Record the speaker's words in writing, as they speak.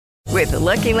With the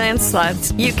Lucky Land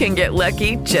Slots, you can get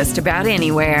lucky just about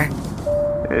anywhere.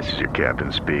 This is your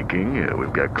captain speaking.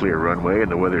 We've got clear runway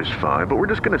and the weather's fine, but we're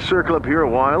just going to circle up here a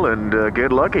while and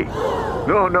get lucky.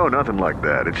 No, nothing like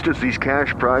that. It's just these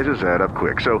cash prizes add up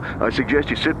quick. So I suggest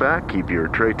you sit back, keep your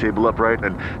tray table upright,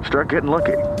 and start getting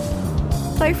lucky.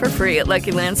 Play for free at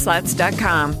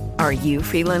LuckyLandSlots.com. Are you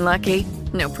feeling lucky?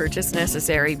 No purchase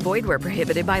necessary. Void where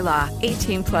prohibited by law.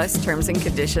 18 plus terms and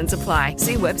conditions apply.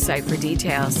 See website for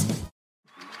details.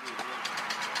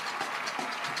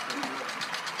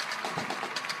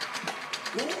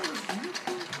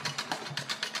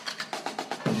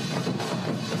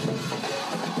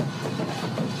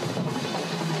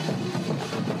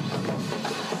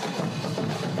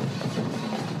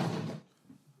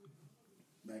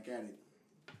 Back at it.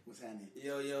 What's happening?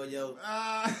 Yo.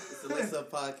 It's the Let's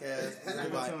Up podcast.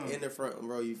 Everybody in the front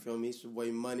row, you feel me? It's your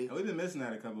boy Money. We've been missing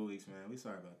that a couple of weeks, man. We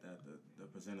sorry about that. The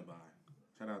presented by.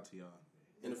 Shout out to y'all.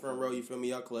 In the front row, you feel me?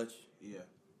 Y'all clutch. Yeah.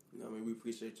 You know what I mean? We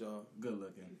appreciate y'all. Good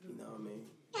looking. You know what I mean?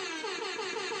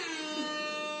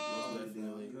 Most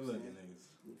definitely. Good looking niggas.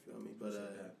 You feel me?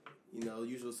 But, you know,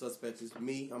 usual suspects is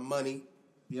me. I'm Money.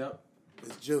 Yep.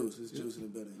 It's Juice. It's Juice in the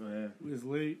building. Go ahead. It's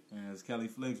late. And it's Kelly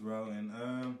Flicks, bro. And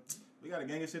we got a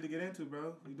gang of shit to get into,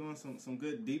 bro. We doing some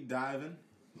good deep diving.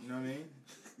 You know what I mean?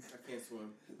 I can't swim.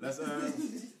 Let's I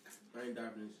ain't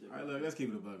diving in shit. All right, look, let's keep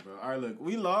it a buck, bro. All right, look,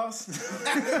 we lost.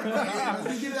 Get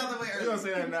it out the way We're gonna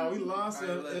say that now. We lost. All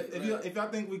right, If y'all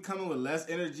think we coming with less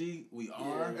energy, we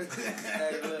are.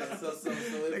 Hey, look, so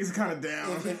Niggas kind of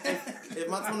down. if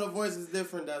my tone of voice is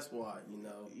different, that's why, you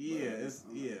know. Yeah, But, it's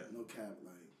yeah. No cap.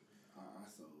 Like I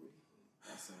sold a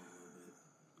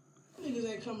little bit. Niggas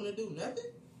ain't coming to do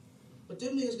nothing. But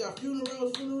them niggas got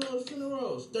funerals.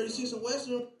 36 and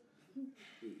Western.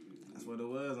 That's what it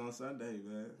was on Sunday,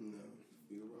 man. No,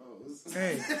 funerals.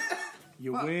 Hey,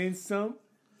 you win some,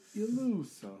 you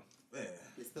lose some. Yeah.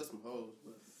 It's still some hoes,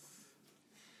 but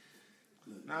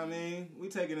Know what I mean? We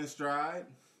take it in stride.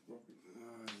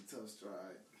 It's a tough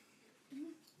stride.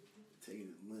 Taking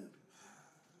it limp.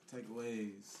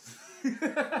 Takeaways.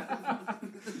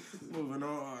 Moving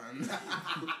on.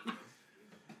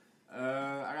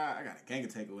 I got a gang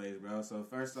of takeaways, bro. So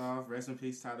first off, rest in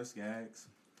peace, Tyler Skaggs.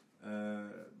 The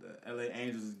LA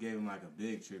Angels just gave him like a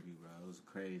big tribute, bro. It was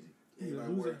crazy.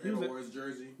 everybody wore his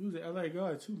jersey. He was an LA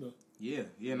guy too, though. Yeah,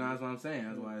 no, that's what I'm saying.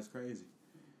 That's why it's crazy.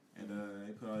 And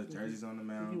they put all the jerseys on the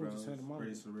mound, bro. It's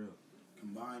pretty surreal.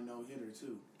 Combined no hitter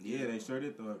too. Yeah, they sure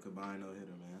did throw a combined no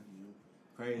hitter, man.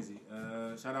 Crazy.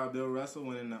 Shout out Bill Russell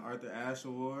winning the Arthur Ashe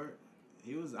Award. I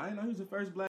didn't know he was the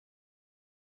first black.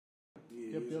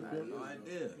 Yeah, Yep. No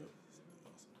idea.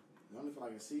 Only for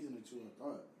like a season or two, I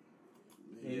thought.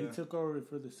 Yeah, he took over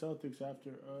for the Celtics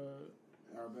after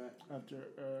Auerbach.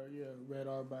 Red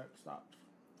Auerbach stopped.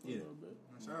 Yeah.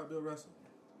 Shout out Bill Russell.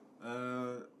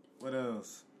 What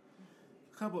else?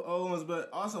 A couple old ones, but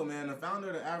also, man, the founder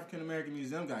of the African American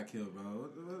Museum got killed, bro.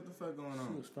 What the fuck going She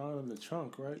on? was found in the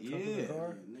trunk, right? Yeah. Trunk of the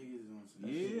car. Niggas on some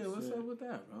Yeah, what's up with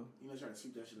that, bro? You know, try to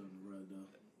sweep that shit under the rug though.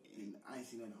 And I ain't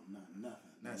seen that on nothing.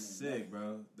 That's sick,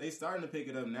 bro. They starting to pick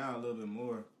it up now a little bit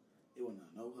more. It was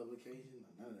no publication,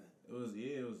 none of that. It was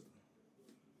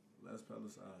less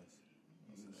publicized.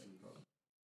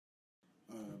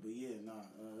 But yeah,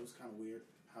 it was kind of weird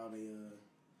how they,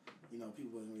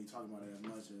 people wasn't really talking about it as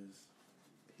much as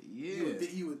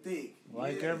you would think.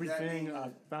 Like everything,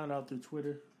 I found out through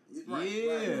Twitter.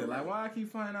 Right. Like why I keep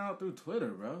finding out through Twitter,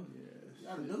 bro? You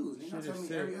got the news. You're not telling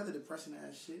me every other depressing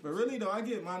ass shit. But really though, I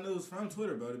get my news from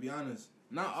Twitter, bro. To be honest,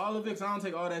 not all of it. 'Cause I don't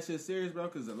take all that shit serious, bro.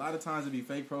 Because a lot of times it be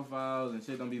fake profiles and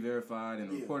shit don't be verified,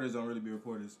 and reporters don't really be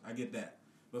reporters. I get that.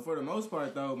 But for the most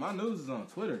part, though, my news is on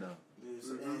Twitter, though.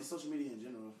 And social media in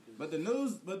general. But the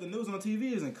news on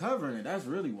TV isn't covering it. That's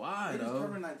really why, They're though. just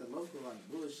covering like the local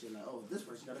bullshit. Like, oh, this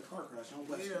person got a car crash on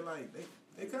West. Yeah, like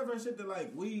they covering shit that like I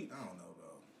don't know, bro.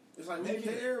 It's like maybe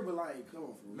care, but like, come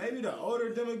on, for maybe the older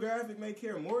demographic may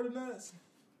care more than us.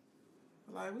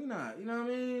 But like we not, you know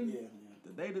what I mean? Yeah.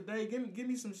 The day to day, give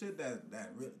me some shit that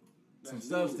really some That's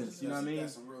substance. News. You know what I mean?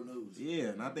 That's some real news. Yeah,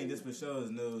 and I think this for sure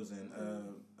is news, and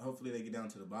hopefully they get down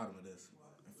to the bottom of this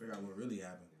and figure out what really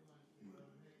happened.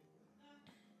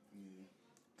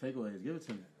 Takeaways, give it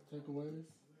to me. Takeaways,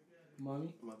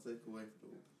 money. My takeaway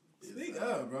Speak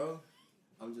up, bro.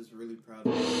 I'm just really proud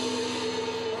of you.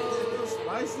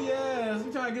 Spicy ass.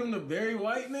 You trying to give him the Barry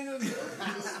White nigga?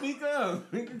 Speak up.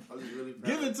 I'm just really proud.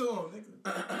 Give it to him,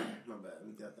 nigga. My bad. Let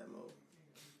me get out that mode.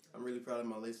 I'm really proud of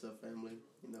my Lace Up family.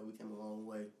 You know, we came a long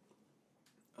way.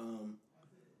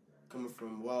 Coming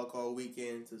from wild card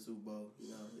weekend to Super Bowl, you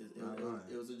know,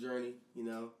 it was a journey. You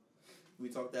know, we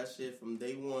talked that shit from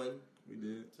day one. We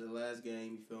did. To the last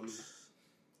game, you feel me?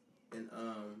 And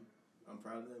I'm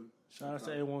proud of them. Shout out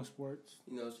to A1 Sports.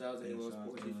 You know, shout out to A1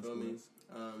 Sports, you feel me?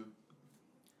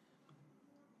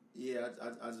 Yeah,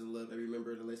 I just love every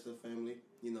member of the Lace Up family.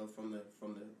 You know, from the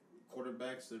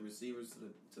quarterbacks to the receivers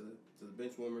to the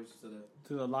bench warmers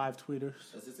to the live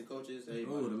tweeters, assistant coaches.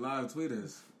 Oh, the live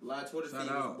tweeters. Live Twitter feed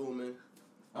was booming.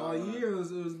 All year it was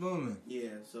booming. Yeah,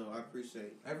 so I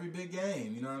appreciate every big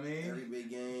game. You know what I mean? Every big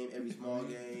game, every small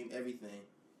game, everything.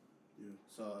 Yeah.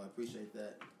 So I appreciate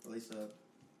that. Lace Up.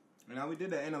 And now we did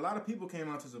that, and a lot of people came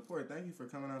out to support. Thank you for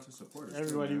coming out to support us.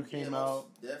 Everybody who came out.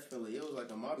 Definitely. It was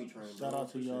like a mobby train. Shout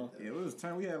out to y'all. Yeah, it was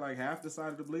time. We had like half the side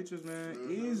of the bleachers, man.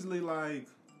 Mm-hmm. Easily like.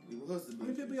 How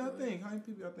many people y'all think? How many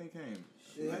people y'all think came?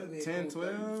 Like 10,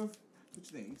 12? What you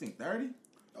think? You think 30?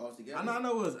 All together? I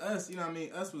know it was us. You know what I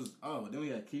mean? Us was, but then we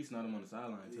had Keith Snodham on the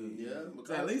sideline, too. Yeah.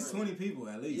 So at least 20 people,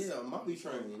 at least. Yeah, mobby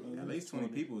train. At least 20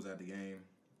 people was at the game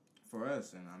for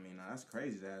us. And, I mean, that's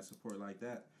crazy to have support like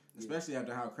that. Especially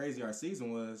after how crazy our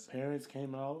season was. Parents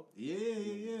came out.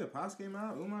 Yeah. Pops came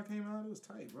out. Umar came out. It was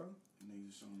tight, bro.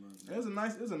 It was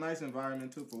a nice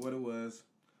environment, too, for what it was.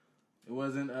 It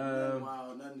wasn't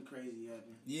nothing crazy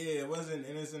happened. Yeah, it wasn't,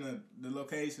 and it's in the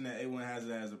location that A1 has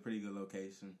it as a pretty good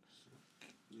location.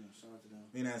 Yeah, shout out to them.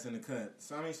 Being that's in the cut.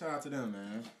 So I mean, shout out to them,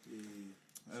 man.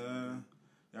 Yeah.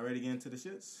 Y'all ready to get into the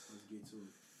shits? Let's get to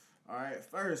it. All right,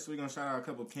 first we're gonna shout out a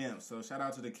couple camps. So shout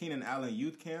out to the Keenan Allen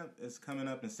Youth Camp. It's coming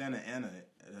up in Santa Ana,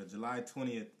 July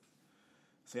 20th.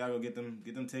 So y'all go get them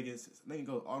tickets. They can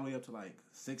go all the way up to like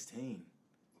 16.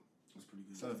 That's pretty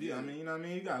good. So if you, you know what I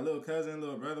mean, you got a little cousin,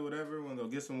 little brother, whatever, want to go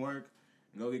get some work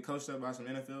and go get coached up by some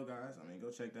NFL guys, I mean, go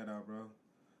check that out, bro.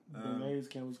 Hayes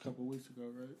camp was a couple weeks ago,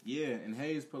 right? Yeah, and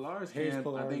Hayes Pilar's camp,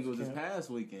 I think it was this past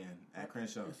weekend at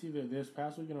Crenshaw. It's either this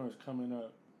past weekend or it's coming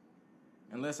up.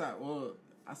 Unless I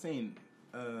seen,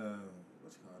 what's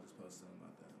it called, this post something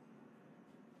about that.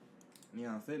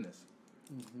 Neon Fitness.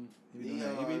 Mm-hmm.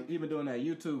 He been doing that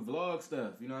YouTube vlog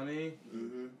stuff, you know what I mean?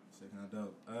 Mm-hmm. Shit kind of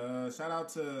dope. Shout out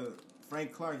to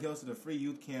Frank Clark. He hosted a free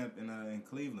youth camp in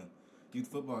Cleveland. Youth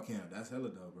football camp. That's hella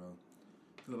dope, bro.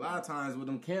 Because a lot of times with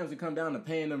them camps, it come down to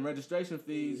paying them registration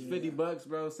fees, $50,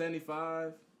 bro,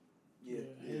 $75. Yeah.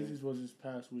 Hayes was this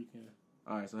past weekend.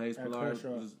 All right, so Hayes Pilar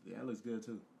that looks good,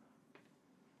 too.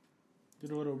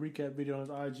 Did a little recap video on his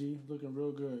IG. Looking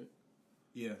real good.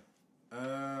 Yeah.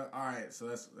 All right, so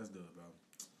let's do it, bro.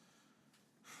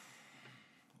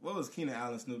 What was Keenan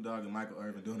Allen, Snoop Dogg, and Michael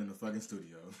Irvin doing in the fucking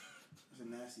studio? It's a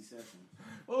nasty session.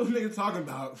 What was niggas talking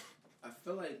about? I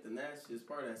feel like the nastiest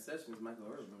part of that session is Michael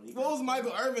Irvin. What was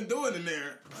Michael Irvin doing in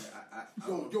there?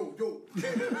 Yo.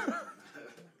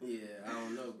 Yeah, I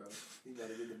don't know, bro. He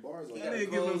gotta get the bars on. Yeah, they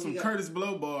give him some Curtis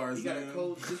Blow bars. He got a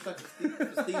code just like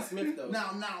Steve Smith, though.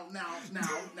 Now,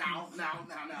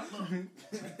 look.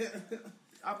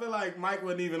 I feel like Mike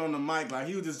wasn't even on the mic. Like,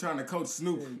 he was just trying to coach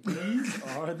Snoop. These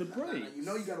are the break. You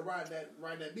know you gotta ride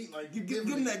that beat. Like, give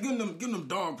them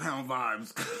dog pound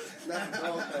vibes. Not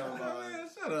dog pound vibes. Man,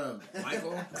 shut up,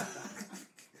 Michael. I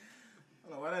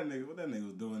don't know what that nigga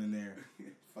was doing in there.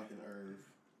 Fucking Irv.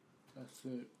 That's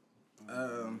it.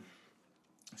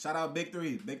 Shout out Big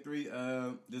 3. Big 3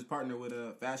 just partnered with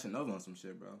Fashion Nova on some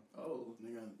shit, bro. Oh,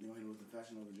 nigga, you want to hit with the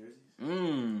Fashion Nova jerseys? I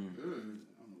don't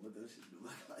know what that shit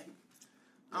look like.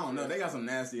 I don't know. They got some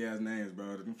nasty ass names,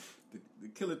 bro. The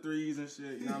Killer Threes and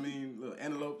shit. You know what I mean? Little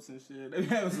antelopes and shit. They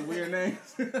having some weird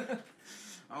names.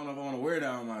 I don't know if I want to wear that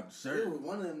on my shirt. There was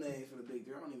one of them names for the Big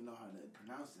 3. I don't even know how to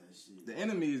pronounce that shit. The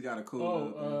Enemies got a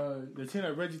cool. The team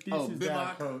that Reggie Thesis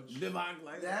Bivak, coach. Bivak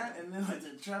like that, and then like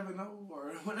the Trevino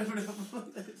or whatever the fuck.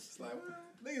 It's like,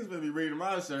 niggas better be reading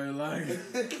my shirt. Like,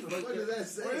 what does that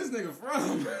say? Where this nigga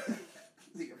from?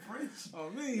 Nigga French. Oh,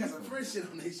 me. He got some French shit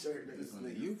on their shirt. He's from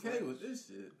the UK with this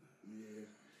shit. Yeah.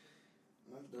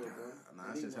 That's dope, bro.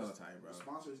 Nah, that shit's hella tight, bro.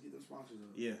 Sponsors, get them sponsors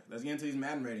up. Yeah, let's get into these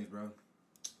Madden ratings, bro.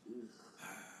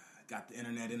 Got the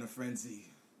internet in a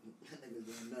frenzy. Niggas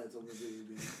going nuts over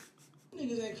there.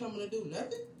 Niggas ain't coming to do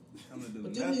nothing.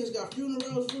 But them niggas got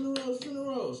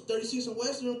funerals. 36 and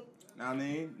Western. Nah, I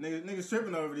mean, niggas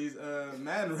tripping over these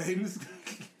Madden ratings.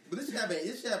 But this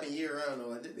should happen year round, though.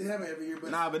 Like, it happen every year.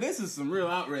 But nah, but this is some real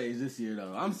outrage this year,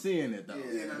 though. I'm seeing it, though.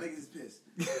 Yeah, no, niggas is pissed.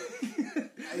 I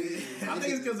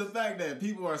think it's because of the fact that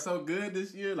people are so good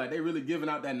this year. Like, they really giving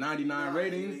out that 99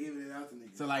 rating. They giving it out to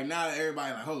niggas. So, like, now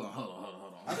everybody like, hold on.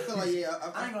 I feel like,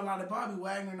 I ain't gonna lie, the Bobby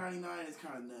Wagner 99 is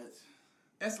kind of nuts.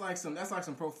 That's like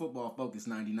some pro football focus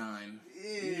 99.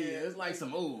 Yeah, it's like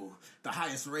some the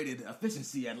highest rated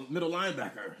efficiency at middle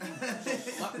linebacker.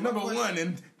 Number one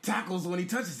in tackles when he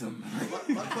touches them.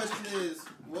 My question is,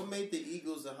 what made the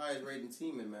Eagles the highest rated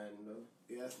team in Madden, though?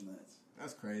 Yeah, that's nuts.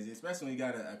 That's crazy, especially when you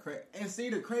got and see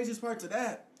the craziest part to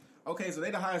that. Okay, so they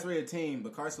the highest rated team,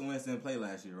 but Carson Wentz didn't play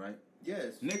last year, right?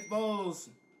 Yes. Nick Foles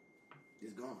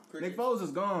It's gone. Nick Foles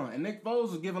is gone, and Nick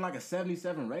Foles was given like a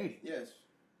 77 rating. Yes.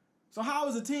 So how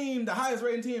is a team the highest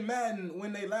rated team in Madden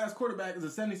when they last quarterback is a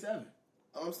 77?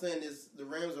 All I'm saying is the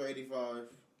Rams are 85.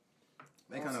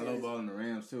 They kind of lowballing the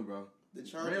Rams too, bro. The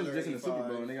Chargers Rams are just in 85. the Super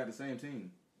Bowl and they got the same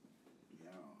team. Yeah,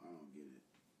 I don't get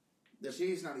it. The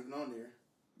Chiefs not even on there.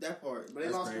 That part. But they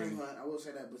lost Kareem Hunt. I will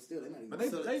say that, but still, they're not even. But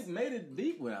they made it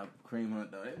deep without Kareem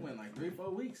Hunt though. They went like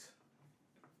 3-4 weeks.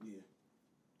 Yeah.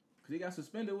 Cause he got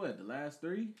suspended the last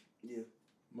 3? Yeah.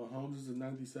 Mahomes is a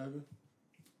 97,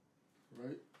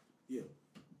 right? Yeah.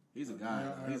 He's a guy.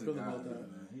 Yeah, He's a feel guy, about that.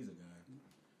 man. He's a guy.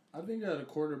 I think that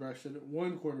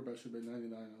one quarterback should be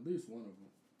 99, at least one of them.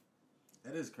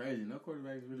 That is crazy. No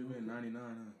quarterback's really been 99,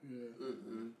 huh? Yeah.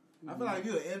 Mm-mm. I feel like if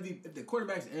you're an MVP, if the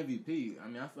quarterback's MVP, I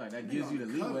mean, I feel like that gives you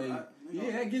the cover.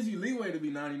 leeway. That gives you leeway to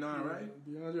be 99, right?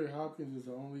 DeAndre Hopkins was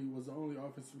the only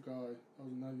offensive guy that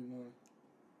was 99.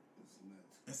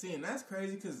 And see, and that's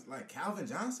crazy because like Calvin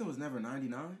Johnson was never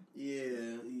 99.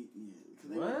 Yeah.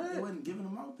 They wasn't giving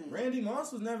them out there. Randy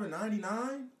Moss was never 99.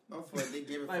 I feel like they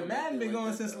gave it. Like Madden been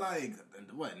going since like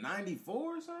what 94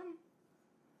 or something.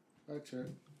 Fact check.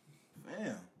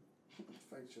 Damn.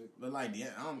 Fact check. But like,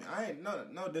 I ain't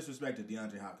no disrespect to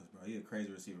DeAndre Hopkins, bro. He's a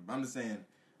crazy receiver. But I'm just saying,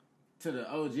 to the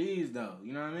OGs though,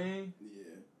 you know what I mean?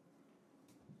 Yeah.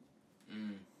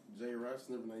 Jay Rice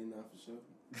never 99 for sure.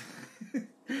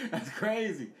 That's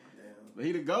crazy. Damn. But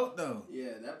he the GOAT though.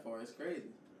 Yeah, that part is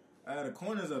crazy. The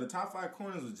corners the top 5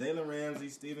 corners was Jalen Ramsey,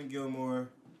 Stephen Gilmore,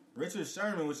 Richard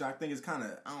Sherman, which I think is kind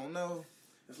of I don't know.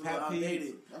 That's a little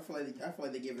outdated. I feel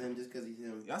like they giving him just because he's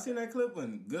him. Y'all seen that clip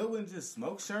when Goodwin just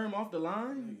smoked Sherm off the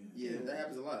line? Yeah, that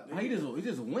happens a lot. He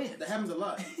just went. That happens a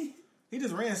lot. He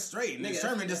just ran straight, and then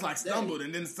Sherman just like stumbled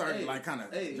and then started like kind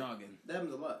of jogging. That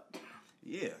happens a lot.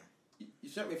 Yeah.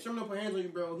 If Sherman don't put hands on you,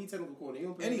 bro, he technical corner. He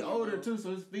don't put And he hands on you, older bro. too,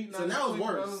 so his feet not. So now it's quick,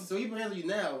 worse. bro. So he put hands on you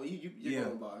now. You're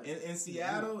going by. In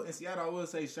Seattle, I will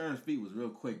say Sherman's feet was real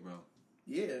quick, bro.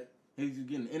 Yeah. He's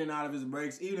getting in and out of his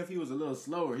breaks. Even if he was a little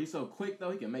slower, he's so quick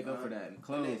though. He can make up for that and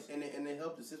close. And they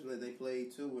helped the system that they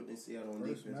played too in Seattle on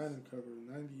First defense. Madden cover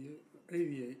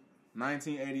 88.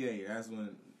 1988. That's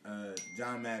when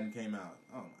John Madden came out.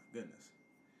 Oh my goodness.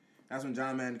 That's when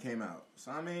John Madden came out.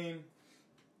 So I mean,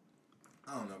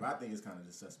 I don't know, but I think it's kind of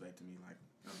just suspect to me. Like,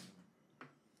 I don't know.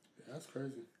 Yeah, that's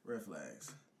crazy. Red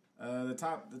flags. The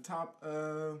top.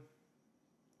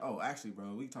 Oh, actually,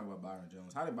 bro, we can talk about Byron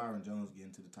Jones. How did Byron Jones get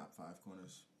into the top 5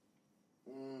 corners?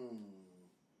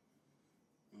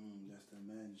 That's the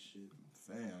man shit.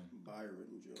 Fam. Byron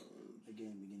Jones.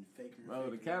 Again, beginning faker. Bro,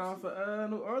 the cat off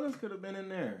of New Orleans could have been in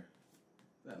there.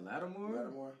 Is that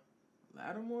Lattimore?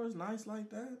 Lattimore's nice like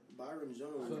that. Byron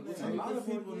Jones. A lot of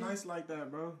people nice like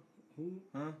that, bro. Who?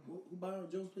 Huh? Who Byron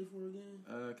Jones play for again?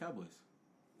 Cowboys.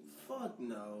 Fuck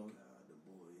no.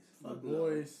 The boys. The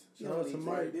boys. Shout out to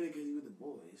Mike. Did it because he with the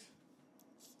boys.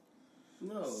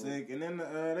 No. Sick. And then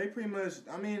they pretty much,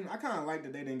 I mean, I kind of like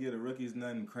that they didn't get the rookies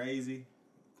nothing crazy.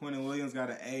 Quentin Williams got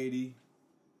an 80.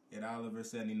 Ed Oliver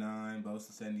 79.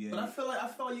 Bosa 78. But I feel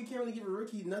like you can't really give a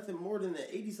rookie nothing more than an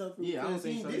 80 something. Yeah, I don't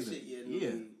think so he ain't either. did shit yet.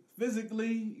 Yeah.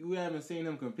 Physically, we haven't seen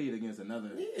him compete against another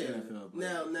NFL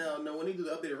player. Now, when they do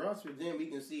the updated roster, then we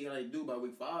can see how they do by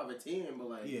week 5 or 10. But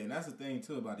like, Yeah, and that's the thing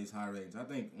too about these high ratings. I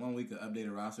think 1 week of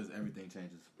updated rosters, everything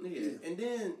changes. yeah. And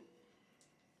then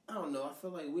I don't know. I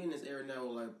feel like we in this era now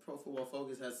where like Pro Football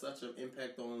Focus has such an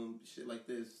impact on shit like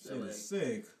this. Shit That, like, is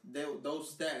sick.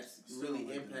 Those stats really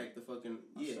like impact the fucking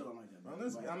I still don't like that.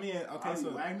 Bro, I mean, okay, Bobby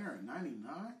so Wagner at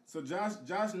 99. So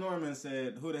Josh Norman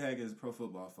said, "Who the heck is Pro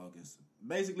Football Focus?"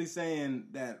 Basically saying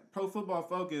that Pro Football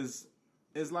Focus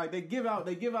is like they give out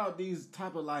these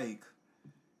type of like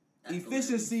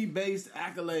efficiency based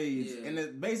accolades, and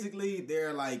it, basically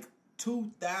they're like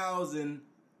 2,000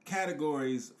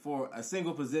 categories for a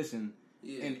single position,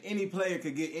 and any player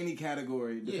could get any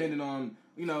category depending on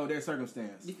their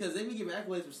circumstance. Because they be giving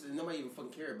accolades for shit that nobody even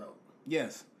fucking care about.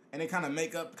 Yes. And they kind of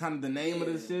make up kind of the name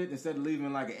of the shit instead of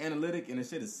leaving like an analytic, and the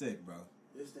shit is sick, bro.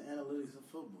 It's the analytics of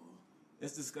football.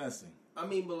 It's disgusting. I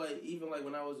mean, but like even like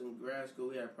when I was in grad school,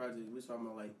 we had a project. We was talking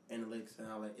about like analytics and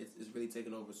how like it's really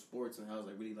taking over sports and how it's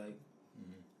like really like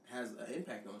has an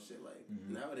impact on shit. Like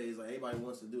nowadays, like everybody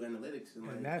wants to do analytics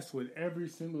and that's with every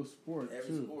single sport.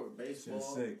 Every sport, baseball,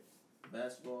 sick.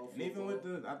 Basketball, football. And even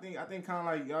with I think kind of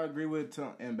like y'all agree with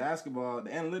in basketball, the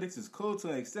analytics is cool to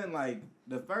an extent. Like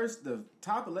the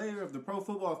top layer of the Pro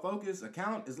Football Focus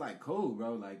account is like cool,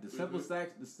 bro. Like the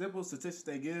simple statistics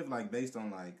they give, like based on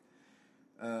like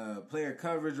player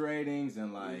coverage ratings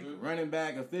and like running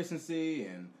back efficiency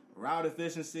and route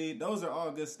efficiency. Those are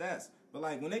all good stats. But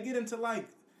like when they get into like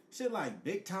shit like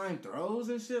big time throws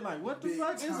and shit, like what the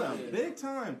fuck is a big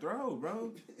time throw,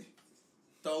 bro?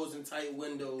 Throws in tight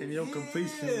windows. And your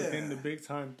completion in the big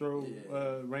time throw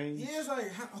range. Yeah, it's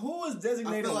like who is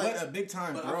designated what a big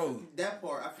time throw? That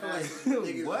part, I feel like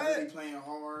niggas what? are really playing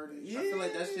hard. And I feel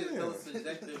like that shit is so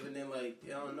subjective, and then like I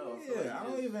don't know. I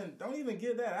don't even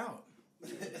get that out.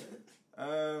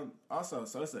 Also,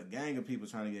 so it's a gang of people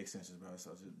trying to get extensions, bro.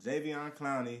 So Javion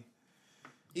Clowney,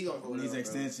 he gonna hold needs out,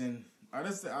 extension. All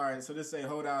right, so just say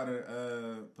hold out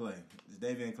or play. It's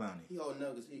Javion Clowney. He holding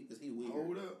out because he weak.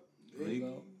 Hold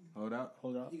up.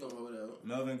 Hold out. He gonna hold out.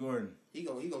 Melvin Gordon. He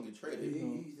gonna get traded.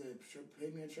 He said, pay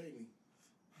me and trade me.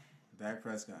 Dak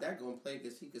Prescott. Dak gonna play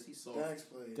because he saw. Dak's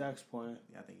playing.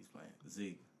 Yeah, I think he's playing.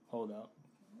 Zeke. Hold out.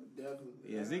 Definitely.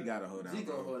 Yeah, Zeke got to hold out. Zeke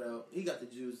gonna hold out. He got the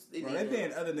juice. They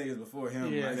paying other niggas before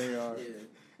him. Yeah, like, they are. Yeah.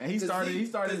 And he started.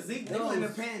 Zeke They knows. ended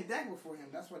up paying Dak before him.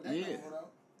 That's what Dak hold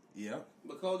out. Yep.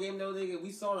 But cold game though, nigga,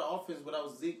 we saw the offense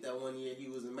without Zeke that one year. He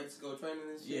was in Mexico training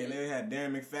and shit. Yeah, and they had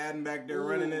Darren McFadden back there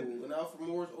running it. And Alfred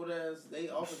Morris, old ass, they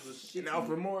offense was shit. And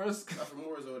Alfred Morris. Alfred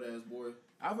Morris, old ass boy.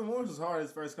 Alfred Morris was hard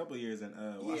his first couple of years in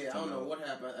Washington. Yeah, I don't know what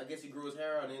happened. I guess he grew his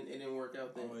hair out and it didn't work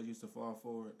out then. Always used to fall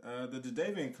forward. The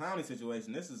Jadeveon Clowney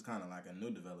situation, this is kind of like a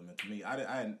new development to me.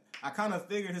 I kind of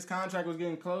figured his contract was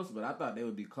getting close, but I thought they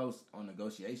would be close on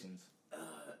negotiations.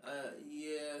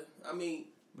 Yeah, I mean...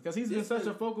 Because he's been such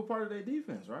a focal part of their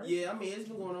defense, right? Yeah, I mean, it's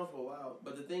been going on for a while.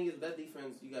 But the thing is, that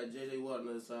defense, you got J.J. Watt on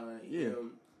the other side.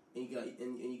 And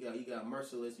you got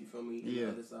Merciless, you feel me, on the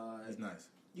other side. He's nice.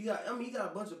 You got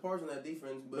a bunch of parts on that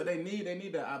defense, but they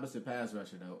need the opposite pass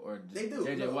rusher though, or they do.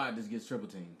 J.J. Watt just gets triple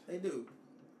teamed. They do,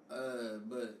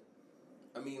 but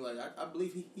I mean, like I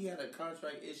believe he had a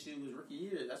contract issue his rookie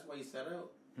year. That's why he sat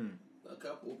out a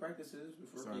couple of practices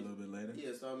before. Started a little bit later.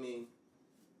 Yeah, so I mean,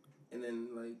 and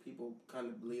then like people kind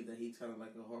of believe that he's kind of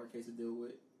like a hard case to deal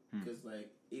with because like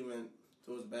even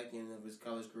towards the back end of his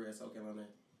college career at South Carolina,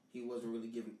 he wasn't really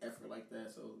giving effort like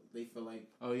that, so they feel like...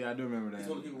 Oh, yeah, I do remember that.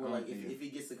 Some people were like, if he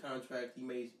gets the contract, he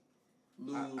may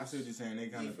lose. I see what you're saying. They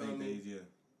kind of think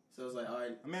So it's like, all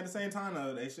right. I mean, at the same time,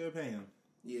 though, they should pay him.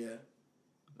 Yeah.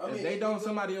 If they don't,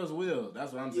 somebody else will.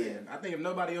 That's what I'm saying. I think if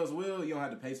nobody else will, you don't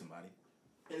have to pay somebody.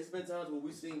 And it's been times where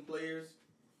we've seen players,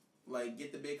 like,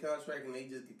 get the big contract and they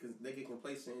get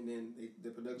complacent and then the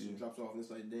production drops off and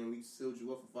it's like, damn, we sealed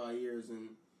you up for 5 years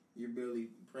and you're barely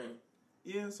praying.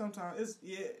 Yeah, sometimes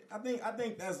I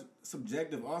think that's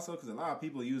subjective also because a lot of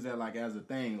people use that like as a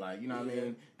thing, like you know what I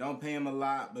mean. Don't pay him a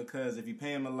lot because if you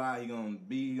pay him a lot, he gonna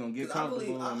get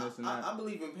comfortable and this and that. I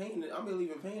believe in paying. I believe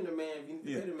in paying the man. If you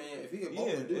pay the man, if he can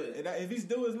both do it. If he's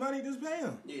due his money, just pay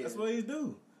him. Yeah. That's what he's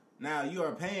due. Now you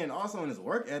are paying also on his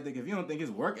work ethic. If you don't think his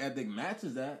work ethic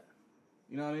matches that,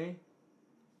 you know what I mean.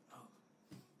 Oh,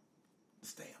 the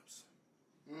stamps.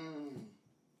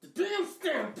 The damn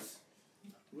stamps.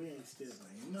 We ain't still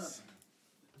saying nothing.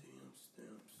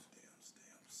 Damn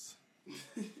stamps.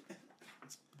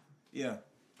 Yeah.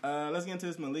 Let's get into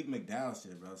this Malik McDowell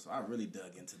shit, bro. So I really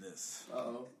dug into this.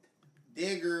 Uh-oh.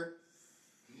 Digger.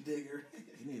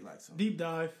 You need like some... Deep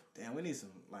dive. Damn, we need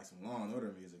some Law and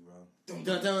Order music, bro. Dun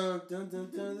dun dun dun dun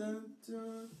dun dun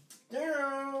dun.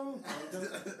 Down. Dun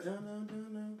dun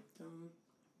dun dun.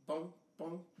 Boom,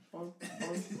 boom, boom, boom,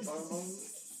 boom, boom.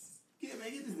 Yeah,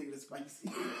 man, get this nigga the spicy.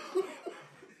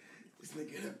 This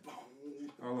nigga the bone.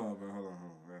 Hold on, bro. Hold on.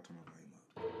 I gotta turn my volume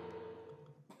up.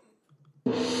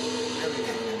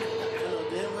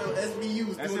 Damn well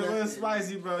SBU's that shit was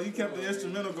spicy, bro. You kept the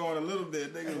instrumental going a little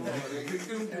bit, nigga.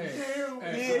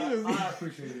 I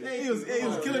appreciate it. He was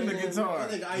killing the guitar.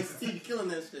 That nigga Ice-T killing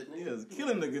that shit, nigga. He was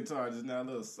killing the guitar just now, a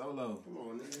little solo. Come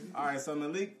on, nigga. All right, so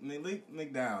Malik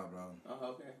McDowell, bro.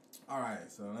 Okay. All right,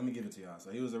 so let me give it to y'all. So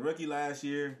he was a rookie last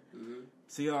year.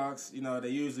 Seahawks, you know,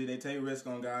 they take risk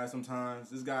on guys sometimes.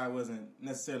 This guy wasn't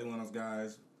necessarily one of those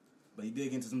guys, but he did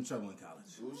get into some trouble in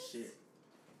college. Oh, shit.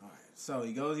 All right, so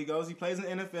he plays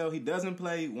in the NFL. He doesn't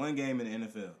play one game in the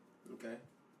NFL. Okay.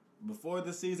 Before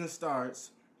the season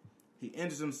starts, he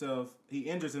injures himself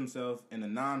in a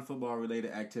non-football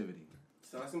related activity.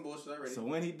 Sounds like some bullshit already. So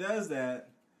when he does that,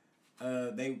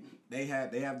 they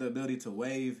have the ability to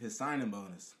waive his signing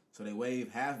bonus. So they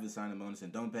waive half of his signing bonus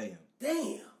and don't pay him.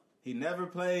 Damn. He never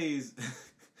plays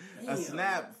a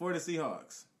snap for the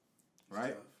Seahawks,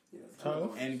 right?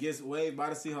 Tough. And gets waived by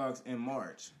the Seahawks in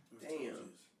March. Damn.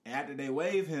 And after they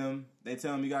waive him, they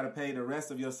tell him you got to pay the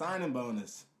rest of your signing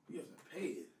bonus. You have to pay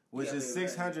it. which is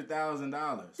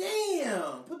 $600,000.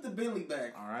 Damn! Put the Bentley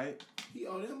back. All right. He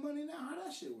owe them money now. How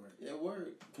that shit work? It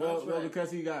worked. Well,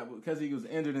 because he was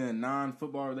injured in a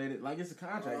non-football related, like it's a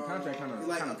contract. Contract kind of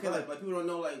like people don't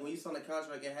know, like when you sign a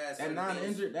contract, it has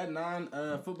that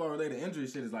non-football related injury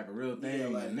shit is like a real thing. Yeah,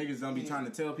 like, and niggas don't be trying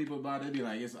to tell people about it. They be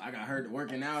like, I got hurt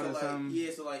working out or something.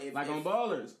 Yeah, so like if on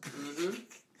Ballers. Mm-hmm.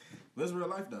 But it's real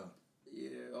life though. Yeah,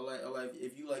 or like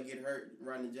if you like get hurt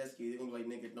riding a jet ski, they're gonna be like,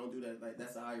 nigga, don't do that. Like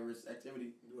that's a high risk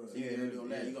activity. So you get doing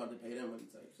that, you got to pay them money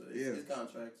type. So it's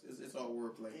contracts. It's all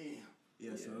work. Like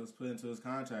so it's put into his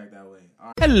contract that way.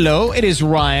 Right. Hello, it is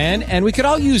Ryan, and we could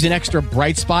all use an extra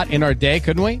bright spot in our day,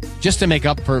 couldn't we? Just to make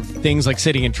up for things like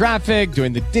sitting in traffic,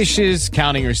 doing the dishes,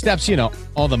 counting your steps,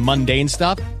 all the mundane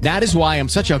stuff. That is why I'm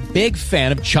such a big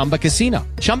fan of Chumba Casino.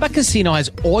 Chumba Casino has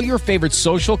all your favorite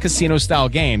social casino-style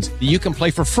games that you can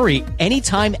play for free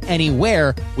anytime,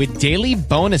 anywhere with daily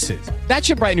bonuses. That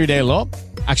should brighten your day a little.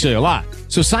 Actually, a lot.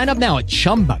 So sign up now at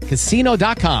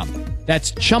ChumbaCasino.com.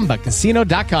 That's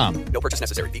ChumbaCasino.com. No purchase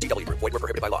necessary. VGW Group. Void where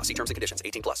prohibited by law. See terms and conditions.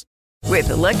 18+. With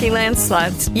the Lucky Land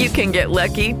Slots, you can get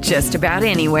lucky just about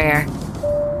anywhere.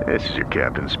 This is your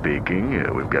captain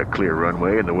speaking. We've got clear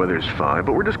runway and the weather's fine,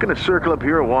 but we're just going to circle up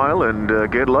here a while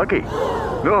and get lucky.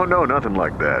 No, nothing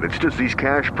like that. It's just these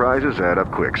cash prizes add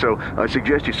up quick. So I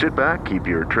suggest you sit back, keep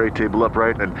your tray table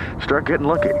upright, and start getting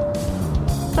lucky.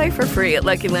 Play for free at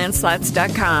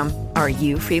LuckyLandSlots.com. Are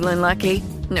you feeling lucky?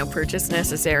 No purchase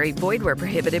necessary. Void where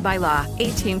prohibited by law.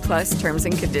 18+ terms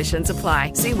and conditions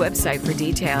apply. See website for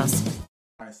details.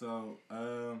 All right, so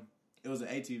it was an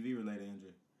ATV-related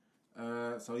injury.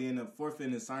 So he ended up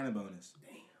forfeiting his signing bonus.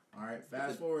 Damn. All right,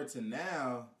 fast forward to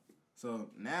now. So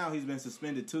now he's been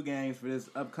suspended 2 games for this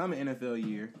upcoming NFL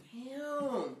year.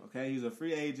 Damn. Okay, he's a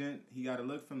free agent. He got a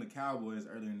look from the Cowboys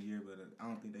earlier in the year, but I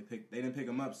don't think they didn't pick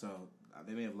him up, so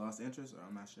they may have lost interest, or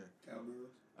I'm not sure.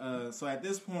 Cowboys. So at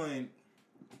this point,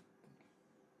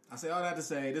 I say all that to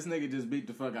say, this nigga just beat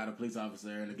the fuck out of a police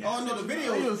officer in the game. Oh, no, the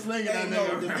video. He was slinging that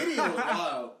nigga. The video was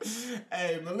wild.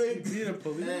 Hey, Malik. He the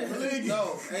police. Malik.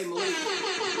 No, hey, Malik.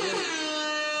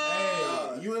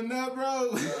 Hey, you a nut,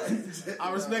 bro?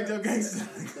 I respect your gangster.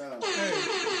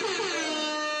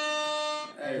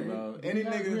 Hey, bro. Any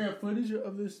nigga. We have footage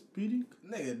of this beating?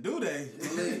 Nigga, do they?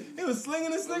 He was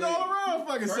slinging this nigga all around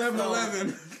fucking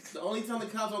 7-Eleven. The only time the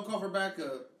cops don't call for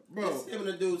backup, it's him and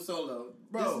the dude solo.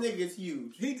 Bro, this nigga is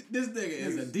huge. This nigga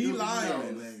is a D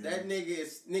lineman, nigga. That nigga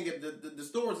is the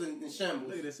store's in shambles.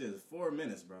 Look at this shit. It's 4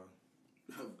 minutes, bro.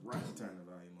 Right. Turn the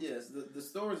volume on. Yes, the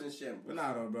store's in shambles. But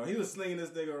nah, though, bro. He was slinging this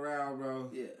nigga around, bro.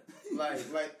 Yeah. Like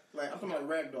I'm talking about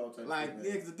ragdoll type. Like,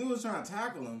 yeah, cause the dude was trying to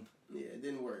tackle him. Yeah, it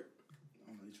didn't work.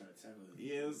 I don't know, he tried to tackle him.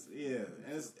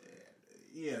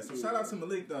 Yeah, so shout out to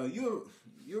Malik, though. You're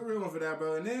a real one for that,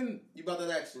 bro. And then you about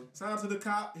that action. Shout out to the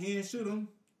cop. He didn't shoot him.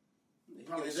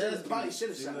 Probably should have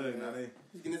shot him.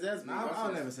 He's getting his ass beat.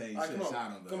 I'll never say he should have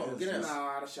shot him. Come on, get down. Nah,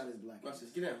 I'd have shot his black.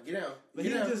 Get down. But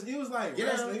he was like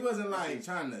wrestling. He wasn't like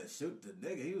trying to shoot the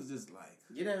nigga. He was just like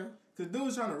get down. Cause dude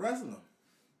was trying to wrestle him.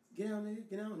 Get down, nigga.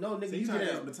 Get down. No, nigga, so you get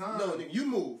down. No, nigga, you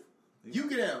move. You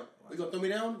get down. You gonna throw me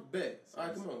down? Bet. All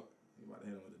right, come on. You about to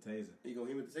hit him with the taser. You gonna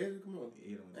hit him with the taser? Come on. Hit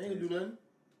him with I ain't gonna do nothing.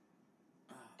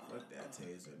 Fuck that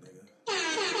taser, nigga.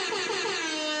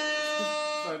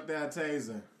 Fuck that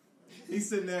taser. He's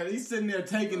sitting there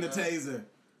taking the taser.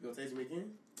 You gonna taser me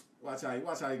again? Watch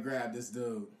how he grab this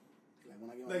dude.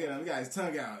 Look at him, he got his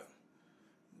tongue out.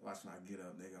 Watch when I get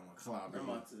up, nigga. I'm gonna clobber. I'm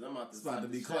about to. It's about to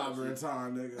be clobbering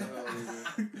time,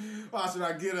 nigga. Watch when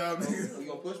I get up, nigga. You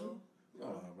gonna push me?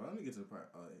 Hold on, bro. Let me get to the part.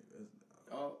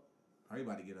 Are you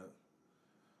about to get up?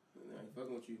 I ain't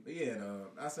fucking with you. But yeah, though.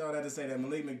 I said all that to say that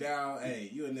Malik McDowell, hey,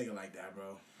 you a nigga like that,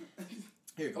 bro.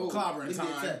 Here you go. Clobbering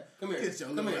time. Come here. Get your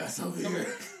little ass over here.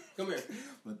 Come here.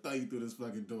 I'm gonna throw you through this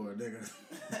fucking door, nigga.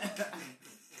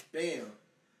 Damn.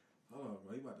 Hold on,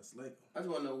 bro. You about to slake him. I just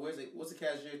wanna know what's the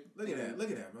cashier? Look at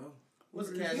that, bro. What's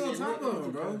the cashier? You on top of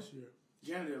him, bro.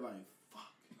 Janitor like,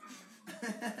 fuck.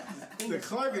 The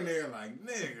clerk in there like,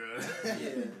 nigga.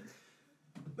 Yeah.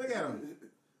 Look at him.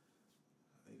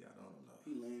 He got on though.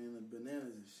 He laying in the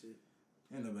bananas and shit.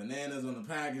 And the bananas on the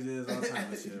packages, all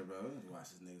type of shit, bro.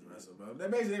 Watch this niggas wrestle, bro.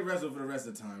 They wrestle for the rest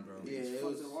of the time, bro. Yeah, it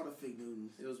was all the fake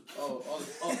noodles. It was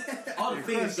all the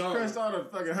things gone. Crushed all the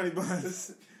fucking honey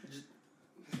buns.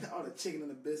 All the chicken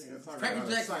and the biscuits. Cracker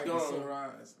Jacks is gone.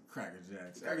 Cracker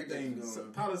Jacks. Everything.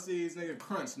 Policies, nigga.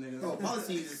 Crunch, nigga. No,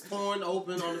 policies is torn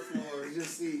open on the floor.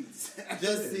 Just seeds.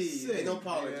 Just seeds. Ain't no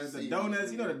policies. The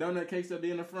donuts, you know the donut cakes that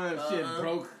be in the front? Shit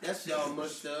broke. That shit all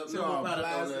mushed up. No more powder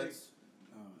donuts.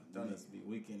 Donuts be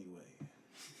weak anyway.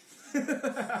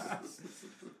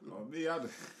 Oh, me, y'all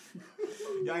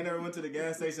ain't never went to the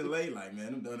gas station late, like,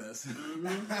 man, them donuts.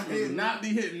 They not be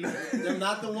hitting. Them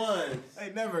not the ones.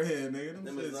 They never hit, nigga.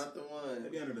 Them is not the ones. They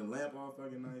be under the lamp all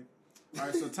fucking night. All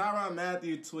right, so Tyrann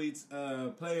Mathieu tweets,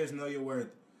 players know your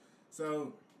worth.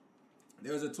 So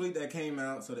there was a tweet that came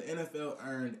out. So the NFL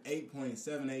earned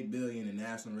 $8.78 billion in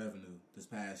national revenue this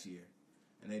past year.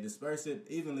 And they dispersed it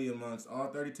evenly amongst all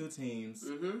 32 teams.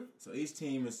 Mm-hmm. So each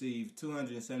team received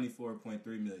 $274.3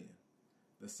 million.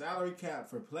 The salary cap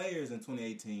for players in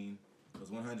 2018 was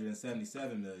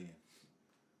 $177 million,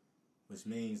 which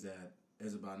means that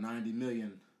there's about $90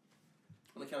 million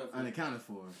unaccounted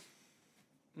for.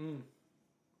 Mm.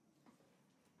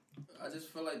 I just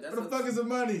feel like that's where the fuck is the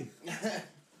money? I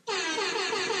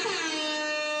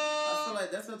feel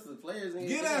like that's up to the players. Nigga.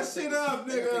 Get that shit up,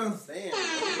 nigga.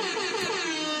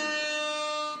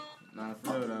 Nah,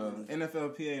 for real though.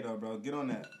 NFLPA though, bro. Get on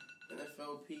that.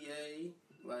 NFLPA,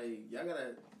 like y'all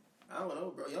gotta. I don't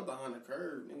know, bro. Y'all behind the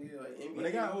curve, nigga.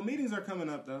 Like NBA. Well, meetings are coming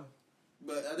up though.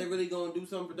 But are they really gonna do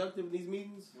something productive in these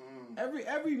meetings?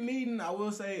 Every meeting, I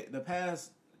will say, the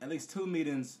past at least 2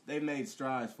 meetings, they've made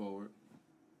strides forward.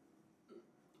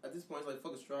 At this point, it's like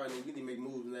fuck a stride, and we need to make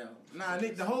moves now. Nah,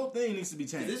 Nick, the whole thing needs to be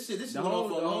changed. This shit been going on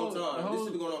for a long time. This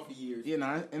shit been going on for years. Yeah,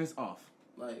 nah, and it's off.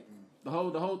 Like the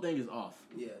whole thing is off.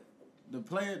 Yeah.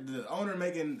 The owner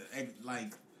making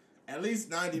like at least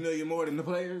 $90 million more than the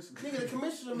players. Nigga, the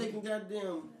commissioner making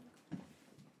goddamn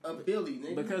 $1 billion,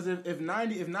 nigga. Because if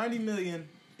 90 million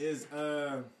is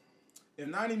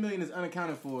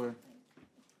unaccounted for,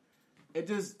 it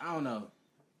just, I don't know.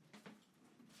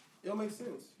 It don't make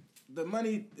sense. The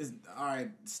money is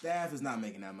alright. Staff is not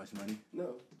making that much money.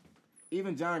 No.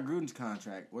 Even John Gruden's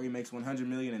contract, where he makes $100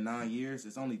 million in 9 years,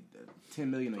 it's only $10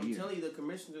 million a year. I'm telling you, the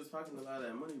commissioner's pocket a lot of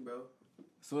that money, bro.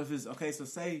 So if it's okay, so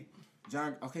say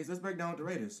John. Okay, so let's break down with the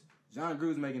Raiders. John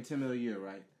Gruden's making $10 million a year,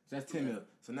 right? So that's $10 million.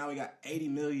 So now we got $80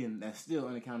 million that's still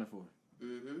unaccounted for.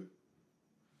 Mm-hmm.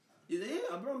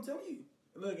 Yeah, bro, I'm telling you.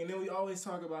 Look, and then we always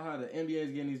talk about how the NBA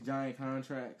is getting these giant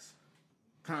contracts.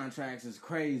 Contracts is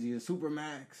crazy. The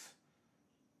Supermax.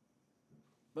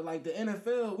 But like the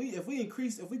NFL, if we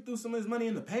threw some of this money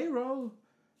into payroll,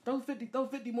 throw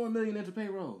 50 more million into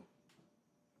payroll.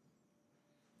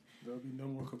 There'll be no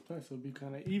more complaints. It'll be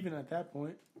kind of even at that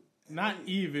point. Not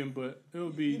even, but it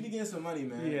would be. You'd be getting some money,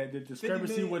 man. Yeah, the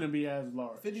discrepancy wouldn't be as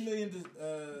large. $50 million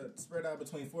spread out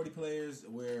between 40 players,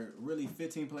 where really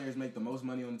 15 players make the most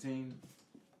money on the team.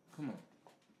 Come on,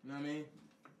 you know what I mean?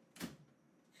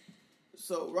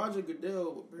 So Roger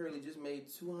Goodell apparently just made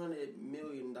 $200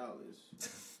 million.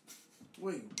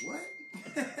 Wait, what?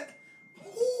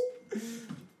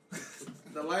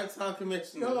 The lifetime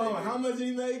commissioner. Hold on, how much did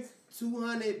he make?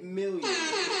 $200 million.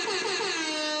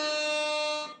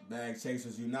 Bag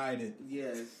Chasers United.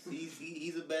 Yes,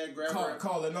 he's a bag grabber.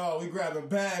 Calling all, we grabbing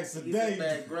bags today. He's a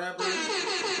bag grabber. That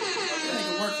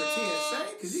nigga work for TSA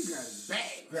because he grabbing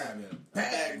bags. Grabbing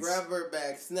bags. Bag grabber,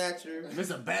 bag snatcher. If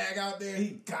it's a bag out there,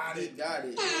 he got it. He got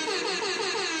it.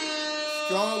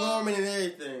 Strong arming and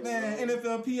everything. Man,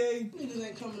 NFLPA. Niggas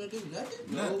ain't coming to do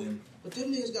nothing. Nothing. But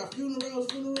them niggas got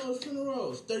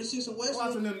funerals. 36 and West.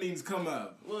 Watching them meetings come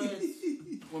up. What?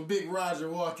 When Big Roger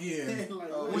walk in.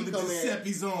 With the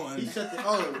Giuseppe's on. He shut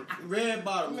the red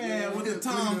bottoms. Man, with the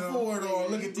Tom Ford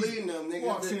on. Look at these. Them, nigga.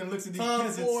 Walks in and looks at these Tom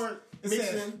peasants. Ford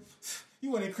says,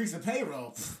 you want to increase the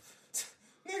payroll.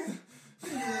 Nigga.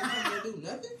 Niggas ain't coming to do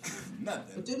nothing.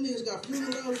 Nothing. But them niggas got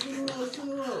funerals.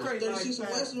 36 and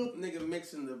West. Nigga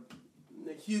mixing the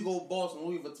Hugo Boss and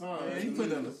Louis Vuitton. Man,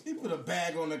 he put a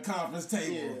bag on the conference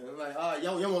table. Yeah, like,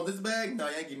 y'all want this bag? No,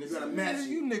 y'all ain't getting this. You gotta match it.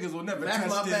 You niggas will never match touch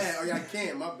my this. bag. Or y'all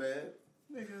can, my bad.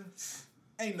 Nigga,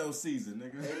 ain't no season,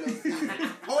 nigga. Ain't no season.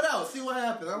 Hold out, see what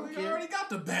happens. I don't care. already got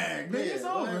the bag, nigga. It's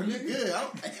over. You good.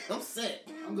 I'm set.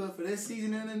 I'm good for this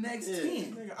season and the next 10.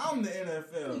 Nigga, I'm the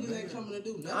NFL. Niggas ain't coming to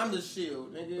do nothing. I'm the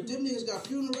shield, nigga. But them niggas got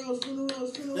funerals. That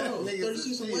nigga's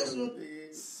 36 the and West. shield.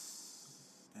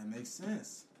 That makes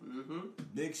sense. Mm-hmm.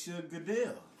 Big Sugar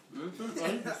Goodell.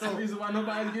 Mm-hmm. That's the reason why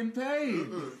nobody's getting paid.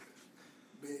 Mm-hmm.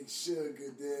 Big Sugar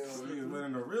This Goodell. nigga's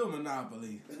winning a real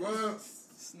monopoly. Well,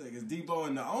 This nigga's Debo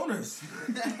and the owners.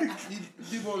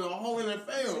 you want the whole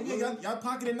NFL. Yeah, y'all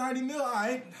pocketed $90 million, all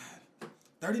right.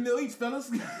 $30 million each,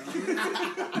 fellas.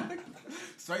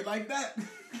 Straight like that.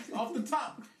 Off the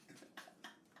top.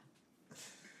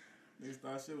 Niggas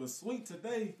thought shit was sweet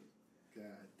today. God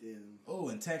damn. Oh,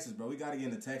 in Texas, bro. We got to get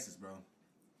into Texas, bro.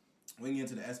 We can get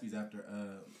into the ESPYs after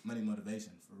Money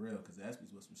Motivation, for real, because the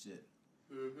ESPYs was some shit.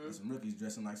 Mm-hmm. And some rookies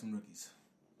dressing like some rookies.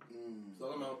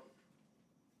 Stall them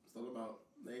out.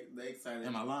 They excited.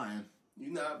 Am I lying?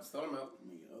 You not. Stall them out.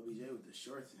 Nigga, OBJ with the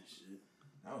shorts and shit.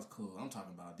 That was cool. I'm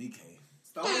talking about DK.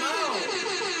 Stone out.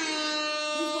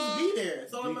 He's supposed to be there.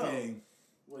 Stone out. DK.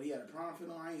 What, he had a prom fit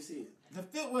on? I ain't see it. The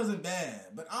fit wasn't bad,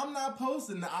 but I'm not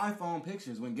posting the iPhone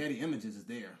pictures when Getty Images is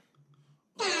there.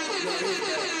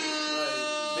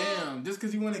 Damn, just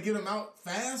because you want to get them out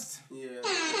fast? Yeah.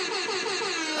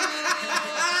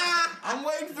 I'm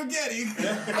waiting for Getty.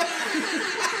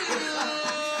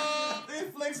 These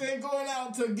flicks ain't going out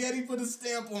until Getty put a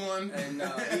stamp on. And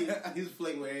he's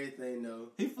flicking with everything,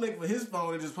 though. He flicked with his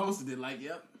phone and just posted it like,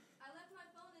 yep. I left my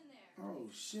phone in there. Oh,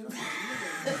 shit.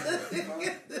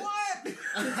 What?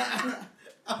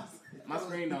 My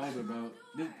screen don't open, bro.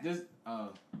 Just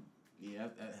yeah,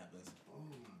 that happens. Oh,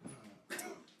 my God.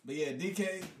 But yeah,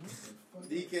 DK,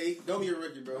 don't be a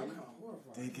rookie, bro.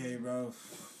 DK, bro.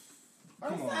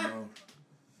 Come on, bro.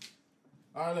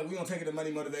 All right, look, we're going to take it to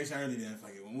money motivation early then.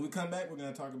 Fuck it. When we come back, we're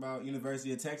going to talk about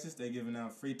University of Texas. They're giving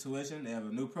out free tuition. They have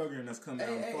a new program that's coming out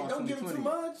in fall 2020. Don't give them too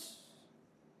much.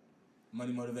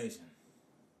 Money motivation.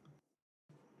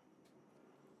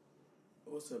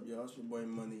 What's up, y'all? It's your boy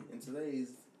Money. And today's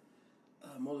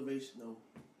motivational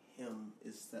hymn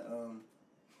is to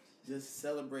just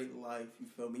celebrate life. You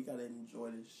feel me? You gotta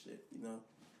enjoy this shit. You know,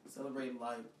 celebrate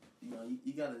life. You know,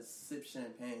 you gotta sip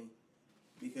champagne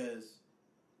because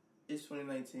it's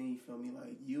 2019. You feel me?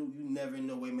 Like you never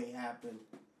know what may happen.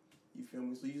 You feel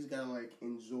me? So you just gotta like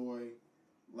enjoy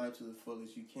life to the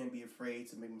fullest. You can't be afraid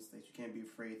to make mistakes. You can't be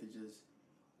afraid to just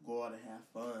go out and have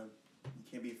fun. You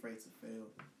can't be afraid to fail.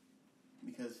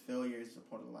 Because failure is a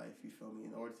part of life, you feel me?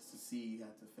 In order to succeed, you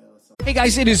have to fail at something. Hey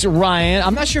guys, it is Ryan.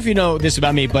 I'm not sure if you know this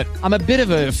about me, but I'm a bit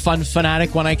of a fun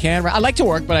fanatic when I can. I like to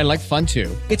work, but I like fun too.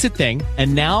 It's a thing.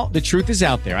 And now the truth is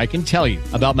out there. I can tell you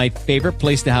about my favorite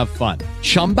place to have fun.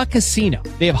 Chumba Casino.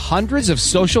 They have hundreds of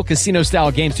social casino style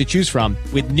games to choose from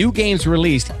with new games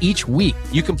released each week.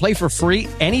 You can play for free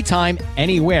anytime,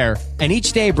 anywhere. And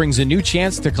each day brings a new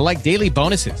chance to collect daily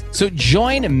bonuses. So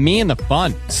join me in the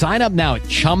fun. Sign up now at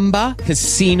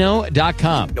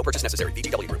ChumbaCasino.com. No purchase necessary.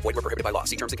 VGW Group. Void where prohibited by law.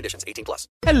 See terms and conditions. 18+.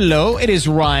 Hello, it is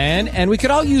Ryan, and we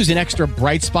could all use an extra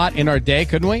bright spot in our day,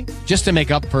 couldn't we? Just to make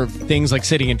up for things like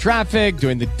sitting in traffic,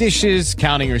 doing the dishes,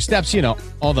 counting your steps, you know,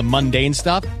 all the mundane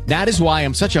stuff. That is why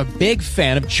I'm such a big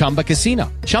fan of Chumba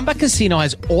Casino. Chumba Casino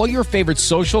has all your favorite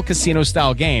social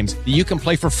casino-style games that you can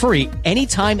play for free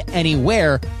anytime,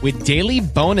 anywhere with daily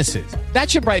bonuses. That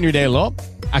should brighten your day a little.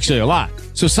 Actually, a lot.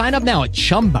 So sign up now at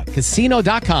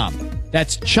ChumbaCasino.com.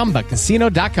 That's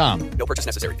ChumbaCasino.com. No purchase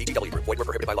necessary. VGW Group. Void where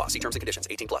prohibited by law. See terms and conditions.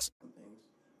 18+. Because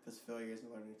failure is a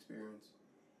learning experience.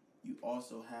 You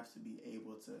also have to be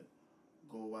able to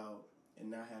go out and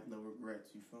not have no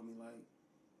regrets. You feel me? Like,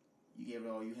 you gave it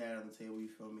all you had on the table, you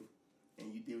feel me?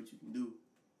 And you did what you can do.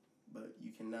 But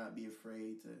you cannot be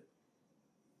afraid to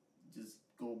just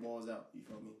go balls out, you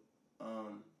feel me?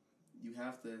 You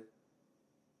have to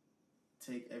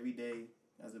take every day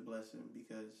as a blessing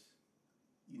because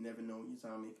you never know when your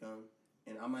time may come.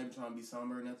 And I'm not even trying to be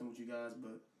somber or nothing with you guys,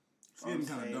 but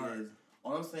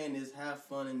all I'm saying is have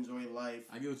fun, enjoy life.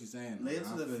 I get what you're saying. Live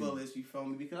to the fullest, you feel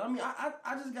me? Because I mean,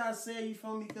 I just gotta say it, you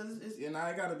feel me? Because it's it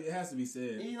has to be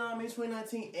said. You know what I mean?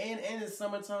 2019 and it's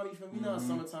summertime, you feel me? You know how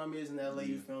summertime is in LA,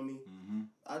 you feel me? Mm-hmm.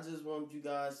 I just want you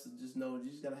guys to just know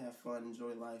you just gotta have fun,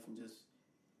 enjoy life, and just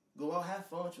go out, have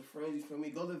fun with your friends, you feel me?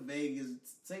 Go to Vegas,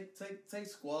 take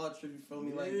squad trip, you feel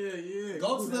me? Like, yeah.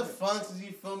 Go to the functions,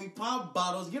 you feel me? Pop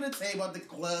bottles, get a table at the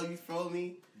club, you feel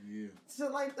me? Yeah.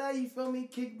 Shit like that, you feel me?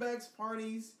 Kickbacks,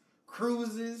 parties,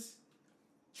 cruises,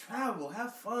 travel,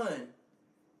 have fun,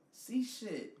 see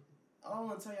shit. I don't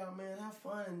want to tell y'all, man, have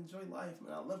fun, enjoy life,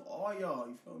 man. I love all y'all,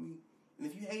 you feel me? And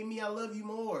if you hate me, I love you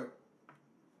more.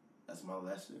 That's my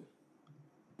lesson.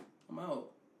 I'm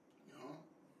out.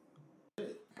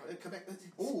 Come back.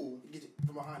 Ooh, get it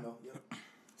from behind though. Yep.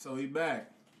 So we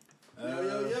back.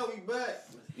 Yo, we back.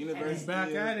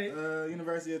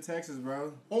 University of Texas,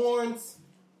 bro. Horns.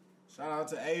 Shout out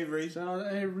to Avery.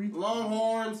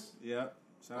 Longhorns. Yep.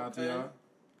 Shout out to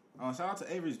y'all. Shout out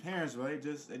to Avery's parents, bro. They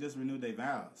just renewed their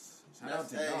vows. Shout out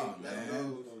to y'all,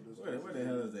 man. Where the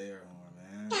hell is the air horn,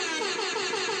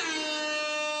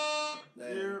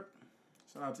 man? Here.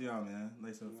 Shout out to y'all, man.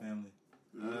 Lace Up family.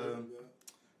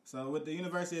 So with the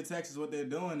University of Texas, what they're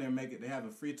doing, they have a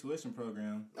free tuition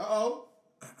program.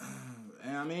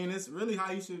 And I mean, it's really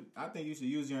how you should. I think you should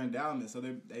use your endowment. So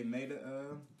they made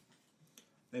an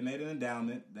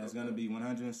endowment that's going to be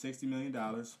 $160 million.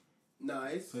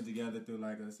 Nice. Put together through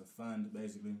it's a fund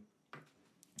basically.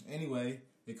 Anyway,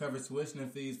 it covers tuition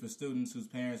and fees for students whose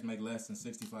parents make less than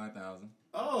 $65,000.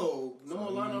 Oh, no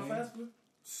more line on FAFSA?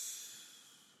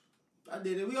 I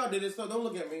did it. We all did it, so don't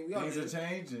look at me. We all Things did are it.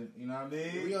 changing. You know what I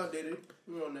mean? We all did it.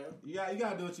 Come on now. You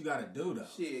gotta do what you gotta do though.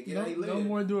 Shit, get out of No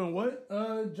more doing what?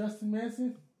 Justin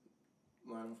Manson?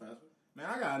 Line on fast. Man,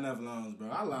 I got enough loans, bro.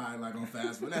 I lied like on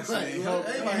fast, but that shit ain't Right. help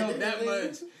Everybody did that it.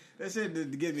 much. That shit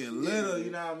did give me a little,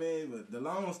 you know what I mean? But the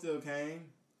loan still came.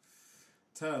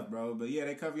 Tough, bro. But yeah,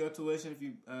 they cover your tuition if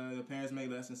your parents make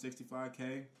less than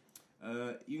 $65K.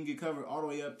 You can get covered all the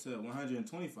way up to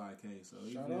 $125K. So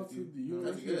Shout even out if to you, the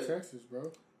University of Texas,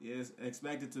 bro. yeah, it's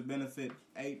expected to benefit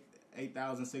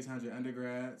 8,600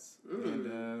 undergrads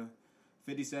and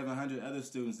 5,700 other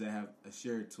students that have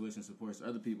assured tuition supports. So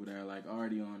other people that are like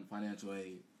already on financial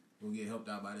aid will get helped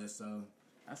out by this. So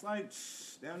that's like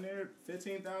down there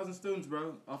 15,000 students,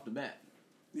 bro, off the bat.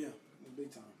 Yeah,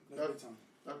 big time. That's big time.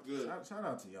 That's good. Shout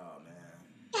out to y'all, man.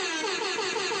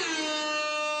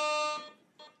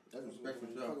 That's respect for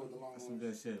Fuck sure. with the long That's some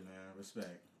ones. good shit, man.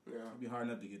 Respect. Yeah. It'd be hard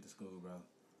enough to get to school, bro.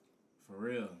 For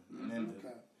real. And then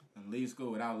Okay. and leave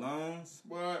school without loans.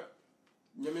 But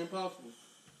you're impossible.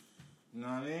 You know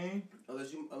what I mean?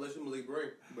 Unless you Malik Gray.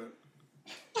 But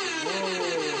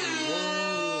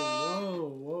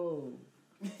Whoa.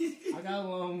 I got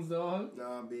loans, dog.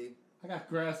 nah, B. I got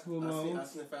grad school I loans.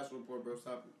 seen the fast report, bro.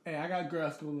 Stop it. Hey, I got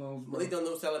grad school loans, bro. Malik don't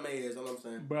know who Sally Mae is. All I'm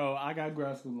saying. Bro, I got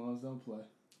grad school loans. Don't play.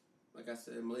 Like I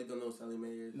said, Malik don't know who Sally Mae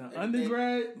is. Now, Everything-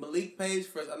 undergrad, Malik pays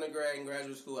for his undergrad and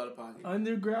graduate school out of pocket.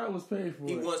 undergrad was paid for.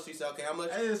 He it. wants to say, okay, how much?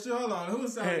 Hey, sure, hold on.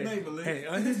 Who's Sally Mae, Malik? Hey,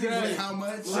 undergrad. How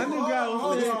much? Undergrad was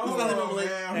Hold paid on, for.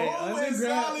 man. Hey, Who is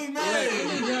undergrad- Sally Mae?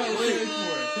 Undergrad was paid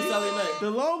for. Who's Sally Mae?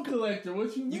 The loan collector.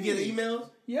 What you mean? You get emails?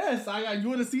 Yes, I got. You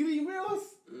want to see the emails?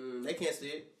 They can't see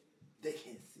it. They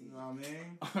can't see. You know what I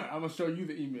mean? I'm gonna show you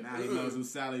the email. Now he knows who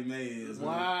Sally Mae is. Man.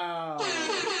 Wow.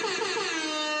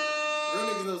 Real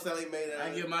niggas know Sally Mae. I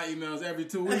get my emails every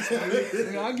 2 weeks.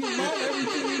 Nigga, I get mine every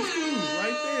 2 weeks too.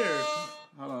 Right there.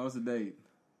 Hold on, what's the date?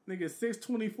 Nigga,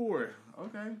 6/24.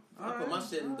 Okay. I put my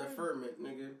shit in deferment,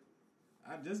 nigga.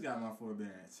 I just got my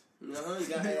forbearance. You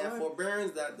gotta have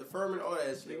forbearance, that deferment, all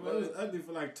that shit. It was ugly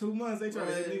for like 2 months. They tried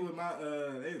to hit me with my,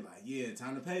 they was like, yeah,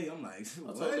 time to pay. I'm like, I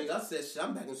what? told nigga, I said, shit,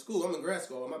 I'm back in school. I'm in grad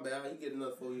school. My bad. You get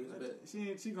another 4 years.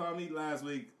 Bet. She called me last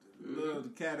week, little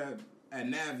cat at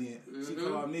Navient. She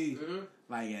called me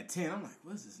like at 10. I'm like,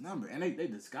 what's this number? And they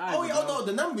disguised Oh, it, yeah, bro. no,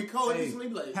 the number we called. Hey, Hey, be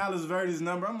like, Palos Verdes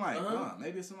number. I'm like,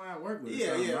 maybe it's somebody I work with. or yeah,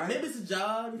 something, yeah. right? Maybe it's a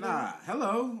job. Nah,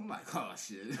 hello. I'm like, oh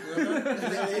shit.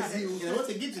 And once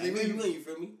they get you, they really you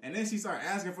feel me? And then she started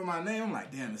asking for my name. I'm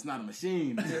like, damn, it's not a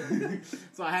machine.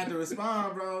 So I had to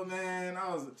respond, bro, man.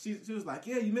 She was like,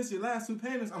 yeah, you missed your last 2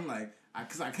 payments. I'm like,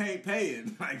 cause I can't pay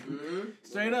it. Like,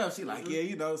 straight up. She like,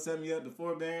 yeah, set me up the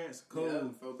forbearance. Cool. Yeah,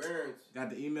 forbearance. Got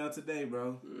the email today,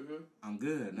 bro. I'm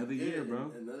good. Another year,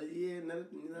 bro. Another year, Know another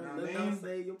what I time mean?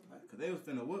 save your pocket. Cause they was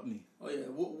finna whoop me. Oh, yeah.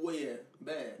 Well, yeah.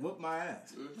 Bad. Whoop my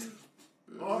ass.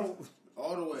 All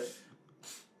the way.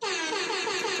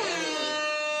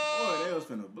 Boy, they was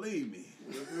finna bleed me.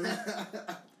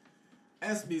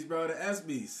 ESPYs, bro, the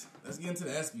ESPYs. Let's get into the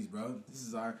ESPYs, bro.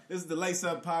 This is the Lace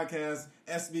Up Podcast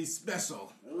ESPY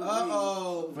special.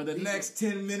 Uh-oh. For the next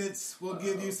 10 minutes, we'll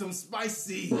give you some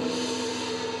spicy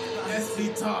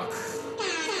ESPY talk. This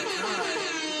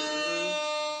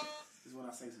is when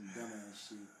I say some dumbass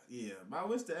shit. Yeah, but I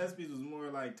wish the ESPYs was more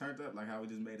like turned up, like how we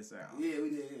just made it sound. Yeah, we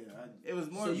did. Yeah. It was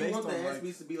more So you based want the on like,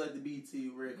 ESPYs to be like the BT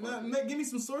Red nah, Carpet? give me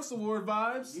some Source Award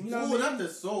vibes. You know Ooh, what I not mean?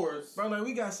 the source. Bro, like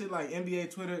we got shit like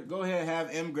NBA Twitter. Go ahead, have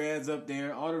M grads up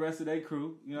there. All the rest of their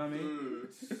crew. You know what I mean?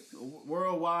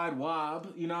 Worldwide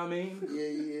Wob. You know what I mean?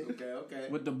 Yeah. Okay.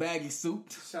 With the baggy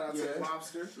suit. Shout out to the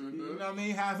Lobster. You know what I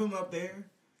mean? Have him up there.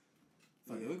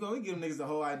 Fuck it, we give them niggas the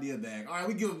whole idea back. All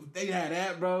right, they had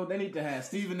that, bro. They need to have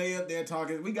Stephen A up there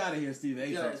talking. We gotta hear Stephen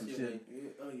A talk some shit.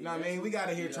 You know what I mean? We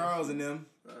gotta hear Charles and them.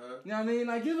 You know what I mean?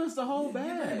 Like, give us the whole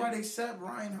bag. Everybody except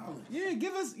Ryan Hollins. Yeah,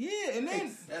 give us, and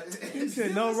then He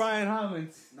said no Ryan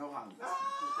Hollins. No Hollins.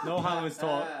 No Hollins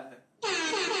talk.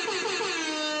 Ryan,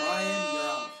 you're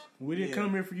out. We didn't come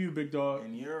here for you, big dog.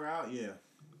 and you're out, yeah.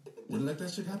 Wouldn't let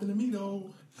that shit happen to me though.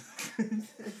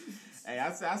 Hey,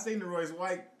 I seen the Royce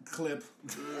White clip.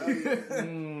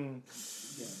 Wouldn't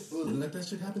let that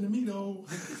shit happen to me though.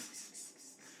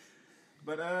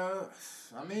 But I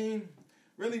mean,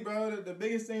 really, bro, the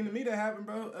biggest thing to me that happened,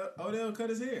 bro, Odell cut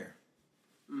his hair.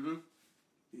 Yeah,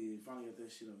 he finally got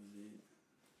that shit off his head.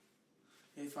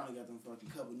 He finally got them fucking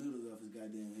couple noodles off his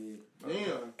goddamn head.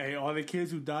 Damn. Hey, all the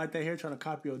kids who dyed their hair trying to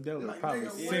copy Odell are Like, probably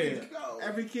nigga, sick.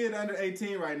 Every kid under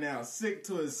 18 right now, sick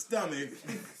to his stomach.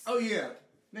 Oh, yeah.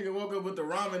 Nigga woke up with the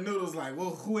ramen noodles like,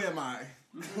 well, who am I?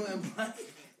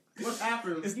 What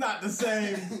happened? It's not the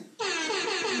same.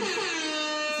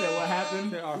 said what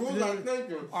happened?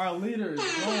 Our leader is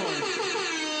gone.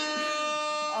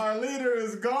 Our leader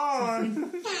is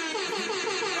gone.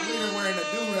 I'm even wearing a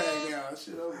do-rag now.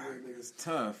 Shit over here, niggas.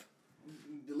 Tough.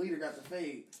 The leader got the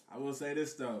fade. I will say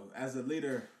this though, as a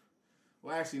leader,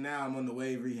 well actually now I'm on the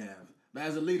wave rehab. But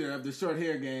as a leader of the short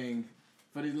hair gang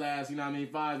for these last,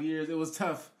 5 years, it was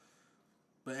tough.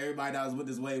 But everybody that was with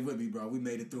this wave with me, bro, we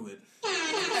made it through it.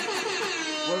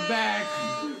 We're back.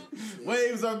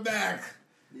 Waves are back.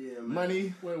 Yeah, man.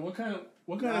 Money. Wait, what kind of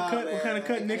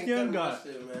cut Nick Young got?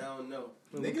 Shit, man. I don't know.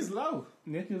 Nick is low.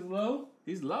 Nick is low?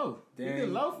 He's low. He's Dang.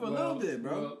 been low for a little bit,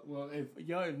 bro. Well, if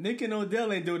Nick and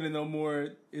Odell ain't doing it no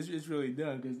more, it's really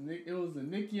done. Because it was the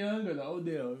Nick Young or the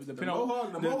Odell. The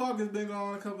Mohawk has been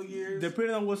gone a couple years.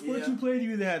 Depending on what sport you played,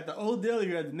 you either had the Odell or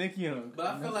you had the Nick Young. But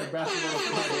I feel like the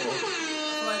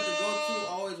go-to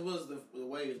always was the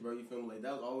waves, bro. You feel me? Like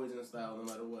that was always in style, no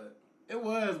matter what. It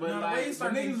was, but the waves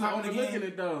started getting popping again.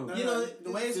 It though.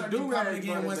 The waves started getting popping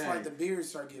again once back. like the beards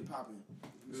start getting popping.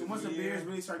 So once the beards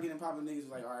really start getting popping, niggas was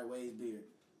like, all right, waves beard,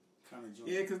 kind of joint.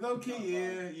 Yeah, cause low key,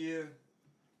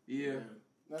 yeah.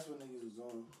 That's what niggas was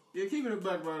on. Yeah, keep it a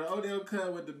buck, bro. The Odell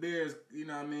cut with the beards, you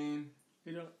know what I mean?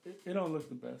 It don't look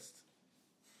the best.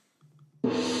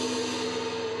 Spicy?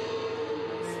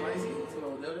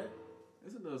 Odell?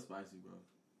 It's a little spicy, bro.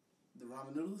 The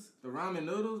ramen noodles? The ramen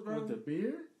noodles, bro. With the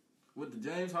beard? With the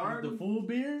James Harden? The full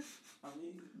beard? I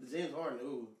mean, the James Harden,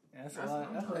 ooh. That's a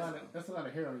lot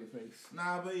of hair on your face.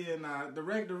 Nah, but yeah, nah. The a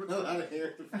lot of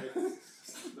hair on your face.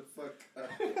 The fuck up.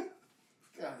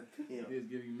 God damn. It's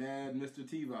giving mad Mr.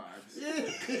 T vibes.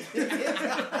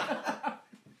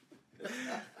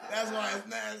 That's why it's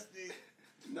nasty.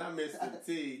 Not Mr.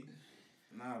 T.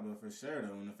 Nah, but for sure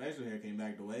though, when the facial hair came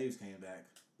back, the waves came back.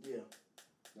 Yeah.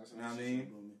 That's what I mean.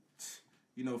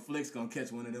 Flick's gonna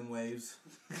catch one of them waves.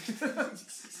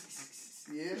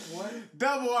 Yeah, what?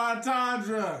 Double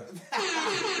entendre. Don't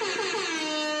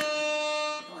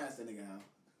ask that nigga how.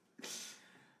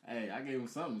 Hey, I gave him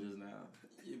something just now.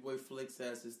 Your boy Flicks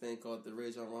has this thing called the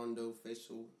Rajon Rondo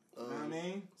facial You know what I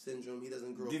mean? syndrome. He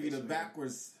doesn't grow. Give you the facial hair.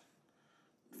 backwards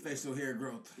facial hair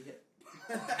growth. Yeah.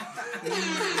 You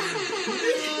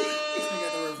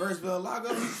got the reverse Bell-Lago.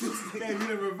 Gave you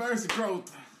the reverse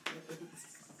growth.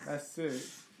 That's it.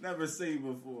 Never seen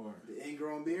before. The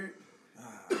ingrown beard.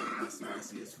 That's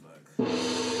spicy as fuck.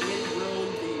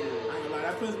 Ingrown beard. I ain't gonna lie,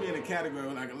 that puts me in a category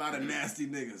with like a lot of nasty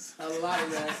niggas. A lot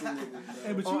of nasty niggas.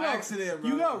 Hey, but On accident,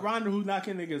 bro. You got Ronda who's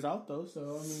knocking niggas out though,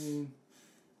 so I mean.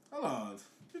 Hold on.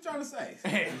 What you trying to say?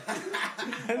 Hey.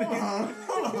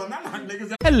 Hold on. I'm not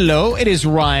niggas. Hello, it is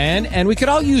Ryan, and we could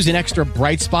all use an extra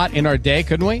bright spot in our day,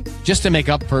 couldn't we? Just to make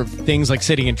up for things like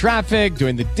sitting in traffic,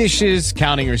 doing the dishes,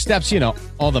 counting your steps,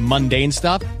 all the mundane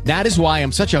stuff. That is why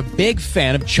I'm such a big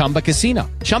fan of Chumba Casino.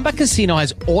 Chumba Casino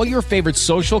has all your favorite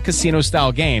social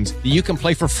casino-style games that you can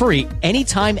play for free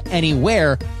anytime,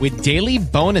 anywhere with daily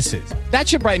bonuses. That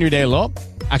should brighten your day a little.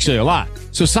 Actually, a lot.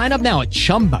 So sign up now at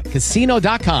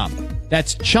ChumbaCasino.com.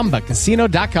 That's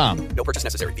ChumbaCasino.com. No purchase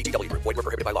necessary. VGW Group. Void where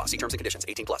prohibited by law. See terms and conditions.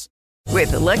 18+.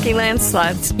 With the Lucky Land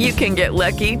Slots, you can get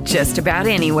lucky just about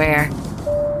anywhere.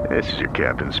 This is your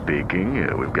captain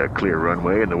speaking. We've got clear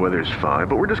runway and the weather's fine,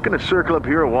 but we're just going to circle up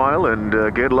here a while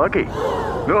and get lucky.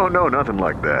 No, nothing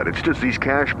like that. It's just these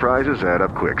cash prizes add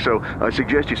up quick. So I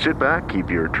suggest you sit back, keep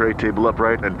your tray table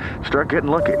upright, and start getting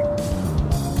lucky.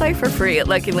 Play for free at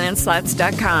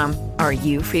LuckyLandSlots.com. Are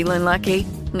you feeling lucky?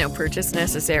 No purchase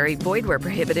necessary. Void where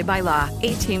prohibited by law.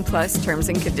 18+ terms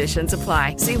and conditions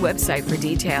apply. See website for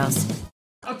details.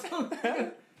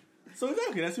 So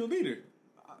exactly, that's your leader.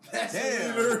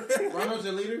 Damn. Rondo's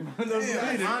your leader?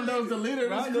 Rondo's the leader.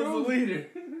 Rondo's the leader.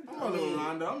 I'm a little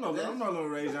Rondo. I'm a little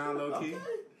Rajon low key.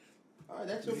 All right,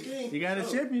 that's your king. He got a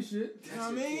championship. You know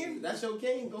what I mean? That's your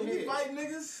king. Go He ahead. be fighting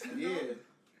niggas. Yeah.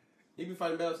 He be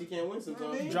fighting battles he can't win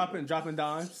sometimes. Dropping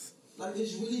dimes. Like,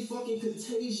 it's really fucking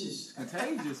contagious.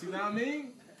 Contagious, you know what I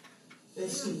mean?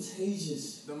 It's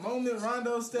contagious. The moment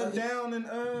Rondo stepped down in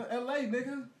LA,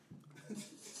 nigga.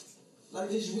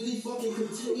 Like, it's really fucking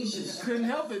contagious. Couldn't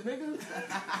help it, nigga.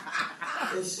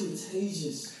 It's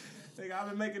contagious. Nigga, I've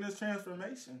been making this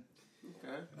transformation.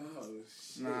 Okay. Oh,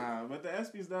 shit. Nah, but the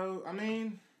ESPYs though, I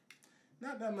mean,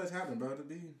 not that much happened, bro, to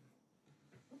be.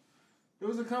 There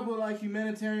was a couple like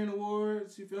humanitarian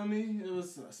awards, you feel me? It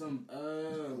was some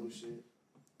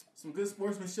good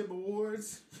sportsmanship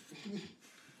awards.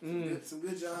 Some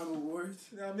good job awards.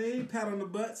 You know what I mean? Pat on the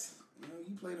butts.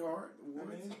 You played hard.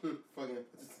 Awards. Fucking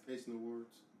participation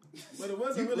awards. But it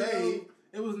wasn't You really. played.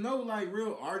 It was no like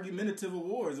real argumentative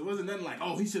awards. It wasn't nothing like,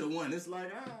 oh, he should have won. It's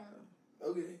like,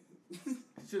 Okay.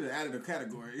 should have added a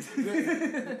category.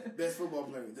 Best football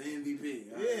player, the MVP.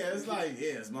 Yeah, it's like,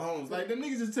 it's Mahomes. Like, the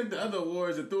niggas just took the other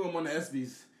awards and threw them on the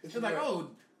ESPYs. It's like, oh,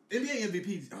 NBA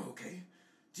MVP. Oh, okay.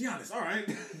 Giannis, all right.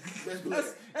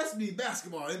 That's SB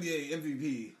basketball, NBA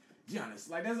MVP. Giannis.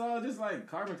 Like, that's all just like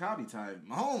carbon copy type.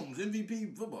 Mahomes,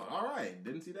 MVP football. All right.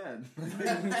 Didn't see that.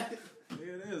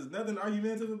 Yeah, there's nothing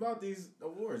argumentative about these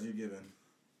awards you're giving.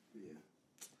 Yeah.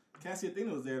 Cassie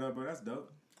Athena was there, though, bro. That's dope.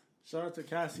 Shout out to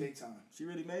Cassie. Big time. She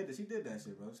really made it. She did that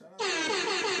shit, bro. Shout out.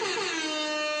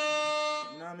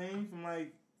 You know what I mean? From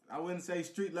like, I wouldn't say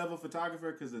street level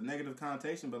photographer because of negative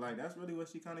connotation, but like that's really what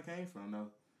she kind of came from, though.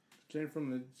 Came from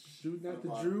the shooting at the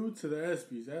Drew to the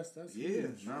ESPYs. That's Yeah,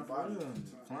 huge. not for real.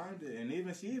 Climbed it, and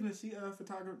even she was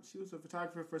a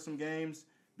photographer for some games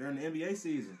during the NBA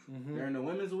season. Mm-hmm. During the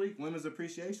Women's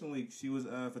Appreciation Week, she was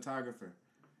a photographer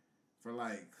for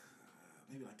like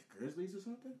maybe like the Grizzlies or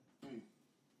something.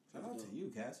 Shout out to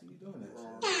you, Cassie. You doing that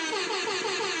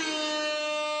shit.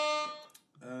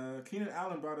 Keenan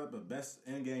Allen brought up a best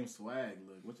in-game swag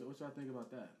look. What y'all think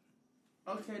about that?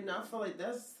 Okay, now I feel like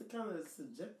that's kind of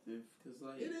subjective because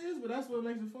like It is, but that's what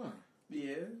makes it fun.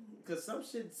 yeah, because some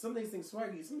niggas think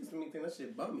swaggy, some niggas think that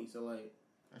shit bummy. So like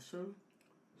That's true.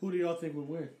 Who do y'all think would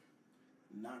win?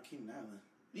 Not Keenan Allen.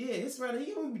 yeah, his right,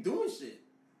 he don't be doing shit.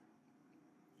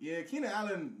 Yeah, Keenan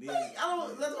Allen. Yeah. Like, I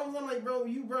don't. That's what I'm like, bro.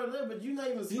 You brought it up, but you not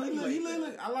even. He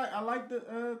look, I like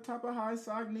the top of high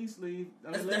sock knee sleeve.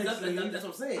 That's what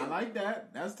I'm saying. I like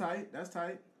that. That's tight.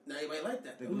 Now anybody like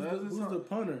that. The Who's gloves the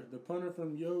punter? The punter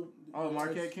from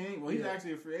Marquette King? Well, he's Yeah.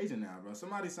 actually a free agent now, bro.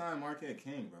 Somebody signed Marquette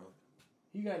King, bro.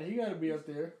 He got to be up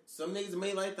there. Some niggas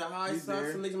may like the high He's socks.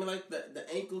 there. Some niggas may like the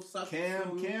ankle socks.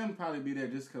 Cam probably be there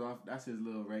just because that's his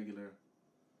little regular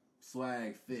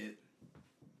swag fit.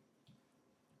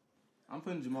 I'm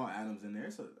putting Jamal Adams in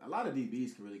there. So a lot of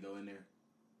DBs could really go in there.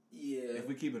 Yeah. If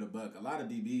we keep it a buck. A lot of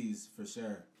DBs for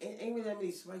sure. Ain't really that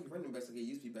many swaggy running backs like it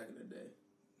used to be back in the day.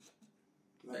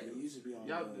 Like it used to be on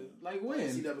Y'all, like when?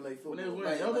 NCAA football. When they was Like,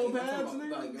 wearing elbow I'm pads, talking nigga?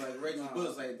 about, like Reggie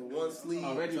Bush, like the one sleeve.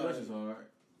 Oh, Reggie Bush is hard.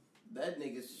 That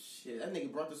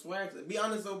nigga brought the swag. Be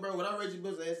honest though, bro. Without Reggie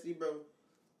Bush at SC, bro,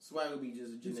 swag would be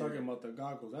just You're generic. talking about the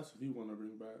goggles. That's what you want to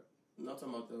bring back. No, I'm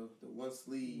talking about the one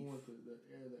sleeve. You want the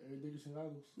Eric Dickerson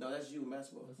goggles? No, that's you in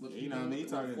basketball. You know what I mean?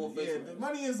 Talking, Full face the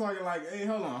money is talking like, hey,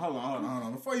 hold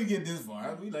on. Before you get this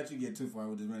far, we let you get too far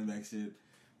with this running back shit.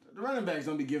 The running backs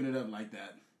don't be giving it up like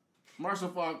that. Marshall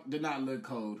Faulk did not look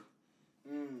cold.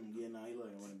 Yeah, nah, he look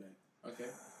like a running back. Okay.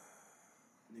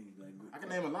 Niggas like I can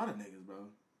name a lot of niggas, bro.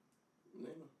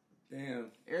 Damn.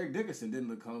 Eric Dickerson didn't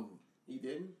look cold. He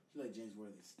didn't? He like James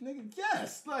Worthy. Nigga,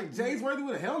 yes. Like James Worthy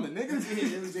with a helmet, nigga.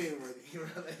 Yeah, it was James Worthy.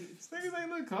 These niggas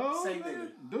ain't look cold. Same nigga.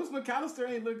 nigga. Deuce McAllister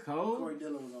ain't look cold. Corey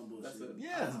Dillon was on bullshit.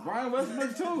 Yes, Brian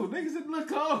Westbrook too. Niggas didn't look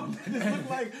cold. They just look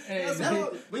like.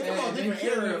 We talking about different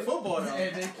era of football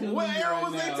though. What era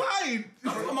was they tight?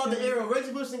 I'm talking about the era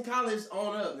Reggie Bush in college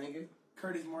on up, nigga.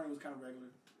 Curtis Martin was kind of regular.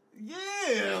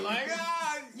 Yeah, like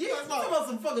yeah, I'm talking about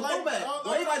some fucking throwback.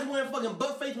 Well, everybody's wearing fucking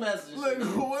butt face masks. And Look,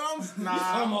 shit. well,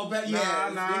 Nah.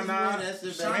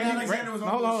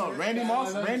 Hold on. Randy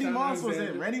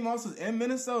Moss was in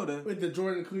Minnesota with the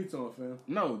Jordan cleats on, fam.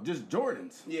 No, just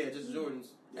Jordans. Yeah, just Jordans.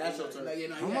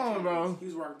 AstroTurf. Come on, bro. He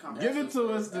was wearing Give it to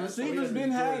us. The receivers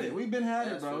been had it. We've been had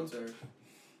it, bro.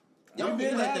 Y'all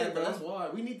been like that, bro. That's why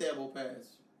we need the elbow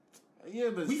pass.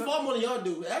 Yeah, but we fought more than y'all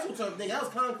do. AstroTurf thing, that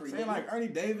was concrete. Saying like Ernie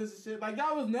Davis and shit. Like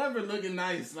y'all was never looking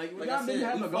nice. Like y'all didn't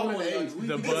have we a golden age.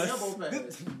 The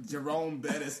bus. Jerome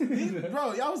Bettis.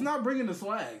 Bro, y'all was not bringing the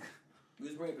swag. We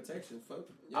was bringing protection. Fuck.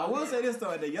 I will say this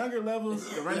though, at the younger levels,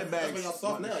 the running backs. That's why y'all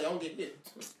soft now. Y'all don't get hit.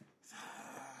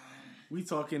 We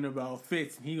talking about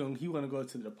Fitz. He wanna go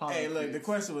to the politics. Hey, look, the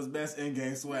question was best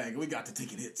in-game swag. We got the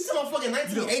ticket hits. You talking about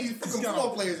fucking 1980s fucking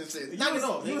football players and shit.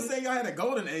 You was saying y'all had a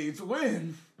golden age.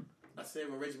 When? I said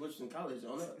when Reggie Bush was in college.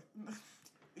 On that.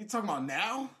 You talking about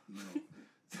now? No.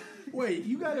 Wait,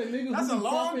 you got a nigga that's a who's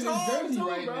long his time jersey too,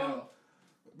 right bro. now.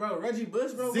 Bro, Reggie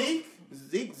Bush, bro. Zeke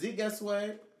got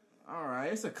swag. All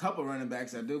right, it's a couple running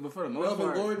backs that do, but for the most Melvin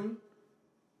part, Gordon.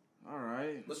 All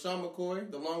right, LaShawn McCoy,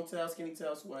 the long tail, skinny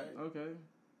tail swag. Okay.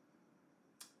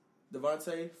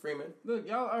 Devontae Freeman. Look,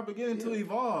 y'all are beginning to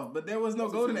evolve, but there was no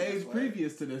golden age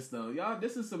previous to this, though. Y'all,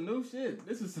 this is some new shit.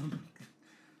 This is some.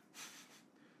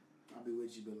 I'll be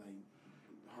with you, but like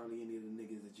hardly any of the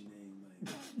niggas that you name, like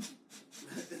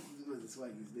was the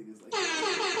swaggiest niggas. Like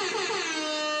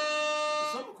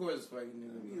some McCoy is swaggy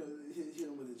nigga. You know, hit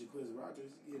him with the Jaquiz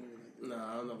Rogers. You know,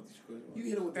 nah, I don't know what the Jaquiz Rogers. You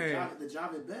hit him with the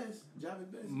Javid Best.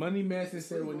 Javid Best. Money Master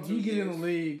said when he get in the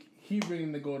league, he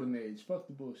bringing the golden age. Fuck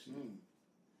the bullshit.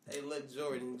 Hey, look,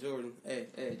 Jordan.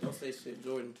 Hey, don't say shit,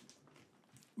 Jordan.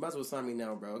 Might as well sign me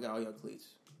now, bro. I got all your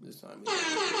cleats. Just sign me.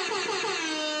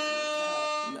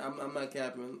 I'm not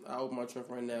capping. I open my trunk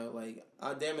right now. Like,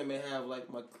 I damn it may have like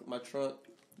my trunk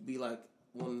be like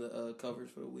one of the covers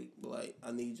for the week, but like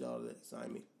I need y'all to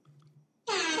sign me.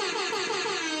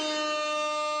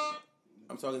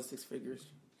 I'm talking 6 figures.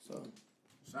 So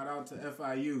shout out to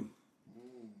FIU.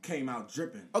 Came out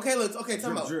dripping. Okay,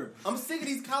 time out. Drip. I'm sick of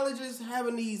these colleges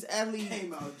having these athletes.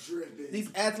 Came out dripping. These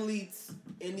athletes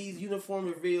in these uniform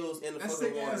reveals in the that fucking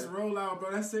sick water. ass rollout,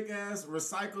 bro. That sick ass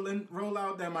recycling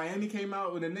rollout that Miami came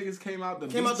out when the niggas came out the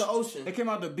Came beach. out the ocean. They came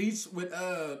out the beach with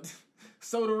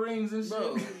soda rings and shit.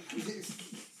 Bro.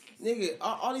 Nigga,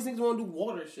 all these niggas want to do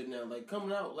water shit now. Like,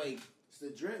 coming out, like, It's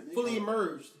the drip. fully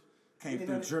immersed. Came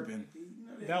through dripping.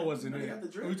 That wasn't it. got the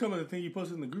drip. Are you talking about the thing you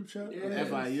posted in the group chat? Yeah.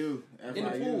 FIU. In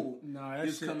the pool. Nah, that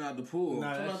Just shit. coming out the pool.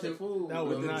 Nah, Come that out the shit. pool. That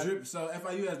was With the not. drip. So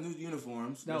FIU has new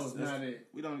uniforms. That was not it.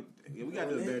 We don't. Yeah, we got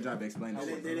to do a better job explaining. Did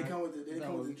shit. they come with the? Did they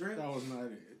come with the drip? That was not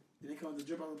it. Did they come with the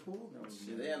drip on the pool?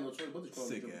 Shit, they had no choice but to call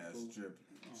Sick it ass pool. drip.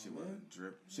 Shit wasn't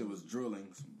drip. Shit was drilling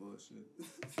some bullshit.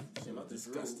 Shit about this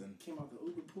Disgusting. Came out the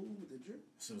Uber pool with the drip.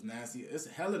 Shit was nasty. It's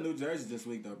hella New Jersey this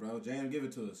week though, bro. JM, give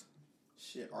it to us.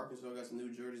 Shit, Arkansas got some new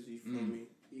jerseys. You feel me?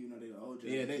 Even though they the old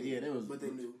They was. But they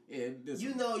knew. Yeah, this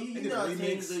You know, they you did know a how teams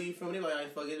remix. do. You feel me? They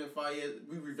like, fuck it, in 5 years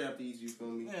we revamped these. You feel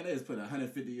me? Man, they just put a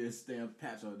 150-year stamp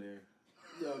patch on there.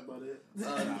 Yeah, about it.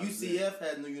 UCF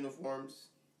had new uniforms.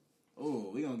 Oh,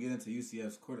 we gonna get into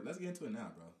UCF's quarter. Let's get into it now,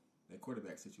 bro. That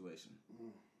quarterback situation.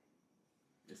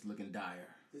 It's looking dire.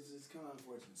 This is kind of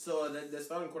unfortunate. So the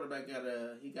starting quarterback got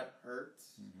hurt.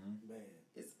 Bad.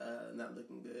 It's not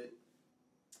looking good.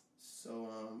 So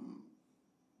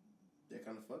they're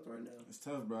kind of fucked right now. It's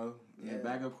tough, bro. Yeah. That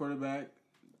backup quarterback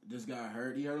just got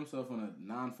hurt. He hurt himself on a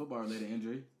non-football related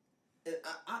injury. And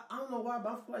I don't know why, but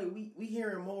I feel like we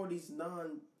hearing more of these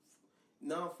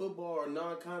non-football or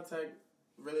non-contact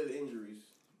related injuries.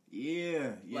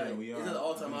 Yeah, Like, we are. It's at the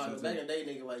all-time I think high. so, Back too. in the day,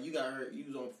 nigga, like you got hurt, you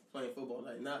was on playing football,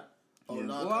 like not. Yeah. On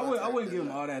Well, non-contact. I wouldn't give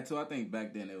him all that too. I think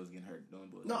back then they was getting hurt doing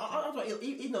bullshit. No, I'm talking.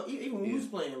 Even when we was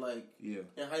playing, like Yeah.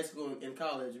 in high school and in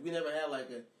college, we never had like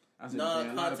a I see what you're saying.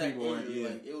 A lot of non-contact people weren't. injury. Yeah.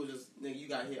 Like it was just nigga, you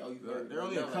got hit. Oh, you hurt. There are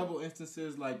only Like, a couple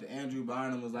instances, like the Andrew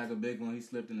Bynum was like a big one. He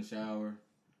slipped in the shower,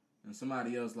 and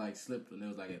somebody else like slipped and it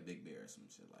was like at Big Bear or some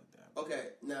shit like that. Okay,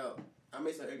 now I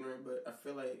may sound ignorant, but I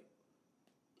feel like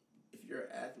if you're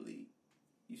an athlete,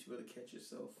 you should be able to catch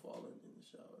yourself falling in the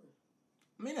shower.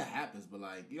 I mean, that happens, but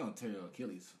like you don't tear your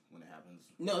Achilles when it happens.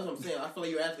 No, that's what I'm saying. I feel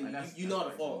like you're an athlete. Like, you know how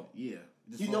to fall. Yeah,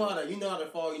 just You fall. know how to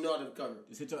fall. You know how to recover.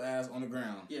 Just hit your ass on the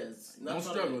ground. Yes. Don't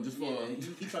struggle, just fall. Yeah,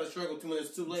 he tried to struggle 2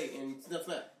 minutes too late and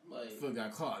snap. Like Foot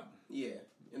got caught. yeah,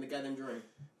 in the goddamn drain.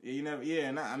 Yeah, you never.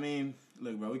 Yeah, I mean,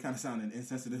 look, bro, we kind of sounding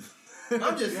insensitive.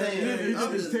 I'm just saying. He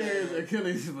I'm just just tears saying.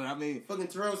 Achilles, but I mean, Fucking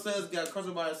Terrell Suggs got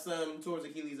crushed by his son towards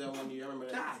Achilles that 1 year. I remember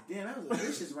that. God damn, that was a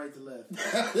vicious right to left.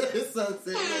 His son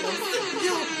said, "Man, I'm sick of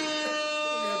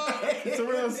you."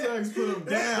 Terrell Suggs put him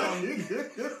down.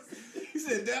 He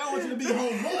said, "Dad, I want you to be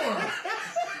home more."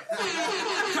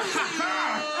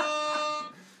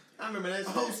 I remember that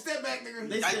shit. Oh, step back, nigga.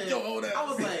 They said, Yo, hold that. I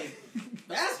was like,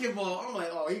 basketball. I'm like,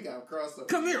 oh, he got crossed up.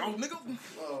 Come here, old nigga.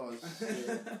 Oh,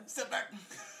 shit. Step back.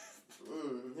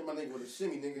 Hit my nigga with a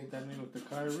shimmy, nigga. That nigga with the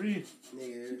Kyrie.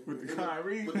 Nigga. With the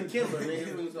Kyrie. With the Kimber,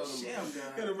 nigga. What you talking Damn,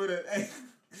 about? Hit him with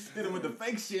hit him with the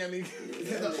fake shimmy. Yeah,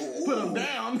 nigga. Put him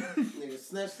down. Nigga,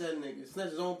 snatch that nigga.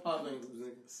 Snatch his own pop ankles,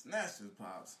 nigga. Snatch his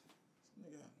pops.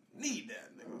 Nigga, need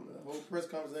that nigga. The whole press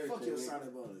conference, everything. Fuck your nigga.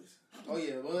 signing bonus. Oh,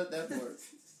 yeah, well, that part.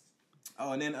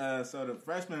 Oh, and then so the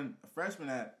freshman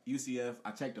at UCF,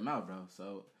 I checked him out, bro.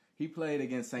 So he played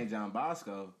against St. John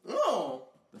Bosco Oh.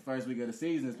 the first week of the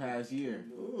season this past year,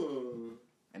 Ooh.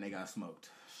 and they got smoked.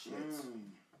 Shit.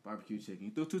 Barbecue chicken. He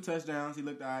threw 2 touchdowns. He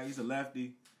looked alright. He's a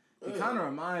lefty. He kind of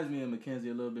reminds me of Mackenzie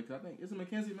a little bit, because I think, isn't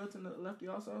Mackenzie Milton a lefty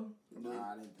also? Nah,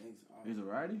 I didn't think so. He's a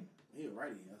righty? He a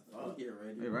righty. I thought. Yeah,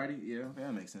 right. Hey, righty? Yeah, okay,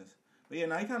 that makes sense. But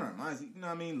yeah, he kind of reminds me, you know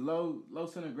what I mean? Low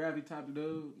center of gravity type of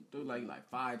dude. Dude like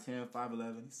 5'10",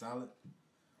 5'11". He's solid.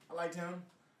 I liked him.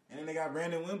 And then they got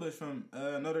Brandon Wimbush from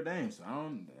Notre Dame. So I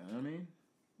don't, you know what I mean?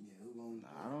 Yeah, who gonna?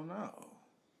 I don't know.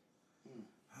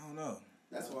 I don't know.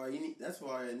 That's why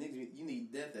niggas, you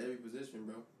need depth at every position,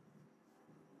 bro.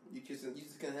 You just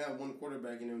can't have one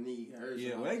quarterback in their knee.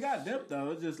 Yeah, well, they got depth,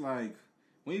 though. It's just like,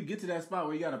 when you get to that spot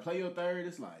where you got to play your third,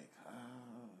 it's like,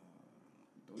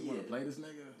 do we want to play this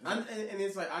nigga? And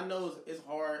it's like, I know it's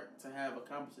hard to have a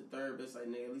competent third, but it's like,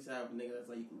 nigga, at least have a nigga that's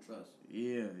like you can trust.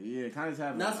 Yeah. Kind of just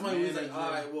have. Not somebody who's like,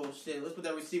 all right, well, shit, let's put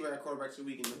that receiver at quarterback so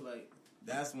we can do like.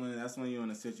 That's when you're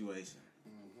in a situation.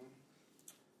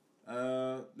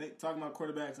 They talking about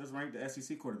quarterbacks. Let's rank the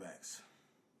SEC quarterbacks.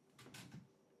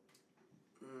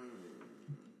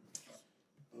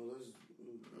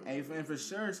 Hey, and for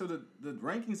sure, so the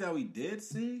rankings that we did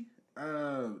see,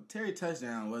 Terry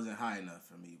Touchdown wasn't high enough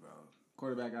for me, bro.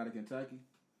 Quarterback out of Kentucky.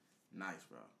 Nice,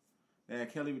 bro. They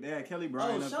had Kelly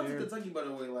Bryant up shout out there. to Kentucky, by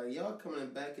the way. Like, y'all coming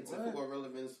back into football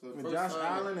relevance for the With first Josh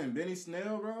time. Allen and Benny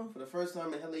Snell, bro. For the first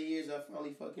time in hella years, I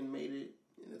finally fucking made it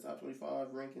in the top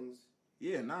 25 rankings.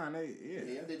 Yeah, Yeah,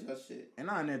 I did y'all shit. And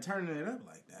they're turning it up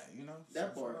like that, you know?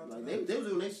 That part. Like, they was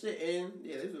doing their shit, and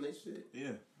they was doing their shit.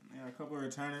 Yeah. They had a couple of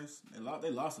returners. They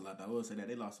lost a lot, though. I will say that.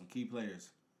 They lost some key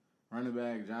players. Running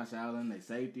back, Josh Allen, they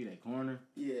safety, they corner.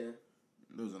 Yeah.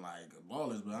 Losing like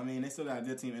ballers, but I mean, they still got a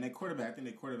good team. And their quarterback, I think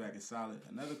their quarterback is solid.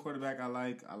 Another quarterback I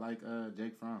like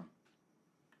Jake Fromm.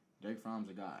 Jake Fromm's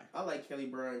a guy. I like Kelly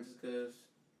Bryant just because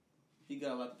he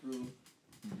got a lot to prove.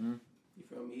 Mm-hmm. You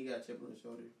feel me? He got a chip on his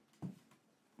shoulder.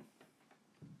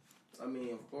 I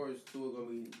mean, of course, Tua gonna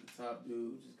be the top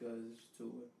dude just because it's Tua.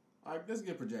 All right, let's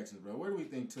get projections, bro. Where do we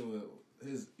think Tua,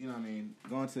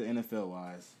 going to NFL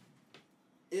wise?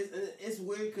 It's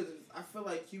weird because I feel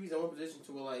like QB's in one position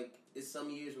to where, like, it's some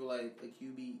years where, like, a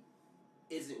QB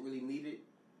isn't really needed,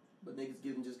 but niggas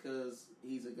get him just because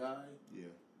he's a guy. Yeah.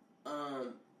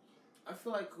 I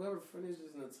feel like whoever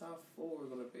finishes in the top 4 is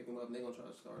going to pick him up and they're going to try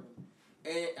to start him.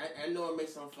 And I know it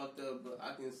makes sound fucked up, but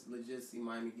I can legit see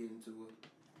Miami getting to it.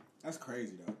 That's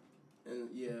crazy, though. And,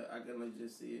 yeah, I can legit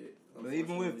see it. But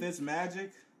even with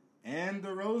Fitzmagic and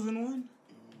the Rosen one?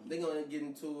 They're going to get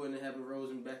into it and have a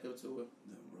Rosen back up to it.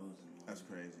 That's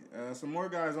crazy. Some more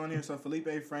guys on here. So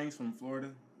Felipe Franks from Florida.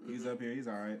 He's up here. He's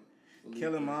all right.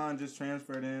 Kellen Mond just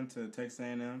transferred in to Texas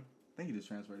A&M. I think he just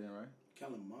transferred in, right?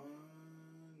 Kellen Mond?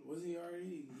 Was he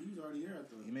already? He was already there, I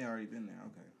thought. He may already been there.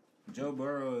 Okay. Joe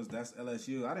Burrow, that's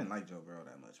LSU. I didn't like Joe Burrow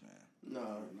that much, man.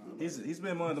 No. He's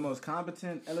been one of the most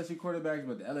competent LSU quarterbacks,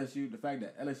 but the fact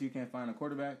that LSU can't find a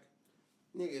quarterback.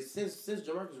 Nigga, since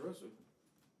Jamarcus Russell.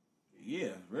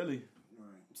 Yeah, really.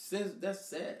 Right. That's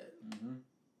sad. Mm-hmm.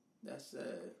 That's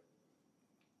sad.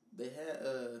 They had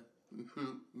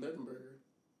Mettenberger.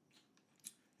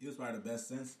 He was probably the best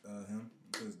since him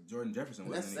because Jordan Jefferson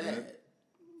wasn't any good. That's sad.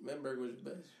 Mettenberger was the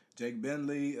best. Jake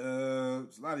Bentley, a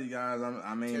lot of you guys.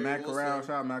 I mean, Terry Matt Corral. Wilson.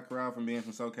 Shout out Matt Corral from being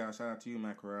from SoCal. Shout out to you,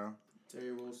 Matt Corral.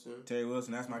 Terry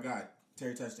Wilson, that's my guy.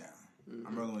 Terry Touchdown. Mm-hmm.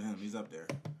 I'm rolling with him. He's up there.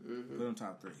 Mm-hmm. Put him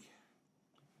top 3.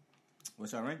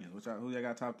 What's y'all ranking? Who y'all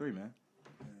got top 3, man?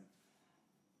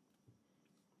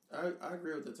 I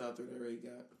agree with the top 3 they already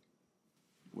got.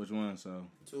 Which one? So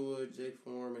Tua, Jake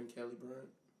Fromm, and Kelly Bryant.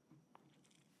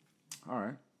 All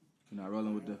right, you're not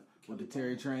rolling with the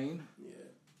Terry train. Yeah,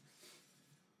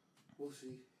 we'll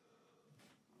see.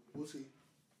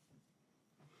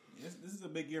 Yes, this is a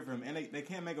big year for him, and they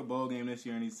can't make a bowl game this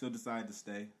year, and he still decided to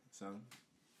stay. So,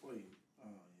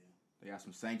 they got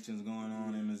some sanctions going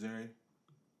on in Missouri.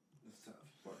 It's tough.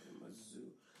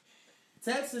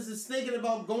 Texas is thinking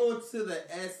about going to the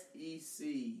SEC,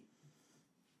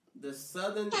 the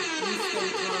Southern Eastern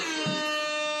Conference.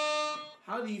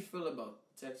 How do you feel about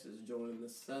Texas joining the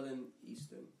Southern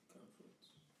Eastern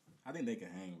Conference? I think they can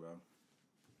hang, bro.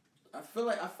 I feel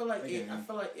like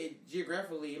it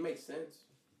geographically it makes sense.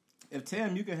 If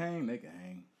TMU can hang, they can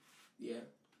hang. Yeah.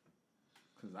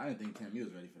 Because I didn't think TMU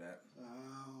was ready for that.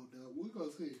 We're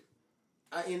gonna see.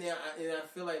 I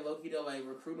feel like low-key though, like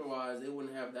recruiting wise, they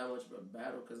wouldn't have that much of a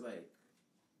battle because like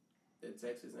the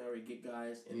Texas they already get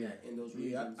guys in those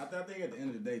regions. I think at the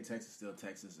end of the day, Texas is still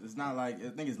Texas. It's not like I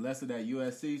think it's less of that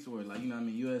USC, so where like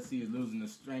USC is losing the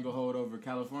stranglehold over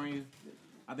California.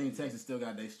 I think Texas still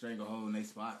got their stranglehold in their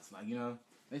spots. Like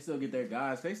they still get their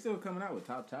guys. They still coming out with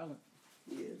top talent.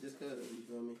 Yeah, just cause you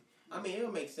feel me. I mean,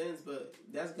 it'll make sense, but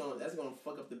that's gonna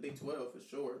fuck up the Big 12 for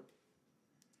sure.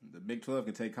 The Big 12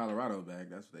 could take Colorado back.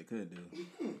 That's what they could do.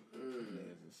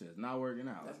 It's not working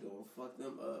out. That's gonna fuck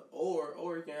them up.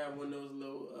 Or you can have one of those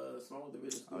little small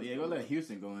divisions. Oh yeah, go let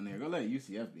Houston go in there. Go let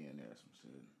UCF be in there. Some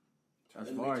shit.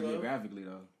 That's far geographically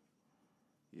though.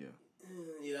 Yeah.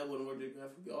 Yeah, that wouldn't work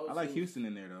geographically. I like Houston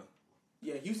in there though.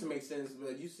 Yeah, Houston makes sense,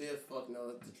 but UCF, fuck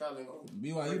no. The traveling home.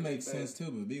 BYU makes sense too,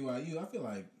 but BYU, I feel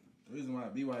like the reason why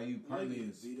BYU partly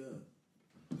is beat up.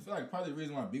 I feel like probably the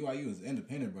reason why BYU is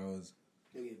independent, bro, is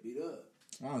they get beat up.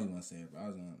 I don't even want to say it, bro.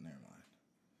 Never mind.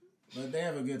 But they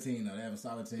have a good team though. They have a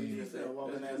solid team.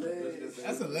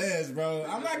 That's a ledge, bro.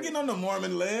 I'm not getting on the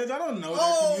Mormon ledge. I don't know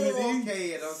that community.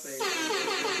 Okay, don't say it.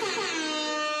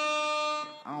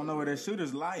 I don't know where their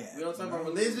shooters lie at. We don't talk about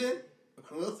religion.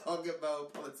 We'll talk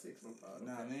about politics. Know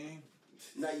what I mean?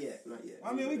 Not yet.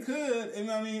 I mean, we could. And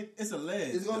I mean, it's a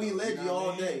ledge. It's gonna be ledgy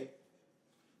all day.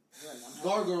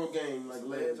 Gargoyle game like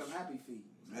ledge. I'm happy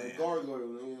feet. Gargoyle,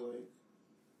 man. Like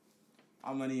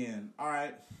I'm money in. All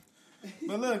right.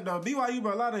 But look, though, BYU,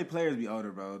 bro, a lot of their players be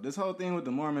older, bro. This whole thing with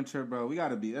the Mormon trip, bro,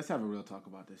 let's have a real talk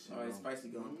about this shit. All right, bro. spicy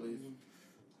going, please.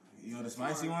 You want the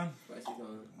spicy one? Spicy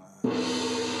going.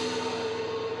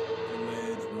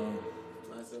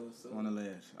 On the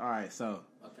ledge. All right, so.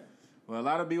 Okay. Well, a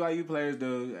lot of BYU players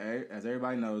do, as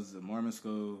everybody knows, it's a Mormon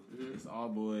school. Mm-hmm. It's all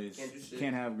boys.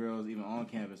 Can't have girls even on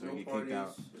campus or get kicked out.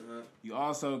 Uh-huh. You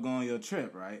also go on your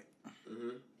trip, right?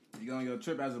 Mm-hmm. You go on your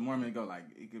trip as a Mormon, I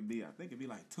think it'd be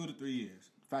like 2 to 3 years.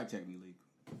 Fact check me, Lee.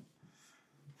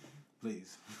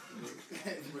 Please.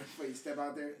 Before you step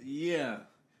out there? Yeah.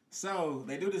 So,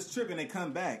 they do this trip and they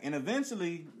come back. And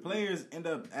eventually, players end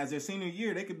up, as their senior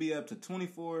year, they could be up to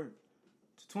 24 to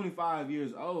 25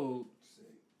 years old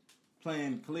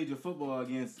playing collegiate football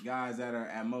against guys that are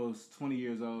at most 20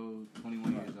 years old,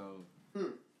 21 years old.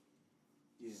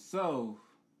 Yeah. So,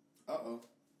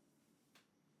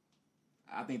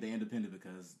 I think they're independent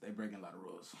because they're breaking a lot of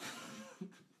rules.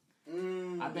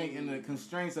 I think in the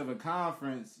constraints of a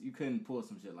conference, you couldn't pull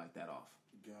some shit like that off.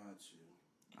 Got you.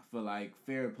 I feel like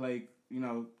fair play,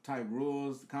 type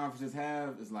rules the conferences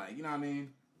have is like, you know what I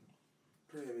mean?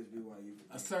 BYU.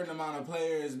 A certain amount of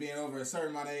players being over a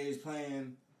certain amount of age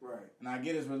playing. Right. And I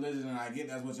get it's religion and I get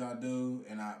that's what y'all do.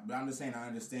 But I'm just saying I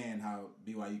understand how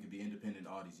BYU could be independent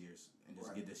all these years and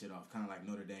just get this shit off. Kind of like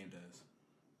Notre Dame does.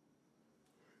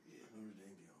 Yeah, Notre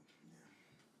Dame be open. Yeah.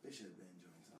 They should have been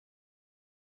enjoying something.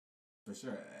 For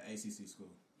sure, an ACC school.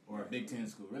 Or a Big Ten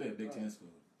school. Really a Big Ten school.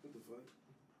 What the fuck?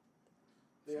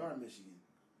 They are Michigan.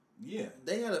 Yeah.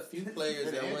 They had a few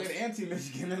players that went... They're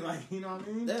anti-Michigan. They're like, you know what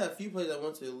I mean? They had a few players that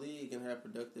went to the league and had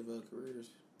productive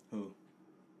careers. Who?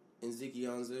 Zeke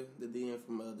Yonza, the DN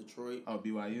from Detroit. Oh,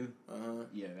 BYU? Uh-huh.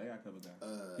 Yeah, they got a couple guys.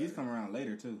 He's come around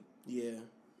later, too. Yeah.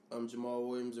 Jamal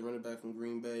Williams, the running back from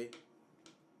Green Bay.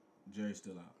 Jerry's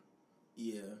still out.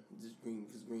 Yeah, just Green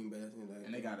Bay.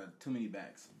 And they got too many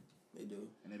backs. They do.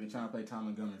 And they've been trying to play Tom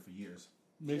Montgomery for years.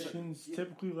 Missions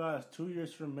typically last 2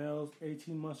 years for males,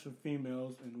 18 months for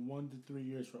females, and 1 to 3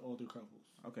 years for older couples.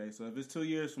 Okay, so if it's 2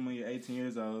 years from when you're 18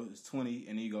 years old, it's 20,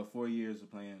 and then you go 4 years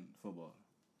of playing football.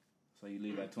 So you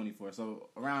leave at 24. So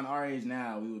around our age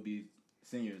now, we would be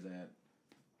seniors at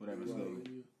whatever school.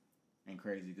 In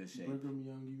crazy good shape. Brigham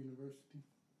Young University.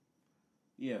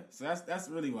 Yeah, so that's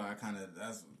really why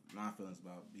that's my feelings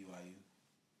about BYU.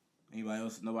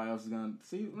 Nobody else is gonna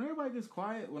see when everybody gets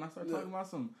quiet when I start talking about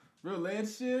some real lead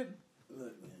shit.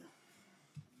 Look, man.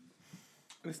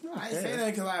 It's not I fair. ain't saying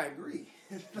that because I agree.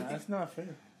 That's not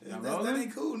fair. That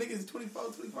ain't cool. Niggas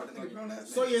 24, the nigga grown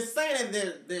ass. So you're saying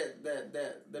that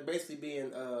they're basically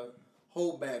being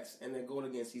holdbacks and they're going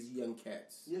against these young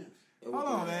cats. Yeah. Hold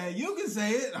on, man. You can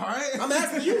say it, all right? I'm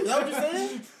asking you. Is that what you're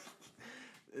saying?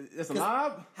 It's a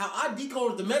lob? How I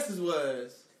decoded the message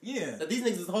was that these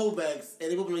niggas is holdbacks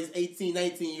and they're whooping these 18,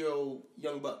 19-year-old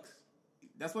young bucks.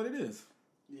 That's what it is.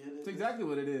 Yeah, that's exactly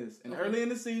what it is. And early in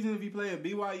the season, if you play at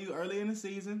BYU early in the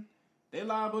season, they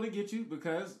liable to get you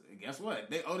because guess what?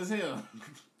 They old as hell.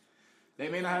 They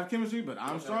may not have chemistry, but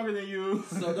I'm stronger than you.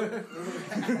 So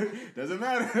doesn't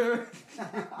matter.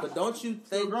 But don't you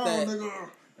think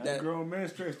that grown man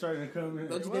straight starting to come in?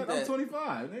 Don't you think I'm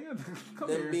 25.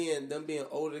 Nigga. Them being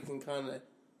older can kind of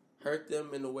hurt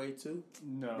them in a way too?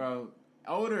 No, bro.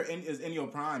 Older is in your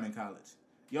prime in college.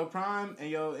 Your prime in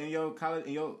your college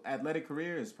in your athletic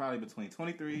career is probably between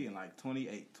 23 and like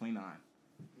 28, 29.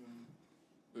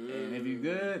 And if you're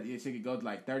good, you should go to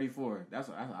like 34. That's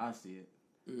how I see it.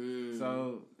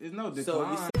 So there's no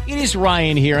decline. It is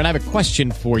Ryan here, and I have a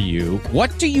question for you.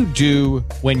 What do you do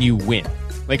when you win?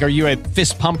 Like, are you a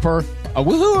fist pumper, a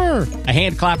woohooer, a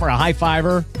hand clapper, a high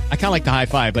fiver? I kind of like the high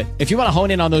five, but if you want to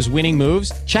hone in on those winning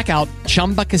moves, check out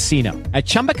Chumba Casino. At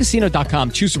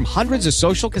ChumbaCasino.com, choose from hundreds of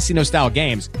social casino-style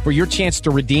games for your chance to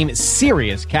redeem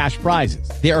serious cash prizes.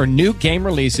 There are new game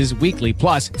releases weekly,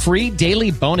 plus free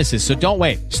daily bonuses. So don't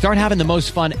wait. Start having the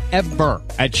most fun ever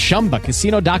at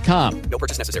ChumbaCasino.com. No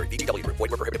purchase necessary. VGW. Void where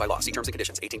prohibited by law. See terms and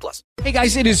conditions. 18+. Hey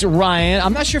guys, it is Ryan.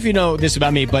 I'm not sure if you know this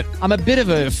about me, but I'm a bit of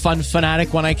a fun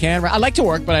fanatic when I can. I like to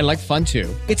work, but I like fun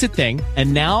too. It's a thing.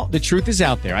 And now the truth is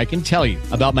out there. I can tell you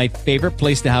about my favorite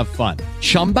place to have fun.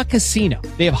 Chumba Casino.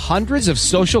 They have hundreds of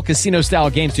social casino style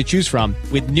games to choose from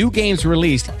with new games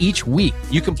released each week.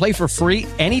 You can play for free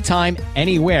anytime,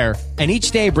 anywhere. And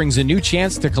each day brings a new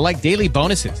chance to collect daily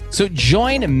bonuses. So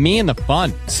join me in the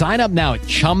fun. Sign up now at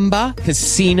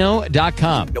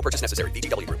ChumbaCasino.com. No purchase necessary.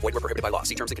 VGW. Void where prohibited by law.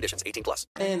 See terms and conditions. 18+.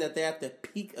 And that they're at the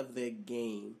peak of their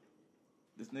game.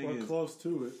 This nigga Or is close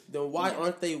to it. Then why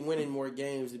aren't they winning more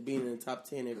games and being in the top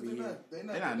 10 every year? They're they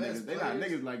not the niggas. best They not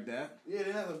players. niggas like that. Yeah,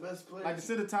 they're not the best players. Like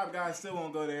the top guys still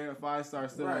won't go there. A 5-star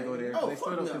still Right. won't go there. Oh, They still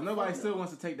fuck don't, no, cause nobody fuck still no.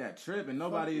 wants to take that trip, and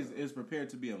nobody is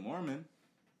prepared to be a Mormon.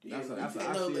 Yeah, That's you I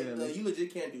can't- no, see it. like, you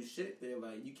legit can't do shit there.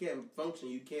 Like, you can't function,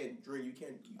 you can't drink, you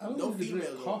can't. I don't No think you drink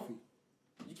females. coffee.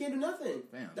 You can't do nothing.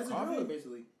 Damn, That's coffee? a drug,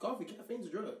 basically. Coffee, caffeine's a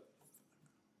drug.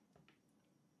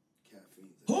 Caffeine.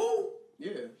 Who?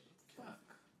 Yeah.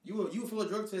 You would feel a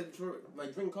drug test for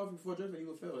like drinking coffee before a drug test. You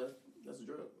would feel that's a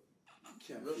drug.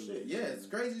 Real shit. Yeah, it's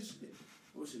crazy shit.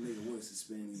 I wish a nigga would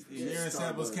suspend me. Urine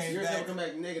samples Starbucks. came Your back. sample come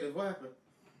back negative. What happened?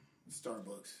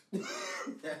 Starbucks.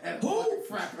 Who?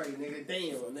 Frappe, nigga.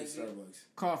 Damn, Fucking nigga. Starbucks.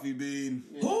 Coffee bean.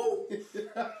 Who?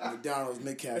 McDonald's,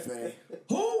 McCafe.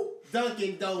 Who?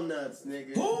 Dunkin' Donuts,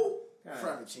 nigga. Who? God,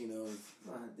 Frappuccinos.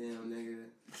 God damn, nigga.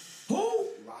 Who?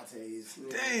 Lattes.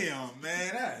 Damn,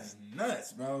 man, that's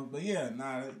nuts, bro. But yeah,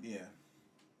 yeah.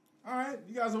 All right,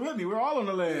 you guys are with me. We're all on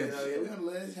the ledge. Yeah, we on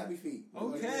the ledge. Happy feet.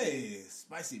 Okay,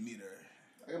 spicy meter.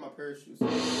 I got my parachute. I don't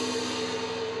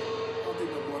think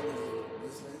no more niggas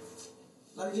listening.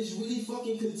 Like, it's really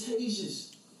fucking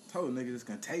contagious. Told niggas it's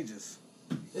contagious.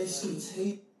 It's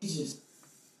contagious.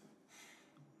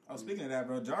 Oh, speaking of that,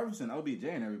 bro, Jarvis and OBJ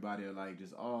and everybody are like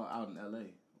just all out in LA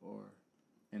or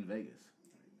in Vegas.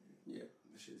 Yeah,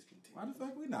 this shit is contagious. Why the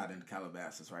fuck we not in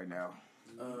Calabasas right now?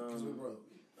 Because we're broke.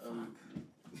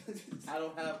 I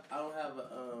don't have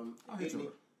I'll hit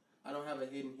you. I don't have a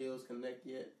Hidden Hills Connect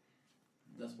yet.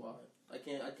 That's why I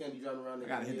can't be driving around. I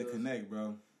gotta hit the Hills connect,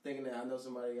 bro. thinking that I know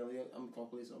somebody. I'm calling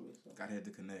police on me. So. Gotta hit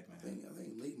the connect, man. I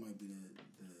think Leak might be the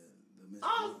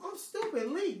I'm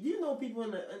stupid, Lee. You know people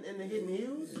in the Hidden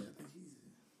Hills. Yeah, I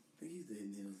think he's the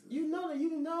Hidden Hills. You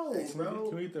know, Hey, bro.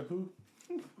 Can we eat the who?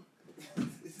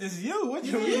 It's you. What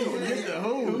you Yeah, mean? yeah. The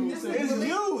who? It's It's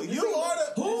you. You order.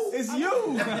 Who? It's you.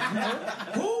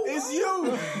 Who? It's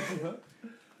you.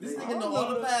 This nigga know all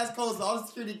the passcodes, all the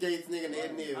security gates, nigga, in the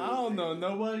Hidden Hills. I don't know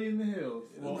nobody in the hills.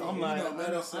 Well, You I'm know like,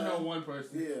 medicine. I know one person.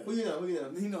 Yeah. Who you know?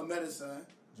 You know medicine.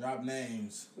 Drop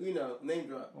names. Who you know? Name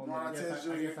drop. Well, Montez I guess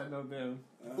Jr. I know them.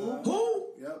 Who?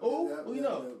 Yep. Who? Yep, Who you yep,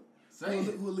 know? yep. Say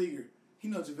it. Who leaguer? He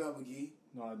know JaVale McGee.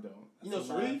 No, I don't. You know That's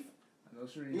a lie. Sharif? I know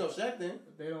Sharif. You know Shaq then?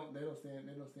 But they don't stand in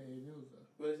the hills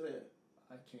though. What is that?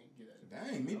 I can't get it.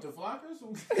 Dang, meet the flockers.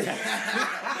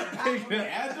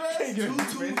 Address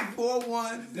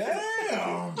 2241.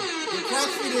 Damn.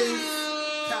 CrossFit is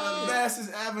Calabasas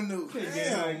Avenue.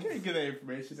 Can't get that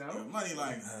information out. Money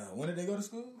like, when did they go to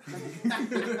school?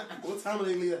 What time do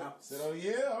they leave the house? Said, oh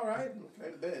yeah, all right.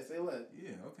 Okay, bad. Say what?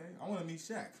 Yeah, okay. I want to meet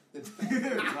Shaq. The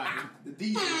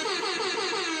DJ.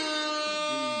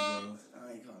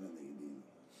 I ain't calling that nigga D.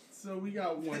 So we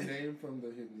got one name from the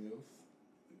Hidden Hills.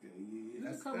 Okay, yeah.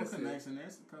 There's a couple connects in there.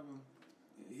 There's a couple.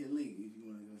 He a league if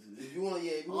you want to go to this. If you want,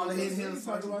 yeah. If you All want the to Hidden hit Hills.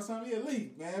 Talk about something. Yeah,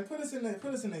 Lee, man. Put us in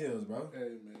the hills, bro. Hey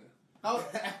man. Oh,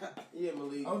 yeah,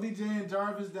 Malik. OBJ and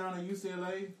Jarvis down at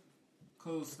UCLA.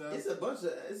 Cool stuff. It's a bunch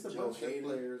of Hayden.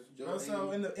 players. Joe Bro,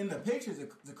 so Hayden. in the pictures,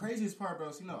 the craziest part,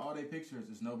 bro, so you know all they pictures,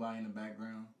 there's nobody in the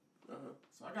background. Uh-huh.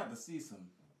 So I got to see some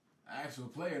actual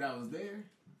player that was there,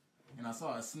 and I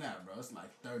saw a snap, bro. It's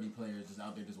like 30 players just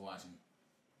out there just watching.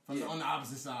 On the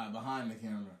opposite side, behind the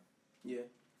camera. Yeah.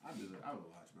 I would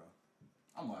watch, bro.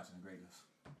 I'm watching the greatness.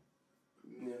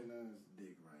 Yeah, no, it's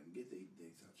dick right. Get the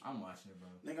dicks out. I'm watching it, bro.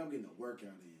 Nigga, I'm getting a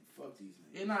workout in. Fuck these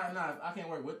niggas. Yeah, nah, I can't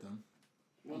work with them.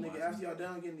 Well, I'm nigga, watching. after y'all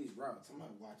done getting these routes, I'm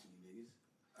not watching you niggas.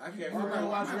 I can't You Alright, gonna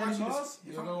watch I might Randy watch you Moss? this-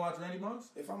 You gonna go watch Randy Moss?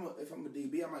 If I'm a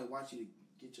DB, I might watch you to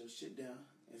get your shit down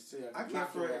and say I can't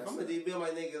for if I'm a DB, I'm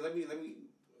like, nigga, let me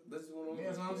let's do one. Yeah,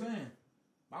 that's what I'm saying.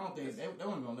 I don't think they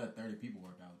weren't gonna let 30 people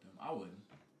work out with them. I wouldn't.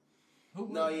 Who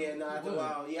would? No, yeah, no, Who after a would?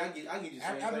 while, yeah, I get you.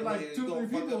 saying. After It's like nigga, 2, you 3 gonna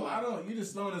fuck people, up my- you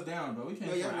just slowing us down, bro. We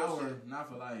can't Yeah, for an yeah, hour, shit. not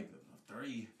for like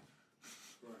 3.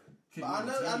 But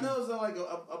I know, so like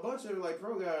a bunch of like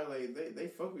pro guys, like they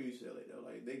fuck with UCLA though,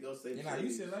 like they go stay. You know,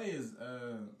 UCLA is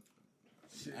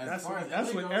That's far as that's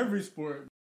LA what goes, every sport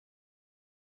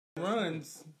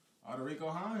runs. Oh, the Rico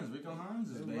Hines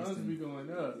is The based runs be in.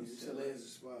 going up. UCLA is a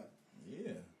spot.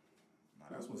 Yeah, nah,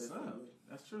 that's what's up.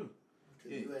 That's true.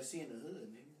 Cause Yeah. USC in the hood,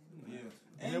 nigga. Yeah,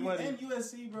 And and, nobody- and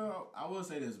USC, bro. I will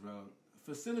say this, bro.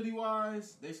 Facility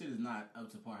wise, they shit is not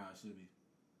up to par how it should be.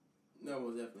 No,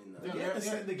 well, definitely not.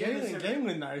 Yeah, The game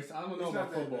was nice. I don't know It's not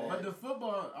about that football. But the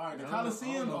football, all right, the I don't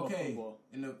Coliseum, know about okay, football.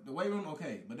 and the weight room,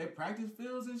 okay, but they practice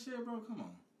fields and shit, bro. Come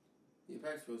on, Yeah,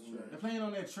 practice fields they're trash. playing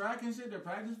on their track and shit. Their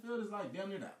practice field is like damn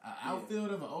near the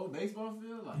outfield of an old baseball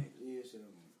field. Like, Yeah, shit.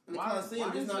 And the Why- Coliseum why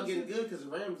just is not that getting shit- good because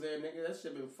the Rams there, nigga. That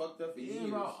shit been fucked up for yeah, years.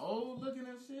 bro, old looking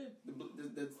at shit.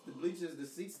 The bleachers, the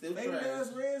seats still faded trash.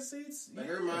 ass red seats. Like,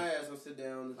 hurt my ass when I sit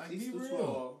down. The Like, seats be too real.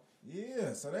 small.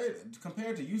 Yeah, so they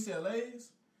compared to UCLA's,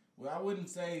 well, I wouldn't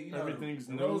say Everything's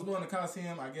the new. Rose Bowl and the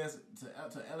Coliseum. I guess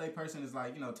to LA person is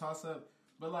like toss up,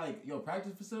 but like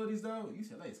practice facilities though,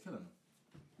 UCLA is killing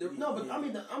them. No, but I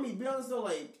mean, be honest though,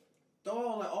 like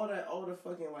all the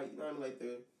fucking like, you know what I mean, like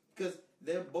because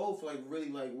they're both like really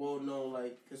like well known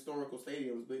like historical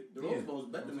stadiums, but the Rose Bowl is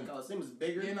better than the Coliseum. It's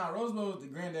bigger. Yeah, Rose Bowl is the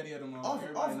granddaddy of them all.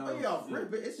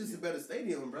 It's just a better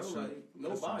stadium, bro. That's like right. no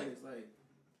That's bias, right. like.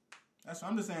 That's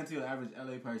what I'm just saying to the average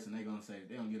LA person. They gonna say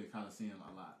they don't get a Coliseum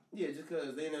a lot. Yeah, just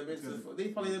because they never been to. They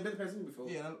probably never been to Coliseum before.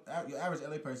 Yeah, your average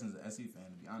LA person is an SC fan,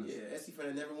 to be honest. Yeah, SC fan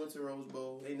that never went to Rose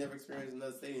Bowl. They never experienced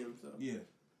another stadium. So yeah,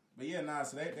 but yeah,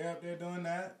 so they're up there doing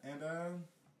that, and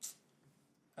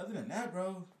other than that,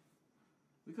 bro,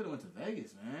 we could have went to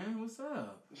Vegas, man. What's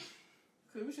up?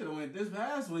 We should have went this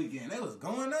past weekend. They was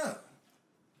going up.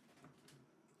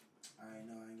 I ain't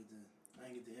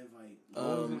get the invite.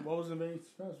 What was in Vegas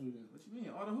past weekend? What you mean?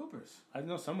 All the hoopers. I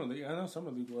know Summer League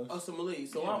was. Oh, so Malik.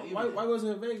 So Yeah, why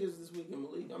wasn't it Vegas this weekend,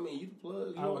 Malik? I mean, you the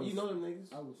plug. You know them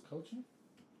niggas. I was coaching.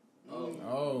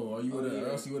 You would have,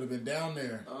 or else you would have been down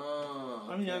there.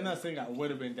 I mean, I'm not saying I would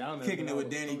have been down there. Kicking it with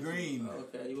Danny Green.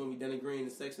 Okay, you want to be Danny Green in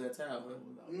the section at Towel,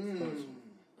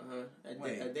 huh?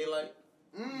 At daylight.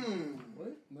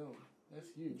 What? No, that's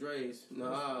you. Dre's.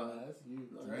 Nah. That's you.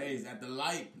 Dre's at the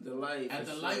light. The light. At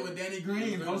the light with Danny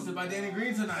Green. Hosted by Danny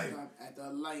Green tonight. At the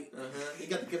light. You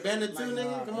got the Cabana too,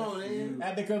 nigga? Come on, nigga.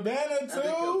 At the Cabana too. At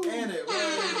the Cabana.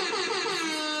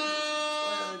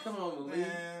 Come on, Malik.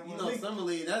 You know, Summer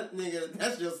League, that nigga,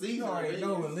 that's your season. You already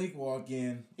know when Leak walk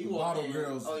in, the bottle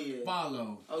girls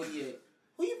follow. Oh, yeah.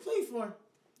 Who you play for?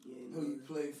 Yeah, Who you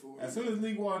play for? As soon as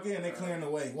Leak walk in, they clearing the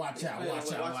way. Watch out.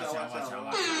 Somebody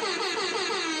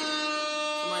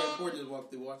important just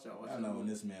walked through. Watch out. I know when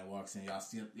this man walks in, y'all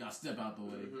step out the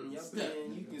way. Step.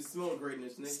 Man, you can smell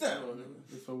greatness, nigga. Step.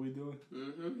 That's what we doing.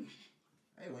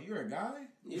 Hey, when you're a guy,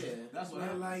 yeah, that's what I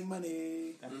Smell like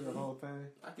money. That's the whole thing.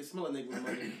 I can smell a nigga with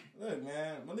money. Look,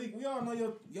 man, Malik, we all know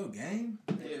your game.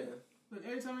 Yeah. Look,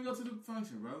 every time we go to the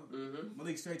function, bro,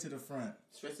 Malik straight to the front.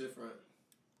 Straight to the front.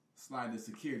 Slide the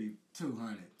security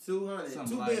 200. 200.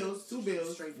 Two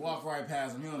bills. Straight Walk right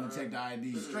past him. You don't even check the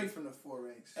ID. Straight from the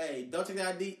Forex. Hey, don't check the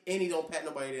ID, and he don't pat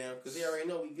nobody down because they already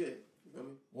know we good. You feel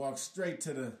me? Walk straight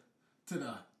to the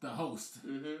host.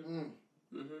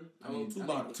 I mean, two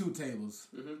bottles. 2 tables.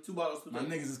 2 bottles. My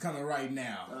niggas is coming right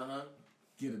now.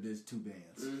 Get her this 2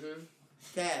 bands.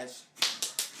 Cash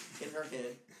in her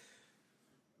hand.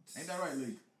 Ain't that right,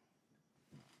 Lee?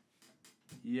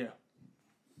 Yeah.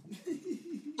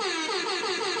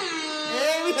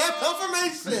 Hey, we have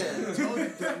confirmation.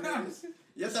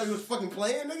 You thought we was fucking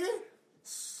playing, nigga?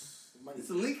 It's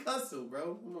a leak hustle,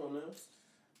 bro. Come on now.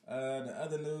 The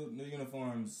other new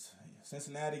uniforms.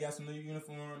 Cincinnati got some new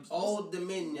uniforms. Old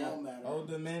Dominion. Won't matter. Old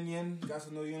Dominion got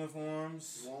some new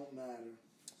uniforms. Won't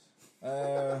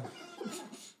matter.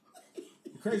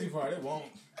 The crazy part, it won't.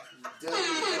 That's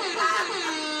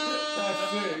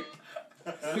sick.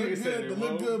 The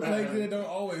look good, play good don't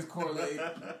always correlate.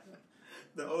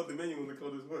 The Old Dominion was the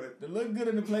coldest one. The look good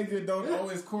and the play good don't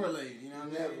always correlate. You know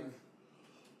what I mean?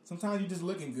 Sometimes you just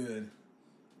looking good.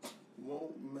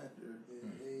 Won't matter.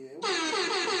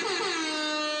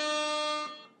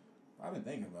 I've been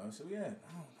thinking about it. So I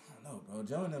don't know, bro.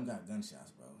 Joe and them got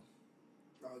gunshots,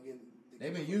 bro.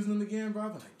 They've been using them again, bro.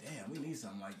 I've been like, damn, we need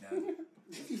something like that.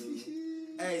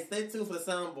 Hey, stay tuned for the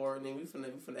soundboard, and then we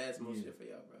finna add some more shit for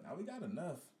y'all, bro. Now we got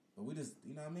enough, but we just,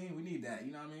 you know what I mean? We need that,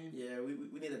 you know what I mean? Yeah,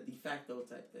 we need a de facto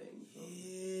type thing.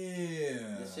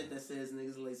 Yeah. The shit that says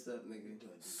niggas lace up, nigga.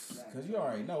 Cause you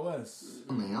already know us.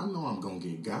 I mean, I know I'm gonna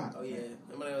get got. Oh yeah,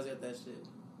 nobody else got that shit.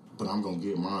 But I'm gonna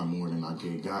get mine more than I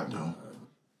get got though.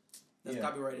 That's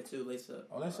copyrighted too, lace up.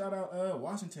 Oh, let's shout out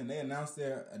Washington. They announced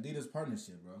their Adidas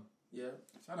partnership, bro. Yeah.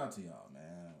 Shout out to y'all,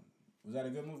 man. Was that a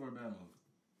good move or a bad move?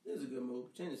 It was a good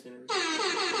move. Change the scenery.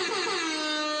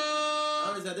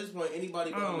 Honestly, at this point,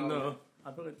 anybody. I don't know.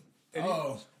 I feel like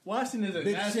Washington is a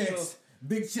big national. checks.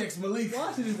 Big checks, Malik.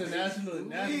 Washington is a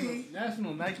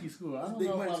national Nike school. I don't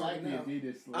know if I like the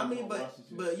Adidas. I mean, but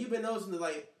you've been noticing that,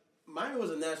 like, Miami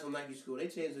was a national Nike school. They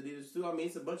changed Adidas too. I mean,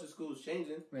 it's a bunch of schools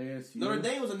changing. Notre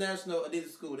Dame was a national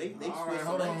Adidas school. They all right,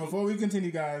 hold on. Before we continue,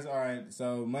 guys. All right,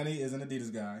 so Money is an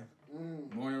Adidas guy.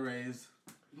 Born and raised.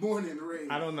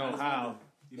 I don't know how.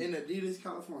 In Adidas,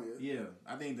 California. Yeah,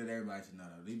 I think that everybody should know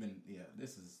that.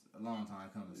 This is a long time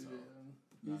coming. So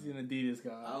He's an Adidas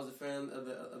guy. I was a fan of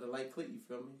the light click. You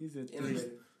feel me? He's a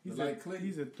He's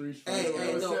a three. Hey,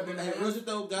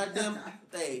 Roosevelt, goddamn.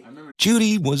 Hey.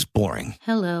 Judy was boring.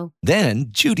 Hello. Then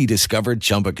Judy discovered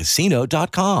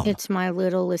ChumbaCasino.com. It's my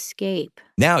little escape.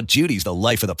 Now Judy's the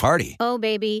life of the party. Oh,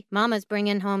 baby, mama's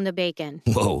bringing home the bacon.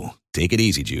 Whoa, take it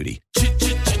easy, Judy.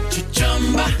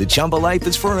 The Chumba life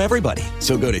is for everybody.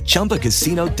 So go to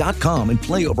ChumbaCasino.com and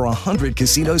play over 100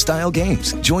 casino-style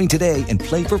games. Join today and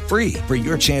play for free for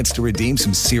your chance to redeem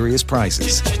some serious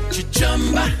prizes.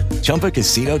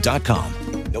 ChumbaCasino.com.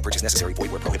 No purchase necessary.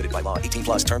 Void where prohibited by law. 18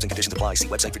 plus terms and conditions apply. See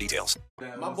website for details.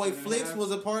 My boy Flicks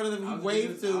was a part of the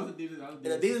wave too. And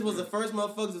Adidas was the first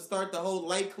motherfuckers to start the whole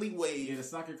light cleat wave. Yeah, the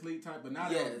soccer cleat type, but now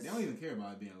they don't even care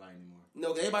about it being light anymore.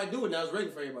 No, cause everybody do it now. It's ready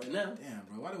for everybody now. Damn,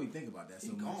 bro. Why do we think about that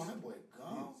so much? Gone. That boy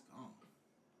gone. He's gone.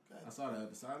 I saw that at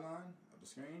the sideline, up the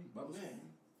screen, bubble screen.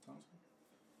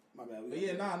 My bad. But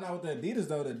yeah, nah, with the Adidas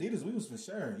though. The Adidas, we was for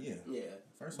sure. Yeah. Yeah.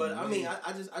 First but one, I mean,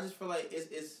 I just feel like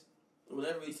it's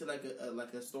whenever you see like a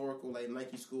historical like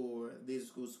Nike school or Adidas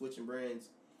school switching brands,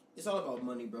 it's all about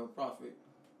money, bro. Profit.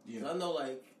 Yeah. I know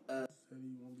like.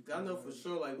 I know for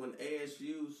sure, like when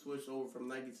ASU switched over from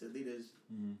Nike to Adidas,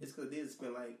 it's because Adidas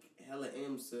spent like hella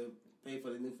M's to pay for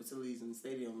the new facilities and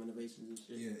stadium renovations and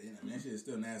shit. Yeah, and that shit is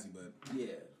still nasty, but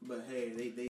but hey,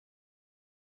 they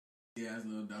yeah, it's a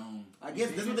little dome. I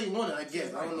guess that's what they wanted. I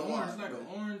guess I don't know why. It's like an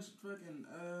orange fucking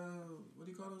what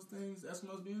do you call those things?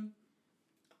 Eskimos being?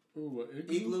 Ooh,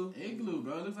 igloo,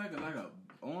 bro. It looks like a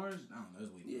orange. I don't know.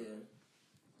 It's weird. Yeah,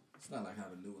 it's not like how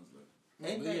the new ones look.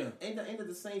 Ain't that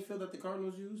the same field that the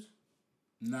Cardinals use?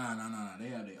 Nah. They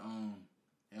have their own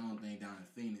thing down in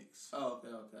Phoenix. Oh,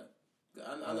 okay.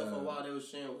 I know for a while they was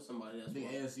sharing with somebody. That's I think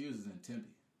ASU is in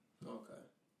Tempe. Okay.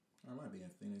 Or it might be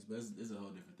in Phoenix, but it's a whole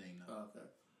different thing now. Oh, okay.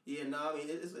 Yeah, no, I mean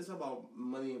it's about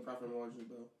money and profit margins,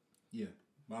 though. Yeah,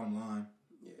 bottom line.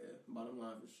 Yeah, bottom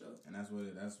line for sure. And that's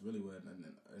really what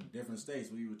in different states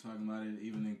we were talking about it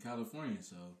even in California.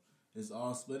 So. It's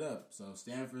all split up. So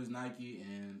Stanford's Nike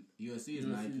and USC is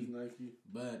Nike.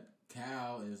 But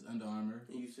Cal is Under Armour.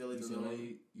 And UCLA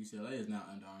is now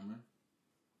Under Armour.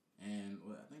 And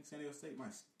I think San Diego State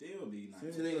might still be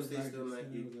Nike. San Diego State's still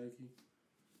Nike.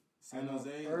 San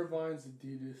Jose. Irvine's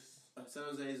Adidas. San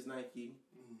Jose is Nike.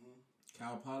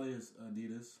 Cal Poly is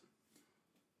Adidas.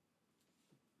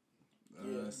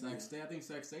 Sac State. I think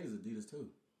Sac State is Adidas too.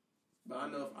 But I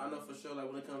know for sure like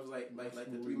when it comes to like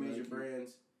the three major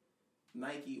brands.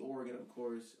 Nike, Oregon, of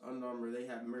course. Under Armour, they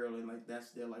have Maryland. Like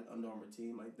that's their like Under Armour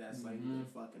team. Like that's like their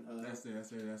fucking hub. That's their.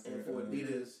 And for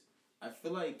Adidas, I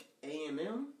feel like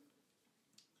A&M.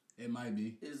 It might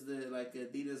be. Is the like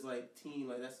Adidas like team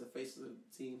like that's the face of the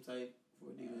team type for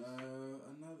Adidas?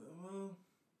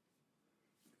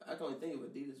 I can only think of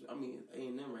Adidas. I mean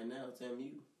A&M right now.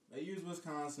 TAMU. They use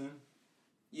Wisconsin.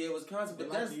 Yeah, Wisconsin,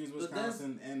 but that's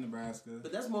Wisconsin and Nebraska.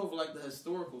 But that's more of like the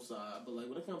historical side. But like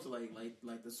when it comes to like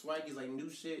the swaggies, like new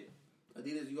shit,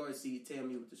 Adidas, you always see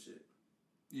TAMU with the shit.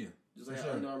 Yeah, just like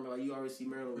Under Armour, like you always see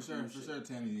Maryland with for sure,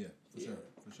 TAMU, yeah, for sure.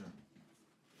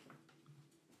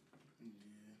 Yeah,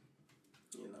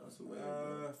 you know, it's a way.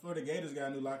 Florida Gators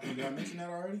got a new locker room. Did I mention that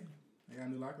already? They got a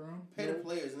new locker room. Pay the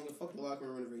players, nigga. Fuck the locker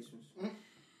room renovations.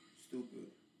 Stupid.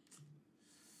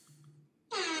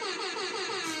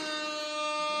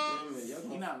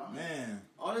 Man,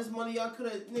 all this money y'all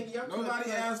could have, nigga.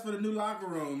 Nobody asked for the new locker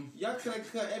room. Y'all could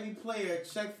have cut every player a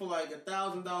check for like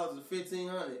 $1,000 or $1,500,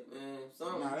 man.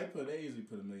 Something. Nah, they usually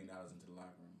put $1 million into the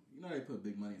locker room. You know they put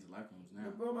big money into locker rooms now.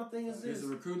 But bro, my thing is this: it's a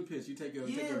recruiting pitch. You take your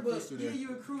pistol there. You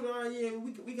recruit. All right, yeah,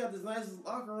 we got this nice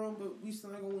locker room, but we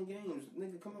still not gonna win games,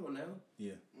 nigga. Come on now.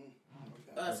 Yeah.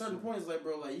 At certain points, like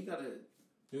bro, like you gotta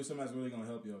do something that's really gonna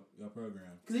help your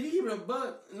program. Because if you keep it a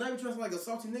buck, not even trust like a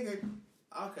salty nigga.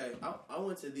 Okay, I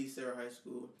went to the Sarah High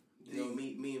School. You know,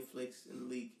 me and Flicks and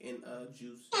Leak and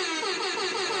Juice.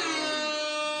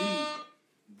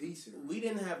 We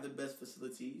didn't have the best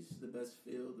facilities, the best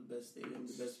field, the best stadium,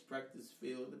 the best practice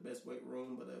field, the best weight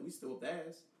room, but we still whooped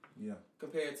ass. Yeah.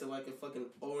 Compared to like a fucking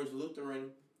Orange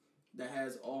Lutheran that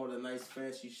has all the nice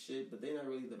fancy shit, but they're not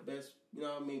really the best, you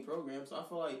know what I mean, program. So I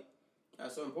feel like at a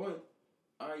certain point,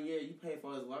 all right, yeah, you pay for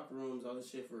all these locker rooms, all this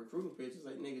shit for recruiting pitches.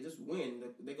 Like, nigga, just win.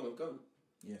 They're gonna come.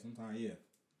 Yeah, sometimes, yeah.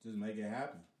 Just make it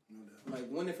happen. Like,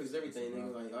 winning fixes everything,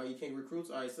 nigga. Like, oh, you can't recruit?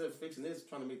 All right, instead of fixing this,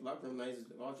 trying to make the locker room nice,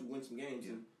 why don't you win some games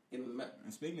and get on the map?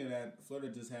 And speaking of that, Florida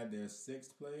just had their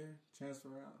 6th player transfer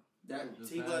out. That,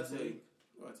 I'll tell you.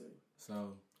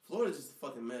 So, Florida's just a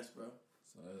fucking mess, bro.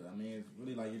 So, I mean, it's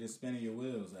really like you're just spinning your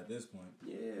wheels at this point.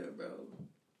 Yeah, bro.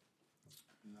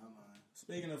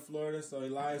 Speaking of Florida, so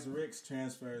Elias Ricks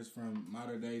transfers from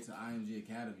Mater Dei to IMG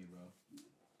Academy, bro.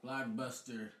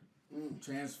 Blockbuster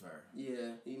transfer.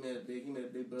 Yeah, he made a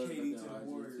big buzz. KD to the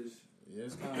Warriors. Yeah,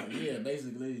 it's kind of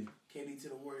basically. KD to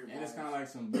the Warriors. And it's kind of like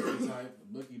some Bookie type.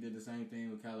 Bookie did the same thing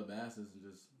with Calabasas and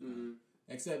just.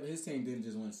 Except his team didn't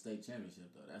just win state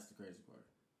championship though. That's the crazy part.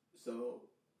 So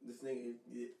this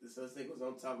nigga was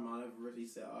on top of Mount Everest. He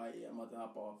said, "All right, yeah, I'm about to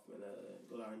hop off and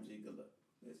go to IMG. Good luck."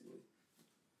 Basically.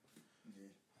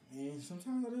 I mean,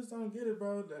 sometimes I just don't get it,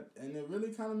 bro. And it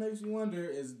really kind of makes you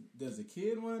wonder: does the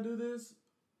kid want to do this,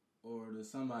 or does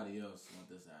somebody else want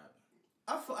this to happen?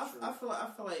 I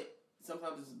feel like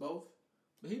sometimes it's both.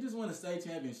 But he just won a state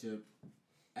championship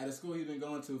at a school he's been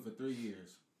going to for 3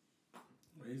 years.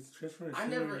 He's transferring. I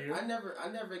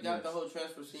never got the whole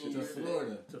transfer scene to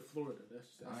Florida. To Florida.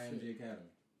 That's IMG it.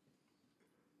 Academy.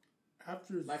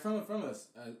 After like from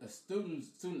a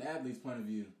student athlete's point of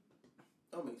view.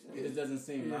 That makes sense. It just doesn't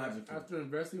seem logical. After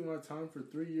investing my time for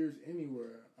 3 years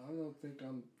anywhere, I don't think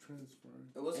I'm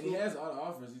transferring. And he has all the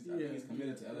offers. I think he's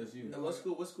committed to LSU. And what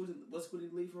school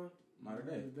did he leave from? Mater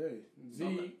Dei. The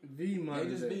Mater Dei. They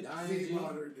just beat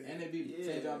IMG and they beat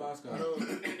St. John Bosco.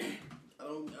 I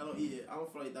don't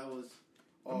feel like that was.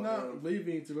 I'm not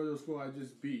leaving to go to a school I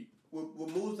just beat.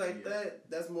 With moves like that,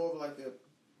 that's more of like a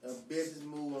business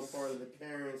move on part of the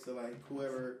parents or like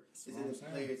whoever is in the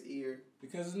player's ear.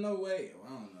 Because there's no way. I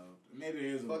don't know. Maybe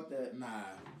there is. Fuck that. Nah.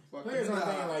 Fuck Players aren't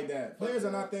thinking like that. Players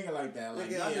are not thinking like that.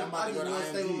 Like, I'm about to go to IMG.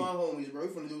 Stay with my homies, bro.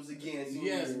 We're finna do this again.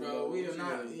 Yes, bro. We are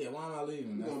not. Yeah, why am I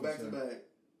leaving? We're going back to back.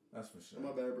 That's for sure.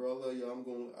 My bad, bro. I love y'all. I'm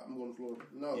going to Florida.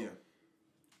 No. Yeah.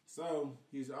 So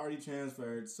he's already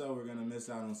transferred. So we're gonna miss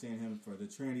out on seeing him for the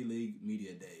Trinity League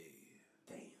Media Day.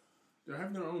 Damn. They're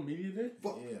having their own media day?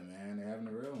 Yeah, man. They're having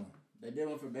a real one. They did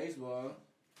one for baseball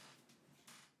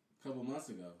a couple months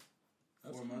ago.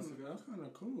 4 months ago. That's kind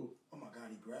of cool. Oh my God,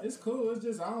 he grabbed It's cool. It's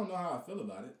just I don't know how I feel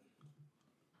about it.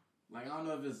 Like I don't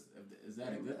know if is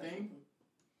that a good thing?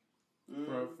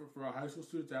 For a high school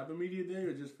student to have a media day,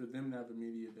 or just for them to have a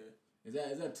media day?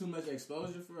 Is that too much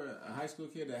exposure for a high school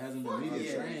kid that hasn't been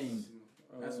media trained?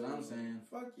 That's what I'm saying.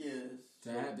 Fuck yes.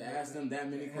 To ask them that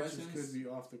many questions could be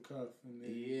off the cuff, and then,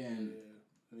 and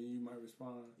then you might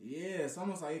respond. Yeah, it's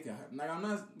almost like it could. Like I'm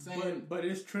not saying, but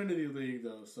it's Trinity League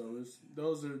though, so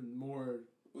those are more.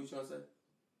 What you trying to say?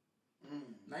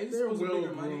 Now you're They're supposed to well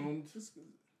bigger money. groomed.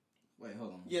 Wait,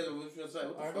 hold on. Yeah, what you trying to say?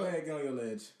 All right, go ahead, get on your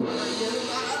ledge. I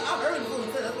heard it before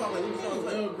you said. That's why I'm like, what you trying to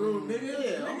say? Well groomed, nigga.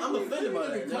 Yeah, I'm offended by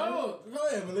that. Go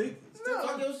ahead, Malik. Still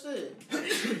talk your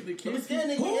shit. The kids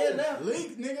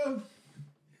Leak, nigga.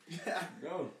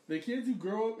 Go. The kids who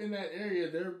grow up in that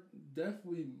area, they're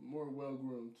definitely more well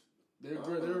groomed.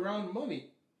 They're around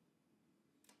money.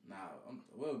 Nah,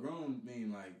 well groomed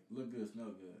mean like look good, smell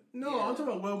good. No, I'm talking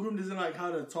about well groomed isn't like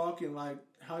how to talk and like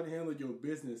how to handle your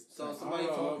business. So somebody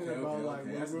talking about like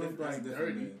well groomed like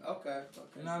dirty. Okay.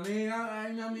 You know what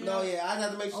I mean? No, yeah, I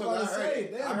have to make sure I heard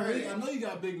it. I know you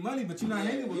got big money, but you're not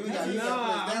hanging with I'm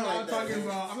not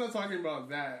talking about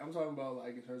that. I'm talking about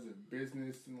like in terms of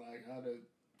business and like how to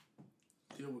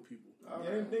deal with people.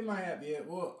 Yeah, they might have. Yeah,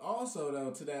 well, also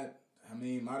though to that, I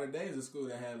mean, Mater Dei is a school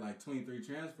that had like 23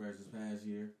 transfers this past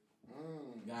year.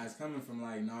 Guys coming from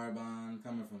like Narbonne,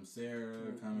 coming from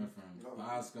Sarah, coming from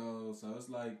Bosco. So it's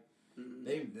like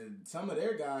they some of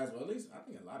their guys, well at least I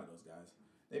think a lot of those guys,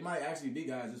 they might actually be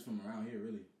guys just from around here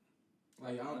really.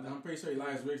 Like I'm pretty sure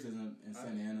Elias Ricks is in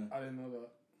Santa Ana. I didn't know that.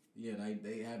 Yeah,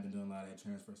 they have been doing a lot of that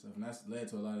transfer stuff, and that's led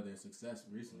to a lot of their success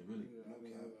recently, really. Yeah, I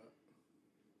didn't know that.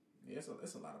 Yeah,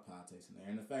 it's a lot of politics in there,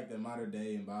 and the fact that Mater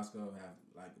Dei and Bosco have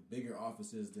like bigger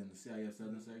offices than the CIF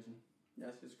Southern section.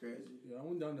 That's just crazy. Yeah, I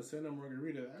went down to Santa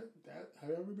Margarita. Have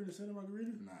you ever been to Santa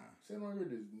Margarita? Nah. Santa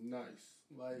Margarita is nice.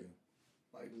 Like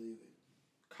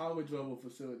college level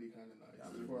facility, kind of nice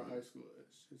for a high school.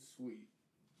 It's sweet.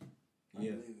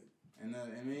 Yeah. And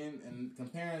I mean, and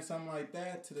comparing something like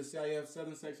that to the CIF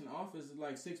Southern section office is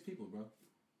like 6 people, bro.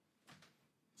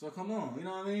 So come on, you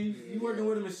know what I mean? Yeah. You working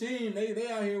with a machine, they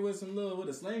out here with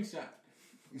a slingshot.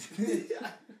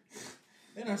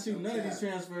 They're not shooting none of these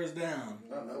transfers down.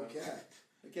 No cap.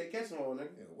 They can't catch them all, nigga.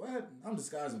 Yeah, what? I'm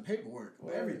disguising paperwork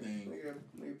for everything.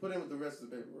 Nigga, put in with the rest of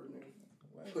the paperwork, nigga.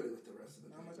 What? Put it with the rest of the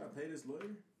How much I pay this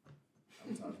lawyer?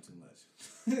 I'm talking too much.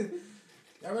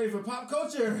 Y'all ready for pop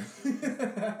culture?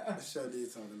 The show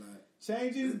did talk a lot.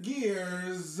 Changing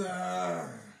gears.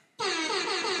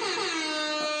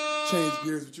 Change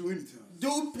gears with you anytime.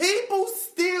 Do people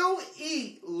still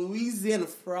eat Louisiana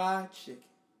fried chicken?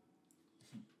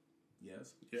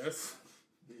 Yes. Yes.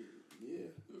 Yeah.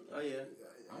 Oh yeah.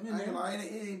 I mean,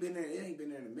 it ain't been there. It ain't been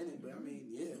there in a minute, but I mean,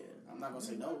 yeah. I'm not gonna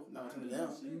say no. Not turn it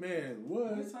down. Man,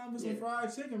 what? It's time for some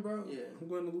fried chicken, bro. Yeah. I'm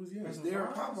going to Louisiana. Is there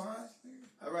a Popeyes?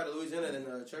 I'd rather Louisiana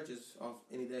than Church's off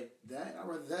any day. I'd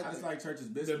rather that. I just like Church's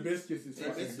biscuits. The biscuits is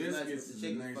biscuits is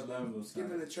the next level. I'm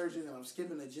skipping the Churches and I'm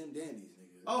skipping the Jim Dandies,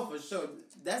 nigga. Oh, for sure.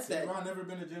 That's that. I've never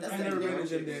been to Jim I've never been to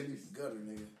Jim Dandies. Gutter,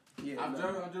 nigga. Yeah,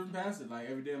 I've driven past it like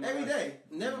every day of my every life. day.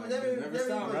 Never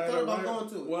stopped. thought about going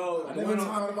to it. Well, I never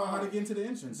thought about how to get into the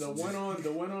entrance. The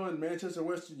one on Manchester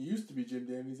Western used to be Jim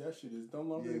Dandy's. That shit is no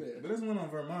longer there. But there's one on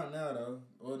Vermont now, though.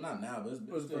 Well, not now, but it's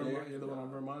still Vermont. there. Yeah, the one on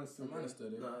Vermont is still Vermont is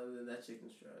still there. No, that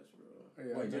chicken's trash, bro.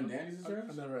 Yeah, Wait, Jim Dandy's is trash?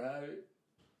 I never had it.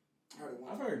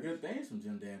 I've heard good things from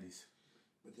Jim Dandy's.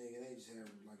 But they just have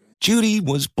like a... Judy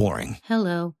was boring.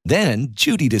 Hello. Then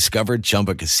Judy discovered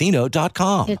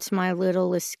ChumbaCasino.com. It's my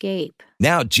little escape.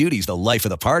 Now Judy's the life of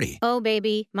the party. Oh,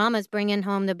 baby, mama's bringing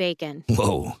home the bacon.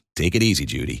 Whoa, take it easy,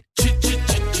 Judy.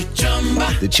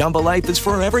 The Chumba life is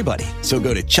for everybody. So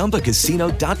go to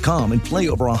ChumbaCasino.com and play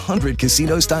over 100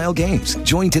 casino-style games.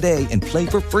 Join today and play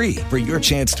for free for your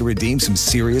chance to redeem some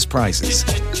serious prizes.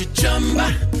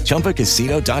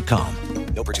 ChumbaCasino.com.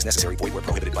 No purchase necessary. Void where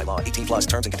prohibited by law. 18 plus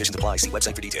terms and conditions apply. See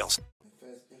website for details.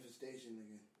 Infestation,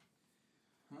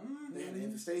 nigga. They had an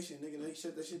infestation, nigga. They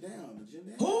shut that shit down. The Jim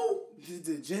Dandy. Who?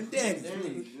 The Jim Dandy.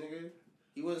 Nigga.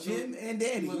 He was Jim and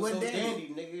Dandy. He wasn't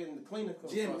dandy, nigga, in the cleaner.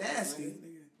 Jim Nasty.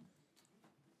 Nigga.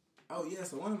 Oh, yeah,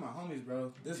 so one of my homies,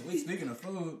 bro, this week, speaking of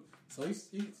food, so he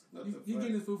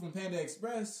getting his food from Panda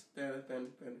Express. Panda.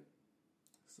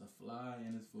 It's a fly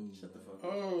in his food. Shut the fuck up.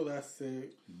 Oh, that's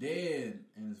sick. Dead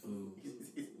in his food.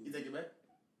 You take it back?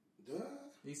 Duh.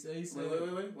 He said.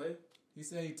 Wait. He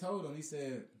said he told him. He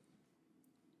said.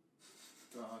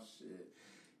 Oh shit.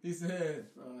 He said.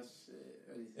 Oh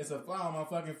shit. It's a fly on my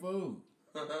fucking food.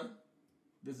 Uh-huh.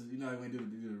 This is, when they do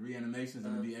the reanimations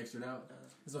and be extra out.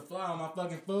 It's a fly on my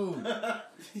fucking food.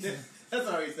 That's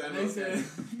all he said.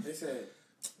 They said,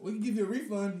 we can give you a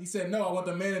refund. He said, no, I want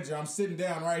the manager. I'm sitting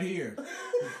down right here.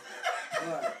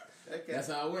 Okay. That's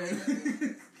how I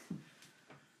went.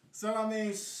 So, I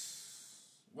mean,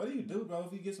 what do you do, bro?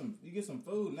 If you get some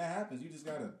food and that happens, you just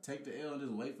got to take the L and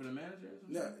just wait for the manager?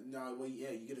 No, well,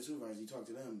 yeah, you get a supervisor, you talk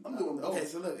to them. I'm doing okay,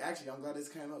 so look, actually, I'm glad this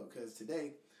came up, because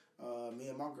today, me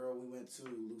and my girl, we went to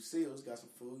Lucille's, got some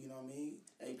food, you know what I mean?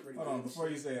 Ate pretty good. Hold on, before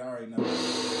you say it, I already know.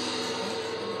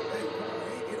 Hey,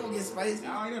 it don't get spicy. I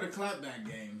already know the clapback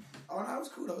game. Oh, no, it was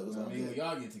cool, though. It was all good. When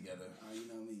y'all get together. Oh, you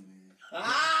know me, man.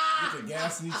 Get to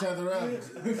gassing each other up.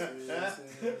 Yeah,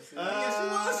 she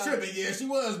was tripping. Yeah, she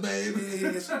was, babe.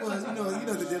 Yeah, she was. You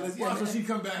know the deal is. Watch when she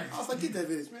come back. I was like, get that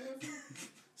bitch, man.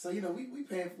 So, we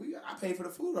I paid for the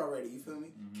food already, you feel me?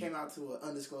 Mm-hmm. Came out to an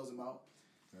undisclosed amount.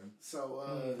 Okay. So,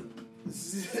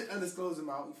 undisclosed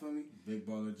amount, you feel me? Big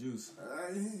ball of juice.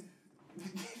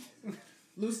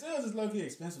 Lucille's is low-key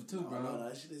expensive too, bro. No,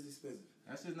 that shit is expensive.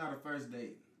 That's just not a first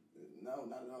date. No,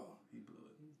 not at all. He blew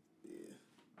it. Yeah.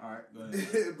 All right, go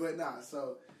ahead. But nah,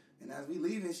 so, and as we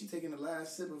leaving, she taking the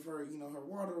last sip of her, her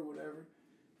water or whatever.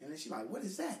 And then she like, what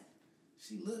is that?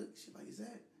 She looked. She like, is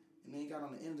that? And then got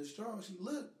on the end of the straw. She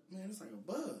looked. Man, it's like a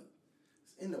bug.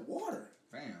 It's in the water.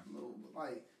 Damn.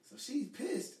 Like, so she's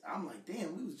pissed. I'm like,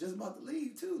 damn, we was just about to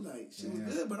leave too. Like, she was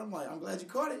good, but I'm like, I'm glad you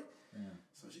caught it. Yeah.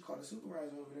 So she called the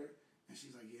supervisor over there, and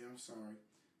she's like, yeah, I'm sorry.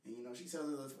 And she tells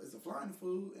her it's a fly in the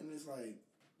food, and it's like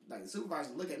the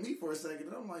supervisor look at me for a second,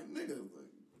 and I'm like, nigga,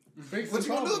 what you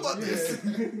gonna do about this?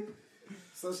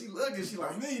 So she looked, and she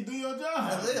like, me, do your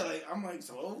job. I'm like,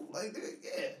 so,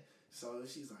 yeah. So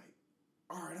she's like,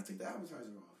 all right, I'll take the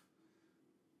appetizer off.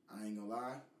 I ain't gonna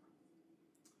lie.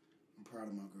 I'm proud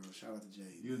of my girl. Shout out to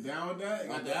Jay. You was down with that?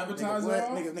 Got the appetizer off?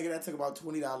 Nigga, that took about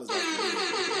 $20 off.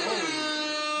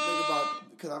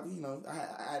 Because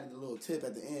I added a little tip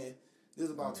at the end. This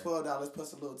was about $12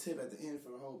 plus a little tip at the end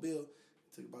for the whole bill.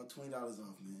 Took about $20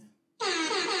 off, man.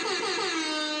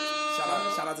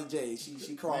 Shout out to Jay.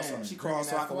 She crawled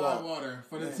so I could walk. Water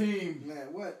for the team.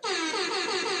 Man, what?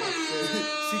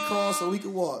 She crawled so we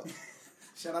could walk.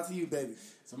 Shout out to you, baby.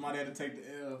 Somebody had to take the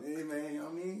L. Yeah, man, you know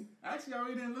what I mean? Actually, y'all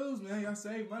really didn't lose, man. Y'all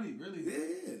saved money, really.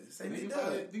 Yeah.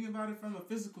 Think about it from a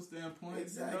physical standpoint.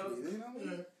 Exactly. You know what I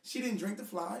mean? She didn't drink the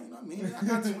fly, you know what I mean?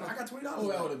 I got $20. Oh,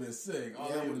 that would have been sick.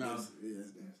 All over mouth.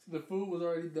 The food was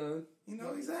already done.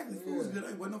 Exactly. The food was good.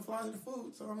 There wasn't no flies in the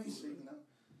food. So, I mean, shit,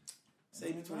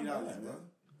 Save me $20, bro.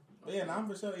 But yeah, I'm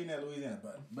for sure eating at Louisiana.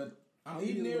 But I'm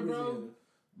eating there, bro.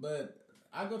 But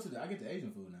I get the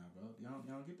Asian food now, bro. Y'all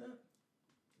don't get that?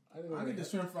 I get the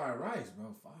shrimp fried rice,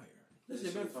 bro. Fire. This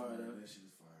shit been fire, though. That shit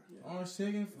is fire. Yeah. Orange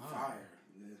chicken, fire.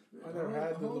 Yeah. I never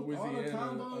had the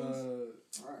Louisiana.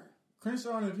 Fire.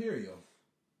 Crenshaw and Imperial.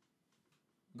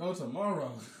 Go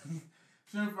tomorrow.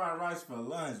 Shrimp fried rice for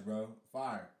lunch, bro.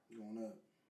 Fire. Going up.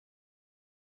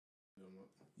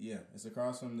 Yeah, it's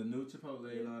across from the new Chipotle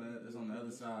and all that. It's on the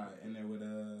other side, in there with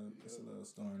it's a little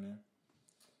store in there.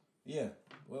 Yeah.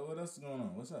 What else is going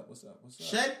on? What's up?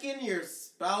 Checking your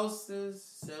spouse's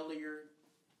cellular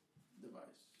device.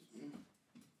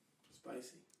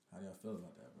 Spicy. How do y'all feel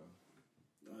about that, bro?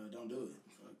 Don't do it.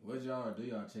 Fuck. What y'all do?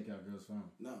 Y'all check out girls' phone?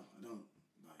 No, I don't.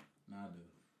 Like, Nah, I do.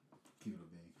 Keep it a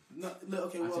bean. no, look,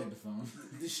 okay, I well, check the phone.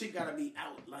 this shit gotta be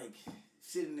out, like,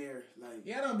 sitting there, like.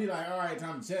 Yeah, don't be like, all right,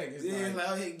 time to check. It's It's like,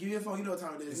 oh, hey, give me your phone, you know what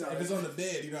time it is. if it's on the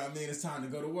bed, you know what I mean? It's time to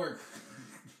go to work.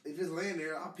 If it's laying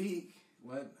there, I'll peek.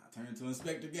 What? I turn into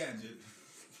Inspector Gadget.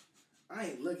 I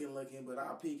ain't looking, but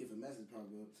I'll peek if a message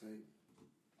pops up. Say,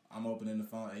 I'm opening the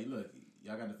phone. Hey, look,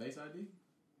 y'all got the Face ID?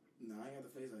 no, I ain't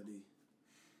got the Face ID.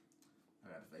 I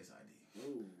got the Face ID.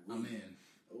 Oh, I'm in.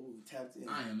 Oh, tapped in.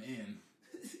 I am in.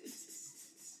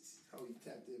 Oh, you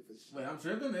tapped in for sure. Wait, I'm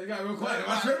tripping? It got real quiet.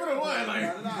 Am I tripping or what?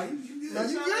 Like, Nah, you good. No,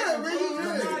 you good, man.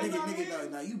 You good.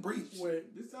 Nigga, no, you breach.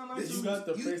 Wait, this sound like you got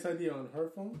the Face ID on her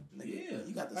phone? Yeah.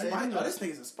 You got the How you spy. do Oh, that? this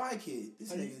nigga's a spy kid.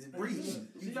 This nigga is a breach.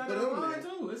 She got it online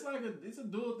too. It's like it's a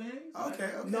dual thing. Okay.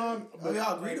 No, But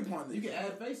y'all agreed upon this. You can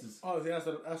add faces. Oh, that's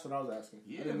what I was asking.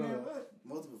 Yeah, I didn't man. know. What?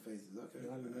 Multiple faces. Okay.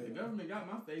 I didn't know The that. government got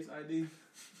my Face ID.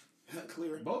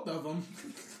 Clear. Both of them.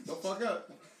 Don't fuck up.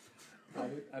 I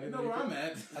You didn't know where you I'm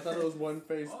at. I thought it was one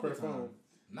face All per the time. phone.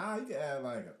 Nah, you can add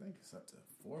like I think it's up to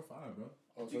 4 or 5, bro.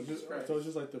 Oh, so it's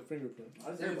just like the fingerprint.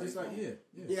 Yeah, just like yeah.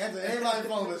 Yeah, that's everybody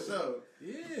phone the show.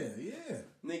 Yeah.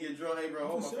 Nigga, draw, hey, bro,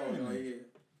 hold my For sure, phone. man.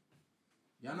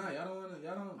 Yeah.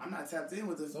 Y'all don't. I'm not tapped in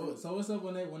with this. So what's up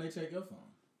when they check your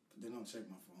phone? They don't check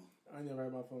my phone. I never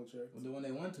had my phone checked. Well, when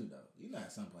they want to though, you know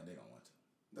at some point they don't want to.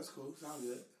 That's cool. Sounds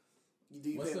good.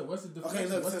 What's the difference? Okay,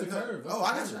 look. What's the curve? Oh,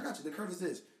 I got you. The curve is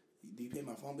this. Do you pay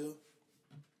my phone bill?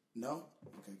 No?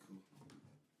 Okay, cool.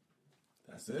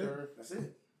 That's it? That's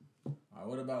it. All right,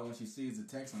 what about when she sees the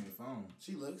text on your phone?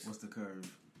 She looks. What's the curve?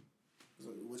 So,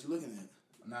 what you looking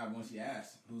at? Nah, when she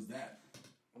asks, who's that?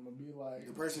 I'm gonna be like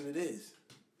the person it is.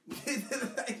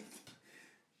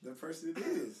 The person it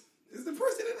is. It's the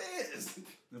person it is.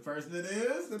 The person it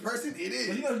is? The person it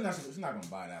is. Well, you know she's not gonna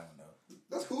buy that one though.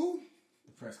 That's cool.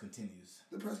 The press continues.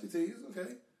 The press continues,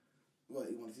 okay. What,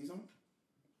 you want to see something?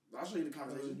 I'll show you the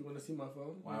conversation. You want to see my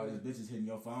phone? Wow, this bitch is hitting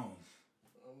your phone.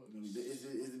 Is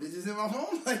the bitches in my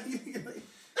phone? Like,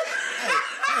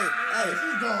 Hey,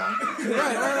 she's gone.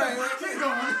 right. She's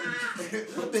gone.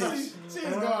 Bitch.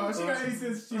 She's gone. She got 80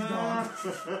 cents. She's gone.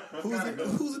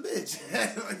 Who's a bitch?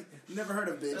 Like, never heard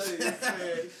of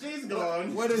bitch. She's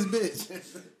gone. What is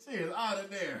bitch? She is out of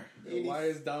there. Yo, why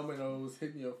is Domino's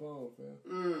hitting your phone,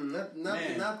 fam?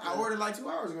 Nothing. I ordered like 2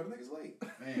 hours ago. The nigga's late.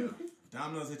 Man,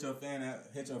 Domino's hit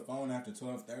your phone after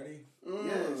 12:30.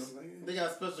 Yes. They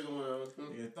got special going on.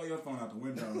 Yeah, throw your phone out the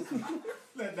window.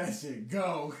 Let that shit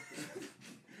go.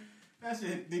 That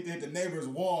shit need to hit the neighbor's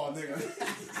wall, nigga.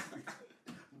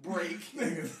 Break.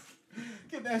 Nigga.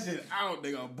 Get that shit out,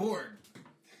 nigga. Abort.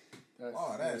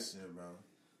 That shit, bro.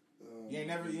 You ain't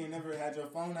never had your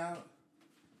phone out?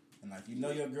 And like you know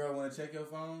your girl wanna check your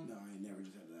phone? No, I ain't never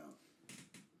just had it out.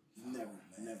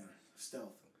 Never.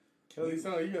 Stealth. Kelly, you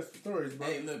got some stories, bro.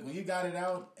 Hey, look, when you got it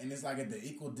out and it's like at the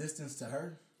equal distance to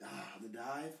her. The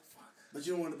dive. Fuck. But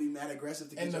you don't want to be mad aggressive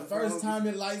to get and your the first phone. time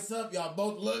it lights up, y'all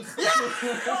both look.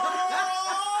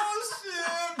 Oh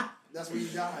shit! That's when you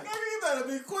dive. Nigga, you better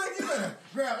be quick. You better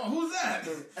grab. Oh, who's that?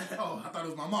 Oh, I thought it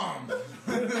was my mom.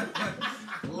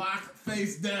 Lock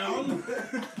face down.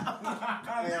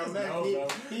 Niggas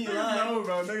know,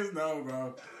 bro. Niggas know,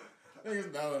 bro.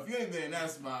 Niggas know. If you ain't been in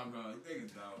that spot, bro,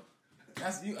 niggas know.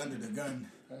 That's you under the gun.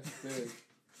 That's big.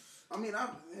 I mean,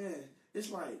 it's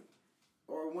like,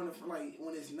 or when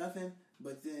it's nothing,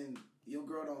 but then your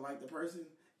girl don't like the person,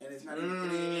 and it's not even,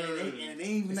 and it ain't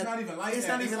even. It's not even like that. It's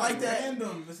not even like that.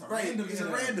 Random. It's right. random. It's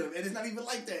random, and it's not even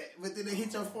like that. But then they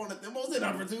hit your phone at the most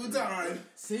inopportune time.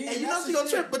 See, and you know she gonna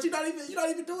trip, but you're not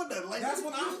even doing that. Like that's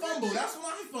when I fumble. That's when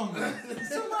I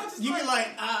fumble. You be like,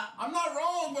 I'm not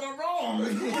wrong, but I'm wrong.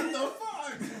 What the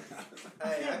fuck?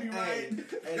 Hey,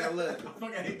 now look. I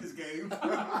fucking hate this game.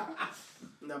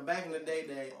 Now, back in the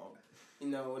day,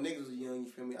 when niggas was young,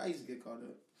 you feel me? I used to get caught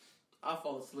up. I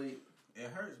fall asleep. It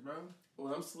hurts, bro.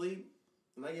 When I'm asleep,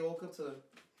 and I get woke up to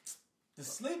the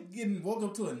sleep getting woke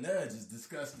up to a nudge is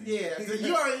disgusting. Yeah, cause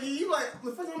you like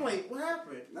the first time I'm like, what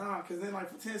happened? Nah, cause then like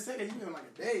for 10 seconds you been like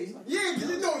a day. Like, yeah, cause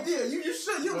you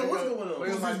shook. You don't know what's going on.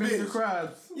 Wake up like Mr.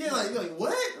 Krabs. Yeah, like you're like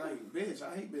what? Like bitch,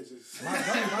 I hate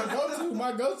bitches.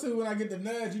 My go-to when I get the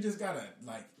nudge, you just gotta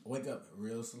like wake up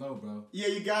real slow, bro. Yeah,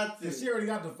 you got to. Cause she already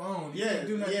got the phone. You can't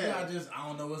do nothing. Yeah. I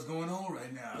don't know what's going on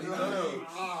right now. You know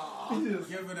what I mean?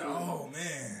 Give it oh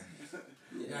man.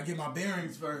 Yeah, I get my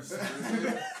bearings first.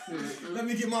 Let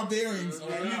me get my bearings.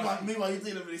 Meanwhile, you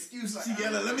think of an excuse like,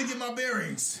 let me get my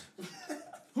bearings.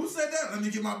 Who said that? Let me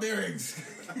get my bearings.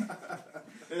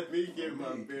 Let me get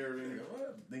my bearings.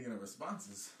 What? Thinking of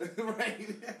responses. right.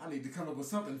 I need to come up with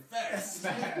something fast.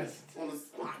 On the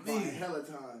spot. Hella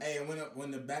time. Hey, and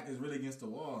when the back is really against the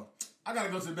wall, I gotta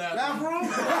go to the bathroom.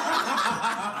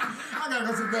 I gotta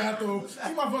go to the bathroom.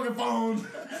 Keep my fucking phone.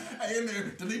 Hey, in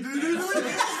there. Delete.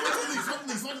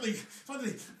 Suddenly.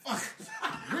 Fuck.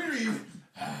 Reread.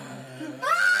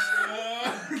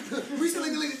 Recently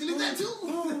delete that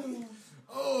too.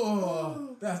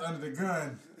 Oh, that's under the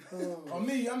gun. On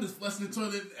me, I'm just flushing the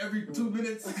toilet every 2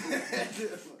 minutes.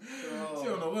 She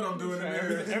don't know what I'm doing in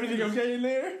there. Everything okay in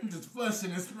there? Just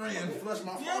flushing and spraying. Flush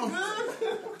my phone. Yeah, I'm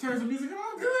good. Turn some music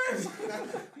on. Good.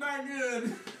 Not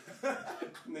good.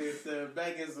 Nigga said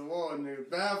back against the wall in the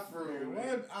bathroom.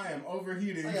 What? I am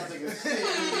overheating. I gotta take a shit.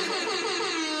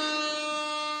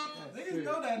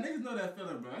 Niggas know that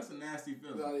feeling, bro. That's a nasty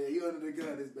feeling. Oh, yeah, you under the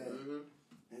gun. It's bad.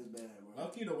 It's bad, bro.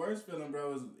 Low-key, the worst feeling,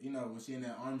 bro, is, when she in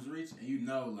that arm's reach and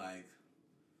like,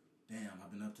 damn,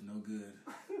 I've been up to no good.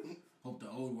 Hope the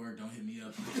old word don't hit me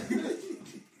up.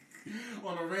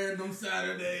 On a random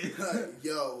Saturday.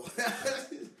 Yo.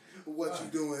 What you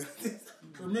doing?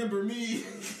 Remember me?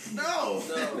 No.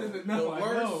 The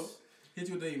worst. Hit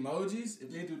you with the emojis? If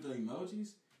they hit you with the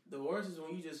emojis? The worst is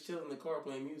when you just chill in the car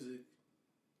playing music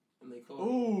and they call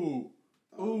Ooh,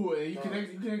 and you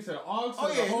connect to the aux. Oh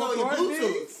yeah, no, your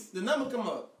Bluetooth. The number come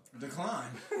up.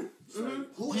 Decline.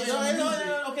 Who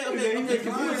Okay.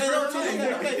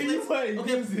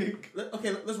 Music.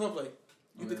 Okay, let's role play.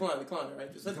 You decline it,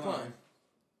 right? Just let decline.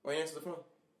 Why you answer the phone?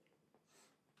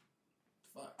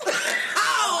 Fuck.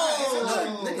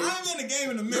 I'm in the game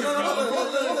in a minute. No.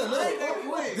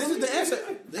 This is the answer.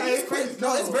 It's crazy. No,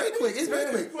 it's very quick. Nigga,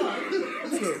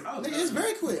 it's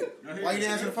very quick. Why you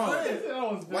didn't answer the phone?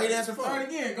 Why you didn't answer the phone? All right,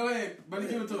 again. Go ahead. Buddy,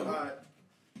 give it to him. All right.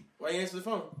 Why you answer the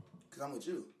phone? Because I'm with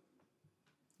you.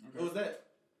 Okay. Who was that?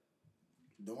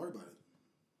 Don't worry about it.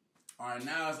 All right,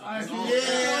 now it's on.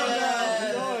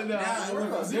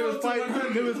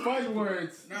 There was fighting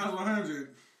words. Now it's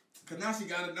 100. Because now she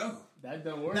got to know. That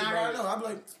don't work. Now I gotta know. I'm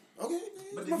like, okay.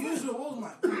 But the usual,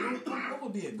 what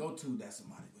would be a go-to that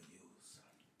somebody would use?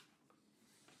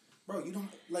 Bro, you don't,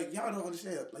 y'all don't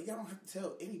understand. Y'all don't have to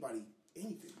tell anybody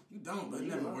anything. You don't, but it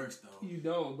never works, though. You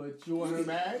don't, but you want her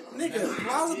mad? Nigga,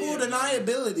 plausible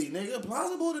deniability, nigga.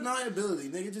 Plausible deniability,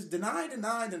 nigga. Just deny.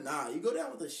 You go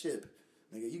down with the ship,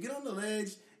 nigga. You get on the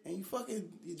ledge and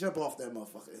you jump off that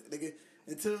motherfucker, nigga,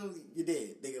 until you're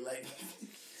dead, nigga.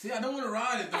 See, I don't want to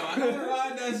ride it, though. I don't want to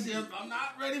ride that ship. I'm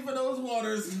not ready for those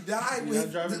waters. You die with... You're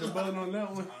not driving the boat on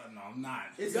that one? No, I'm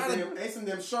not. It's some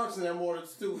them sharks in them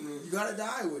waters, too, man. You gotta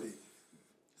die with it.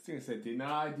 This thing said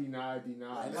deny. I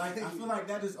feel like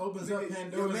that just opens up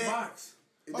Pandora's box.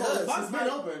 It does. The box is been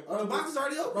open. The box is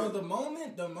already open. Bro, the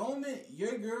moment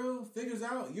your girl figures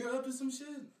out you're up to some shit,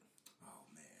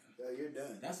 you're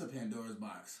done. That's a Pandora's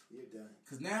box. You're done.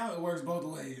 Because now it works both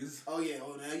ways. Oh, yeah.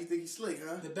 Oh, now you think he's slick,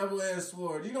 huh? The double-edged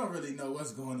sword. You don't really know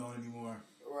what's going on anymore.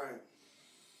 Right.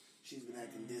 She's been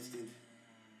acting distant.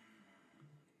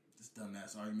 This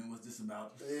dumbass argument, what's this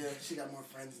about? Yeah, she got more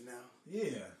friends now.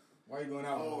 Yeah. Why are you going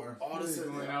out more? All of a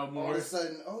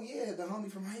sudden, oh, yeah, the homie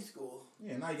from high school.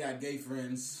 Yeah, now you got gay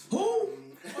friends. Who?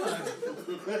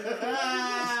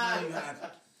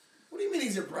 What do you mean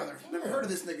he's your brother? Never heard of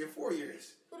this nigga in 4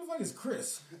 years. Who the fuck is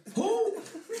Chris? Who?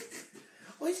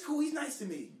 Oh, he's cool. He's nice to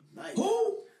me. Nice.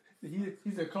 Who?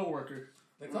 He's a coworker.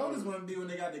 The coldest one be when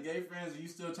they got the gay friends and you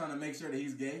still trying to make sure that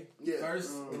he's gay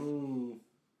first. Ooh.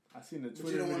 I seen the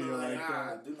Twitter video like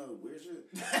that. Do no weird shit.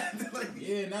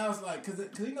 Yeah, now it's like, cause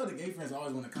you know the gay friends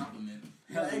always want to compliment.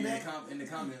 Hell in the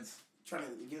comments. Trying to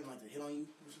get him to hit on you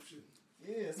or some shit.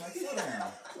 Yeah, it's like, slow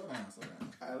down.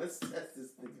 Alright, let's test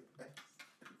this nigga.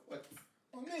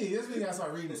 On me, this nigga gotta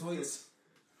start reading tweets.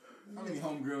 How many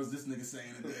homegirls this nigga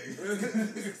saying a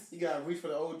day? You gotta reach for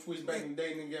the old tweets back in the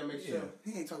day and then gotta make sure.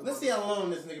 He ain't talking Let's see how long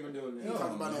this nigga been doing this. He ain't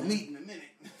talking about no meat in a minute.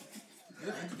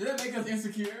 Did that make us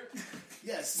insecure?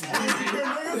 Yes. He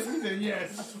said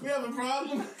yes. We have a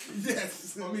problem?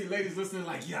 Yes. For me, ladies listening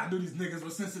like, yeah, I knew these niggas were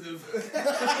sensitive.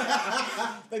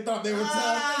 They thought they were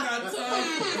tough. They not tough.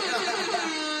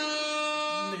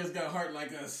 Niggas got heart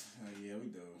like us. Yeah, we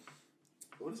do.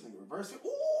 Oh, this nigga reverse it.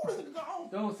 Ooh, this nigga gone.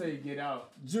 Don't say get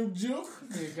out. Juke.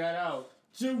 He got out.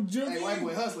 Juke. Hey, white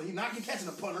boy hustler. He not catching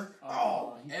a punter.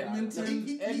 Edmonton.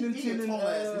 He Edmonton.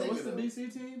 What's the though.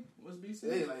 BC team? What's BC?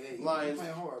 Hey, Lions.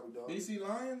 Playing horrible, dog. BC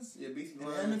Lions? Yeah, BC And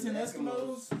Lions. Edmonton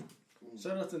Eskimos?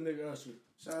 Shout out to nigga Usher.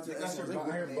 Shout out to Usher. They I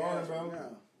heard good. balling, bro.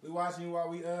 We watching you while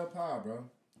we pod, bro.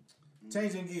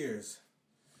 Changing gears.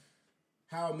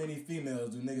 How many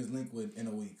females do niggas link with in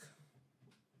a week?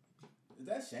 Is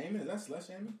that shaming? Is that slut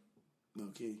shaming? No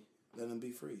key. Let them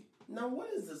be free. Now, what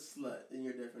is a slut in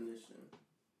your definition?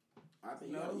 I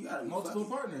think No, you gotta be multiple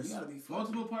fucking. partners. You gotta be fucking.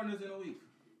 Multiple partners in a week.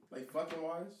 Like fucking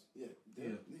wise? Yeah.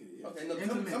 Yeah. Okay, no,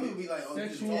 some people be like, oh, you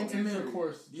just Sexual talking.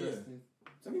 intercourse, Yeah. Justin.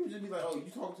 Some people just be like, oh,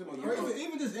 you talking to me? Or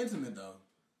even just intimate though.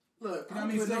 Look, You know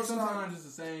what I mean? Sex sometimes it's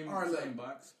the same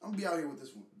box. I'm gonna be out here with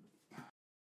this one.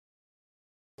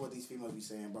 What these females be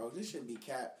saying, bro? This should be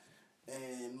cap.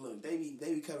 And look, they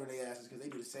be covering their asses because they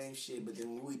do the same shit, but then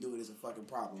when we do it, it's a fucking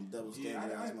problem. Double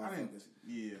standard ass motherfuckers.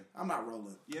 Yeah. I'm not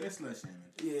rolling. Yeah, that's slut shaming.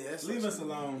 Yeah, that's Leave slut us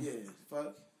shaming. alone. Yeah,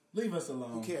 fuck. Leave us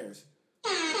alone. Who cares?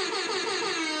 Who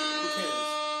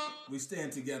cares? We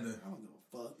stand together. I don't give a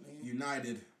fuck, man.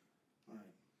 United. All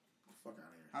right, fuck out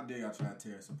of here. How dare y'all try to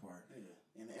tear us apart? Yeah,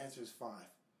 and the answer is 5.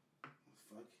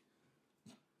 Fuck.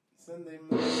 Sunday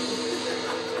morning.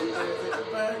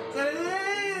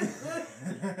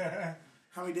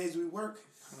 How many days do we work?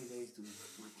 How many days do we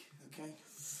work? Okay.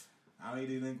 How many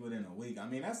do you think within a week? I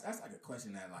mean, that's like a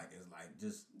question that like is like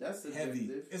just That's heavy.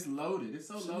 subjective. It's loaded. It's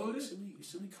so loaded.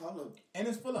 Should we call up? And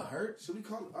it's full of hurt. Should we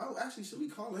call? Oh, actually, should we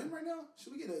call in right now?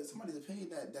 Should we get somebody's opinion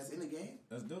that's in the game?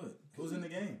 Let's do it. Who's in the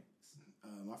game?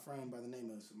 My friend by the name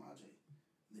of Samaje,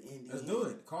 the Indian. Let's do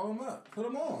it. Call him up. Put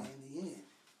him on. Indian.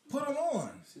 Put him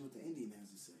on. See what the Indian has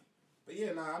to say. But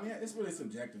yeah, nah, I mean, it's really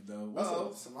subjective though. What's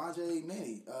up, Samaje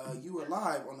Manny? You were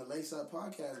live on the Lace Up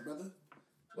podcast, brother.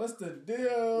 What's the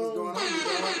deal? What's going on, dog?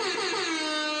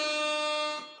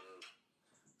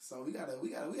 So we got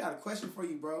a question for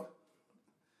you, bro.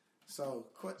 So,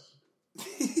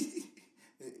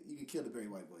 you can kill the Barry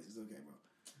White voice. It's okay, bro.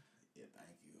 Yeah,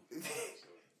 thank you.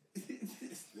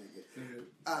 This nigga.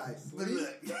 Alright, but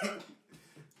look.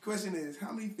 Question is,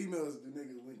 how many females do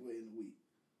niggas link with in a week?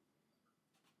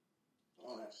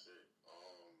 Oh, shit.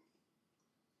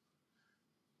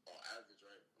 On average,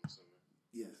 right? I'm assuming.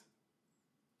 Yes.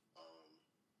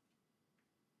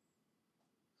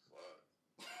 Fuck.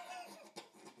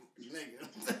 Nigga.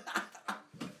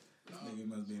 Nigga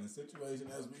must be in a situation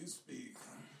as we speak.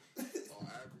 On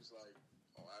average, like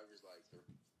 3.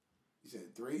 You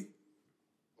said 3?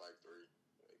 Like 3.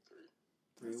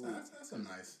 3 a week. That's a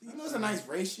nice. You know, it's a nice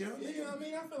ratio. Yeah, you know what I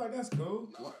mean? I feel like that's cool.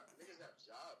 No, niggas have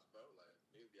jobs, bro. Like,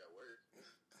 niggas be at work.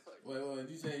 Like, Wait,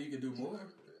 you say you could do more?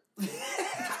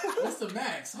 What's the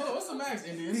max? Oh, what's the max,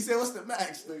 Indian? He said, what's the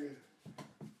max, nigga?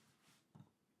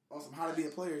 On some how to be a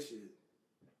player shit.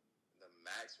 The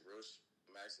max is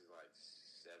like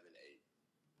 7,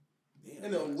 8.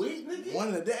 Damn, In a week, nigga? One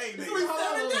in a day,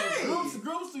 nigga.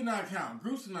 Groups do not count.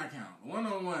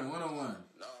 One-on-one. No,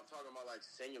 I'm talking about like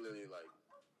singularly, like.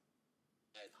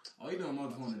 Oh, he doing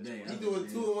multiple in a day. He doing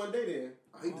 2 in one day then.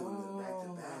 Oh, he doing it back to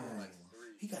back. Like 3.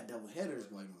 He got double headers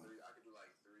going on. I could do like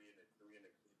 3 in a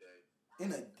day. In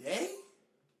a day?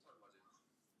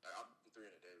 Like, I've done 3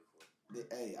 in a day before.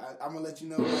 Hey, I'm gonna let you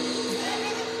know.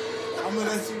 I'm gonna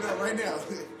let you know right now.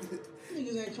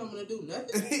 Niggas ain't coming to do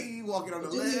nothing. You walking on the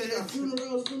Them niggas got ledge.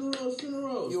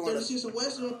 funerals. You on 36 and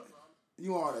Western.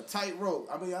 You on a tight rope.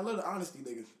 I mean, I love the honesty,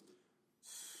 nigga.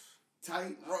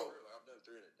 Tight rope. I've done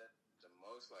 3 in a day. The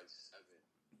most like 7.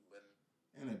 But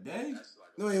In a day? that's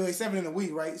like No, wait, 7 in a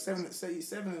week, right? 7 in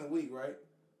a week, right?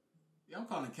 Yeah, I'm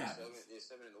calling captains.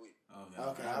 7 in a week.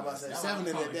 Okay, I'm about to say 7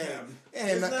 in a day. Captains.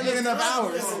 Ain't enough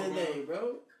hours. 7 in a day,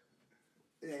 bro.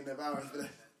 It ain't enough hours for that.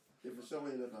 Yeah, for sure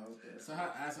ain't enough hours. So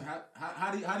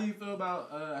how do you feel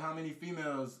about how many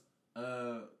females,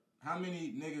 how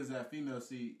many niggas that females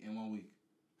see in 1 week?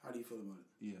 How do you feel about it?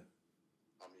 Yeah.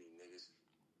 How many niggas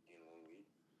in 1 week?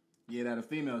 Yeah, that a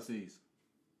female sees.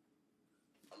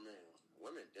 I mean,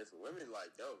 women different. Women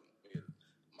like, yo, nigga,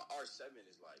 my R7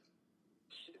 is like,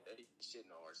 shit, they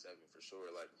shitting on R7 for sure.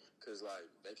 Like, cause like,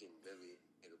 they can really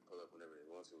pull up whenever they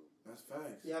want to. That's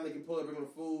facts. Yeah, they can pull up, bring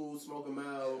them food, smoke them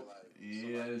out.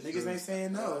 Yeah, so niggas ain't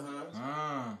saying no.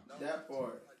 Ah. No, that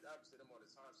part. Like, I see them all the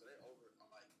time, so they over,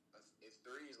 like, if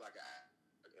 3 is like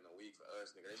in a week for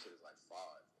us, nigga, they shit is like 5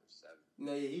 or 7.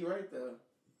 No, yeah, he right there.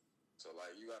 So,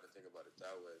 like, you got to think about it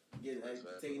that way.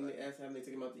 Having they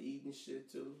take him out to eat and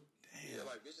shit too. Damn. Yeah,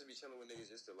 like bitches be chilling with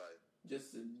niggas just to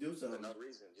do something. For no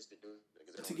reason, just to do.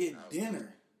 To get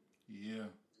dinner. Yeah.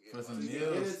 For some to get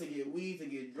meals. dinner, to get weed, to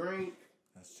get drink.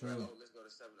 That's true. Like, let's go to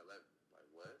 7-Eleven. Like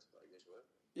what? Like bitch, what?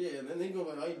 Yeah, and then they go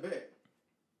like, "Are you back?"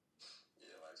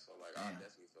 Yeah, like so, like I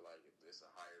definitely feel like it's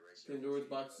a higher ratio. Pandora's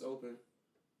box is open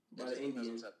by the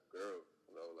Indian. Type of girl,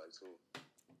 you know, like too.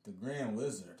 The Grand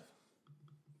Wizard.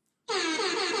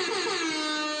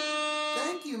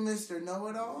 Thank you, Mr.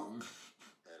 Know-It-All.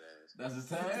 That's his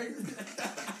tag?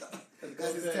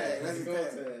 That's his tag.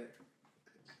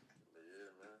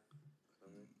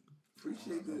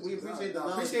 Appreciate the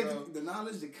knowledge, the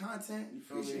knowledge, the content.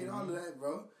 Appreciate all of that,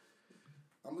 bro.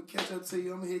 I'm gonna catch up to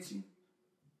you. I'm gonna hit you.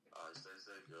 All right, stay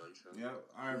safe, girl. You feel me? Yep.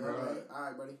 All right, bro. All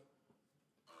right, buddy.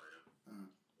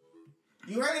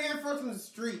 You heard it here first from the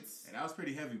streets. And that was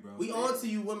pretty heavy, bro. We on to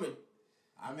you, women.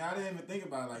 I mean, I didn't even think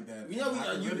about it like that. You know,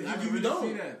 you don't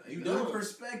see that. You don't.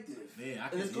 Perspective. Yeah, I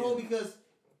and can it's see cool it. because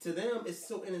to them it's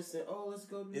so innocent. Oh, let's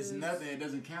go. Do It's this. nothing. It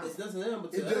doesn't count. It's nothing to them,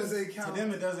 but to It us, doesn't count. To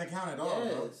them, it doesn't count at all,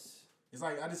 bro. Yes. It's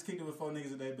like I just kicked it with 4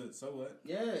 niggas a day, but so what?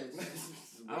 Yes.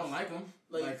 I don't like them.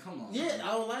 Like, come on. Yeah, man.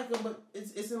 I don't like them, but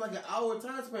it's in like an hour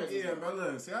time span. Yeah, bro.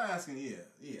 Look, see, I'm asking.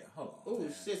 Yeah. Hold on. Oh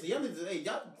man. shit! So y'all niggas, hey,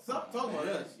 y'all stop talking about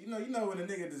us. You know when a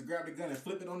nigga just grabbed a gun and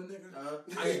flipped it on the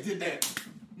nigga? I just did that.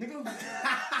 Nigga.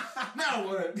 Now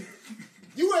what?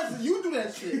 You do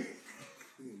that shit.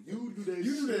 You do that.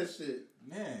 You do that shit.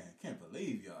 Man, can't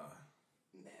believe y'all.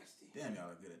 Nasty. Damn,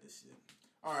 y'all are good at this shit.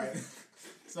 All right.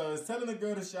 So is telling a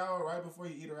girl to shower right before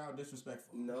you eat her out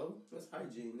disrespectful? No, that's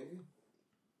hygiene, nigga.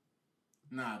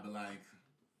 Nah, but like.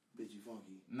 Bitch, you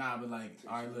funky. Nah, but like.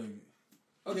 All right, look.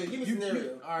 Okay, give me a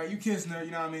scenario. All right, you kissing her.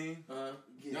 You know what I mean?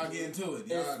 Y'all get into it.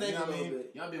 Y'all, stink you know a what I little mean?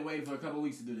 bit. Y'all been waiting for a couple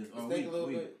weeks to do this. Or Stink a little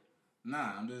bit.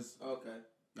 Nah, I'm just. Okay.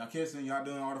 Y'all kissing. Y'all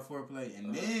doing all the foreplay,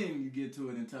 and then you get to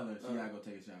it and tell her she gotta go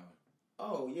take a shower.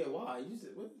 Oh yeah, why? You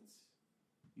said what?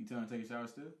 You tell her to take a shower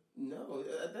still? No,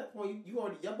 at that point you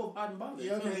already y'all both hiding bothered.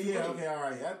 Yeah, okay, all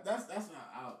right. That's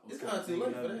not. It's kind of too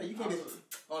late for that. You can't.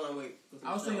 Hold on, wait.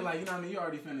 I was thinking like, you know what I mean? You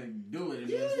already finna do it. And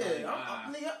Yeah, it's like,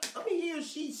 I mean, he or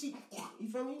she. You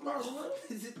feel me?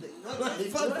 Is it What the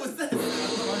fuck was that?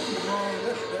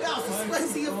 That was a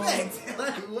spicy effect.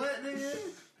 Like what, nigga?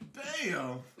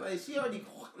 Damn. Like she already,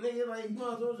 nigga. Like you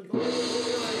might as well just go. Like,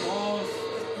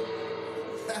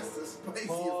 That's the spicy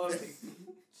effect.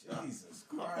 Jesus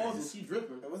Christ. Christ. She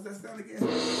dripping. What's that sound again?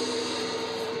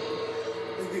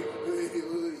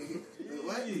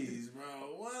 What? Jeez, bro.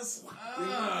 What's up?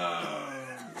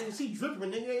 She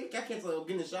dripping, nigga. I can't tell her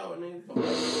get in the shower, nigga.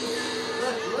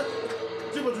 What?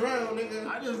 Dribble around, nigga.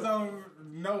 I just don't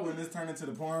know when this turned into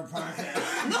the porn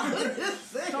podcast. No,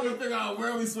 just saying. Trying to figure out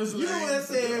where we switch lanes. You know what I'm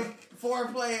saying?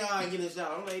 Foreplay, get in the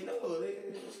shower. I'm like, no,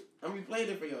 nigga. I'm replaying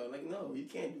it for y'all. Like, no, you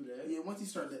can't do that. Yeah, once you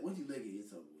leg it,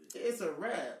 it's over with. It's a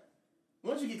wrap.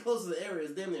 Once you get close to the area,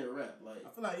 it's damn near a wrap. Like I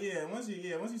feel like once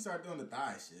you start doing the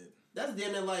thigh shit. That's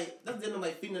damn near like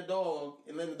feeding a dog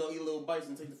and letting the dog eat little bites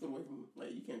and take the food away from him.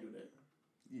 Like you can't do that.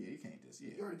 Yeah, you can't just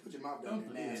You already put your mouth down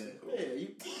there, nasty. Yeah,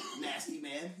 you nasty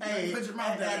man. Hey, put your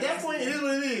mouth down. At that point, it is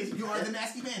what it is. You are the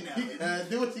nasty man now.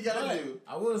 Do what you gotta do.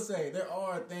 I will say there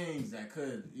are things that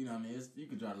could, you know what I mean, you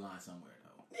could draw the line somewhere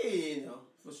though. Yeah, you know,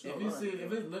 for sure.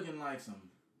 If it's looking like some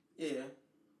yeah.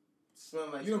 Smell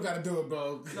like you don't gotta do it,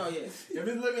 bro. No, yeah. If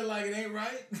it's looking like it ain't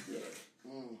right. Yeah.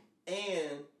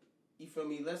 And you feel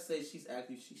me? Let's say she's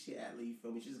active, she athlete, you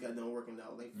feel me? She just got done working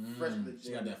out, like fresh at the gym.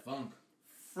 She got that funk.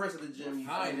 Fresh at the gym, you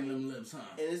hiding them lips, huh?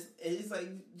 And it's like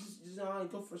just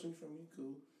go fresh, you feel me?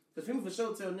 Cool. Cause people for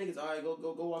sure tell niggas, all right, go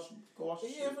wash your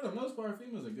Yeah, shit. for the most part,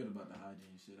 females are good about the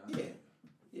hygiene shit.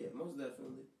 Yeah, most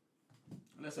definitely.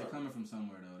 Unless they're coming from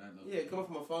somewhere though. Yeah, coming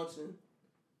from a function,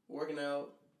 working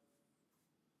out,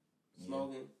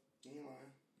 smoking. You ain't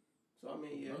lying. So I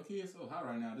mean, yeah. Low key, it's so hot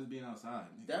right now. Just being outside.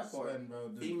 That part. Sweating, bro,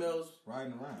 Females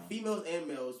riding around. Females and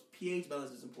males. pH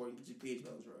balance is important. Get your pH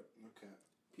balance right. Okay.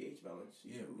 pH balance.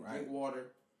 Yeah, right. Drink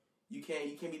water. You can't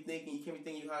be thinking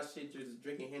you hot shit. You're just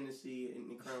drinking Hennessy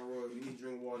and Crown Royal. You need to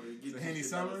drink water. Get the Henny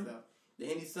Summer. The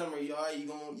Henny Summer. You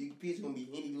pH gonna be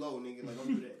Henny low, nigga. Like don't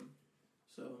do that.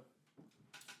 So.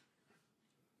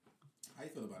 How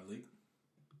you feel about it, Leak?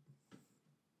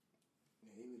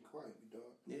 Yeah, he been quiet, dog.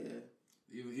 Yeah.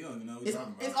 You don't even know what you're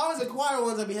talking about. It's always the quiet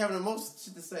ones that be having the most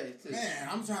shit to say, too. Man,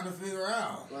 I'm trying to figure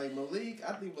out. Like Malik,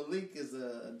 I think Malik is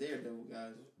a daredevil,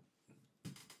 guys.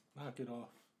 Knock it off.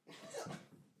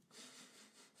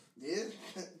 Yeah?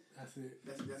 That's it.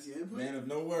 That's your input? Man of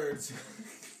no words.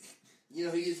 You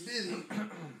know, he gets busy.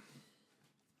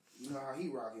 You know how he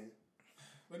rocking.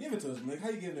 But give it to us, Malik. How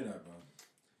you giving it up, bro?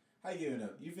 How you giving it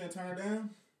up? You finna turn her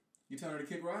down? You telling her to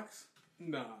kick rocks?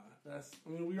 Nah.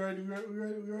 We already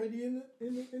in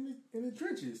the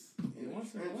trenches. Yeah,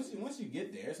 once you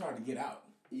get there, it's hard to get out.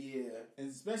 Yeah,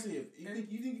 and especially if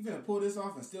you think you're gonna pull this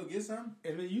off and still get some.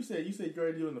 And then you said you're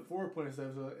already doing the 4 point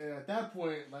stuff. So and at that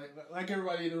point, like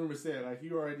everybody in the room has said, like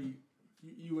you already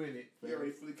you in it. You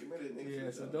already fully committed. Yeah,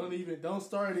 so don't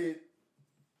start it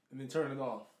and then turn it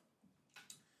off.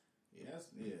 Yeah,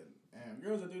 and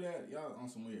girls that do that, y'all on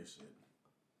some weird shit.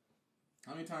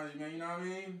 How many times, man, you know what I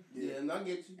mean? Yeah, and I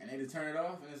get you. And they just turn it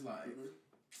off, and it's like,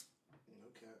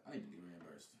 okay, I need to be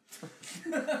reimbursed.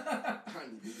 I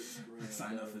need to get reimbursed.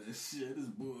 Sign up for this shit. This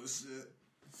bullshit.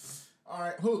 All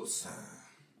right, hoops.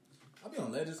 I be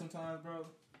on Legends sometimes, bro.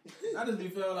 I just be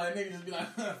feeling like niggas just be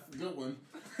like, good one.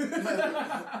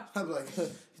 I'm like, he's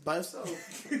by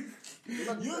himself.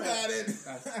 You got it.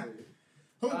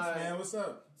 Hoops, man, what's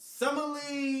up? Summer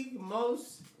League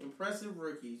most impressive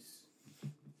rookies.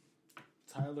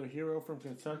 Tyler Hero from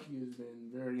Kentucky has been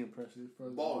very impressive for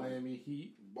the Miami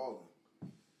Heat. Balling.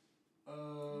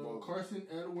 Carson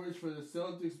Edwards for the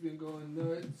Celtics been going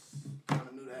nuts. Kind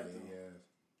of knew that.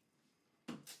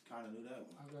 Kind of knew that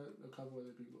one. I got a couple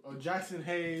other people. Jackson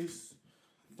Hayes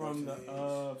from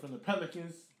the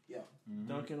Pelicans. Yeah.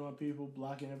 Dunking on people,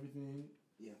 blocking everything.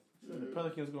 Yeah. So the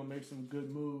Pelicans gonna make some good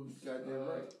moves. Goddamn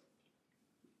right.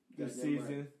 This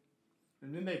season. Right.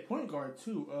 And then they point guard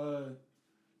too.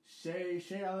 Shea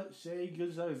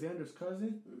Gilgeous-Alexander's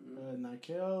cousin,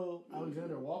 Nickel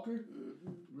Alexander-Walker,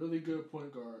 really good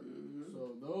point guard.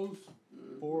 So those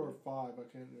 4 or 5, I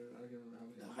can't remember how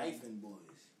many. The hyphen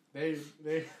boys.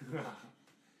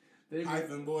 They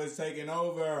hyphen boys taking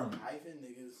over. Hyphen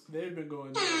niggas. They've been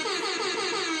going.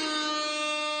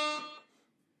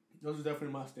 Those are definitely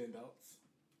my standouts.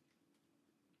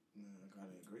 No, I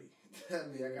gotta agree. I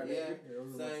gotta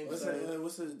agree.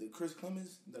 What's the Chris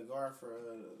Clemens, the guard for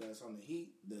that's on the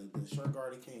Heat, the short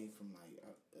guard. He came from like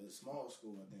a small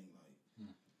school, I think.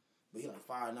 But he like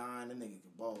 5'9". That nigga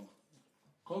can ball.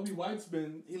 Kobe White's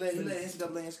been he let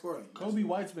NCAA scoring. Kobe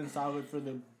White's been solid for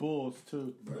the Bulls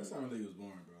too. Bro, that summer league was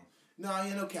boring, bro. No,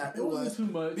 you know, cap. It wasn't too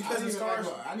much because the stars.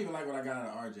 I didn't even like what I got out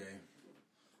of RJ.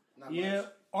 Yeah,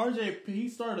 RJ. He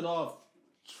started off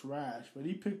trash, but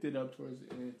he picked it up towards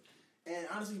the end. And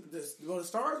honestly, the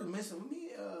stars were missing.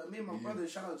 Me and my brother,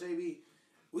 shout out JB.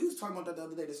 We was talking about that the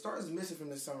other day. The stars is missing from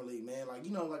this summer league, man. Like,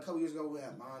 you know, like a couple years ago we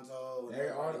had Lonzo. And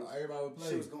everybody would play.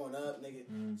 Shit was going up,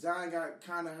 nigga. Zion got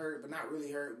kind of hurt, but not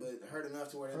really hurt, but hurt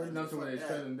enough to where they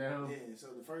shut him down. Yeah,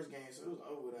 so the first game, so it was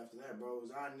over with after that, bro.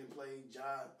 Zion didn't play.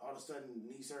 Ja, all of a sudden,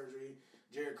 knee surgery.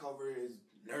 Jared Culver is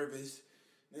nervous,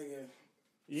 nigga.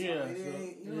 Yeah, so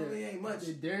it ain't much.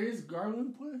 Did Darius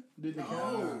Garland play?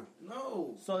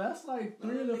 No. So that's like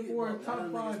 3 of the 4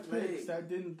 top 5 picks that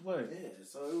didn't play. Yeah,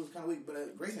 so it was kind of weak.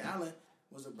 But Grayson Allen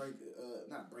was a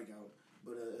not breakout,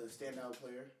 but a standout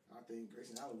player. I think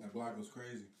Grayson Allen. That block was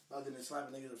crazy. Other than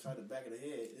slapping niggas upside the back of the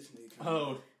head, this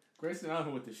nigga. Grayson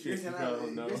Allen with the shit. Grayson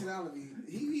Allen,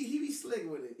 he be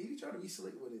slick with it. He be trying to be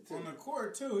slick with it too. On the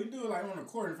court too. He do it like on the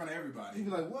court in front of everybody. He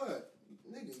be like, "What,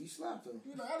 nigga? You slapped him."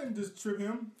 You know, I didn't just trip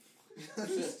him.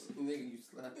 Nigga, you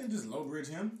slapped. I didn't just low bridge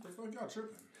him. The fuck y'all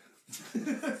tripping?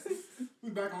 We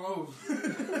back on low.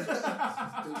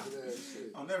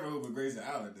 I'll never hoop with Grayson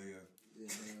Allen, nigga.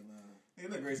 Hey,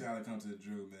 let Grayson Allen come to the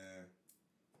Drew, man.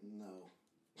 No.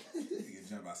 He get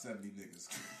jumped by 70 niggas.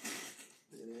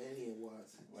 And he ain't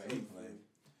watch. Well, he played.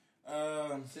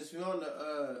 Since we're on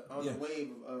the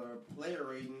wave of player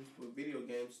ratings with video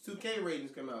games, 2K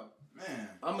ratings come out. Man,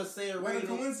 I'm gonna say a what rating.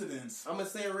 What a coincidence! I'm gonna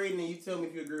say a rating, and you tell me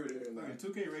if you agree with it or not. Man,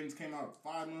 2K ratings came out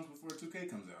 5 months before 2K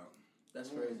comes out. That's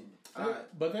crazy. All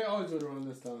right. But they always do it around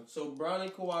this time. So Bron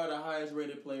and Kawhi are the highest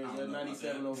rated players. They're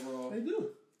 97 overall. They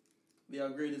do. Yeah,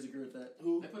 agree or disagree with that?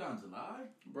 Who? They put out in July?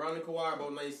 Bron and Kawhi are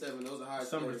both 97. Those are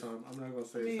highest players. Summertime. I'm not gonna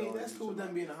say. I mean, that's cool with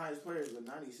them being the highest players, but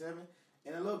 97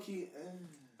 and a low key.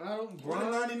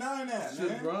 Bron 99 at should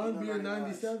man. Bron be a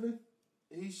 97?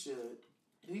 He should.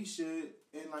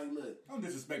 And like, look. Don't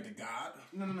disrespect the God.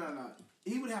 No.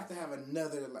 He would have to have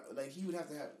another, like he would have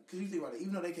to have, because you think about it,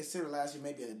 even though they consider last year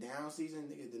maybe a down season,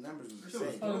 nigga, the numbers was the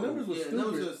same. Oh, the numbers was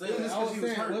stupid. I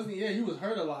was saying, he was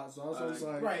hurt a lot, so I was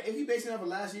like. Right, if he based it off of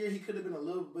last year, he could have been a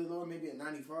little bit lower, maybe at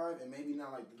 95, and maybe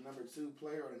not like the number 2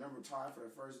 player or the number tie for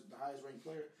the highest ranked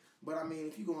player. But I mean,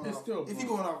 if you're going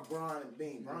off Bron and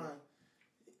being Bron,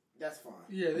 that's fine.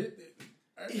 Yeah,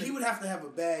 he would have to have a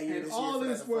bad year. And this all year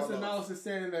this sports analysis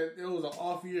saying that it was an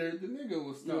off year, the nigga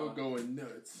was still going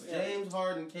nuts. James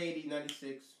Harden, KD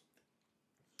 96.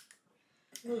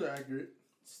 Those are accurate.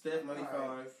 Steph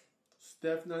 95.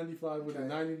 Steph 95 with a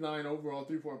 99 overall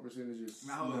 3-point percentages.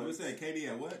 Now hold on, we said KD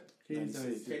at what? KD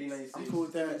 96. KD 96. I'm cool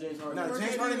with that. James Harden. No,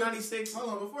 James Harden 96. Hold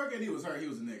on, before KD was hurt, he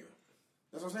was a nigga.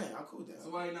 That's what I'm saying. I'm cool with that. So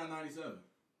why he not 97?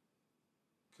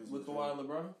 With Kawhi and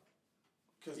LeBron?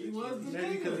 He was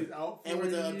maybe because he's out for and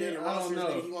with the updated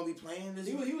rosters, he won't be playing this.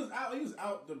 He was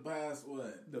out the past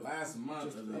last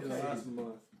month. Last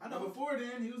month. I know. Before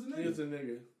then, he was a nigga. He was a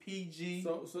nigga. PG.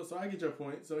 So I get your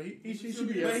point. So he should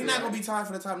be. But he's not gonna be tied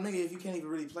for the top nigga if you can't even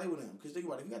really play with him. Because think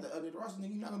about it, if you got the updated roster,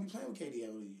 nigga, you're not gonna be playing with KD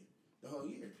the whole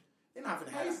year. They're not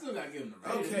gonna Hey, you have. still gotta give him the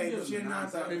rating. Okay, but you're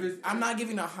not. I'm not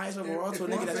giving the highest overall to a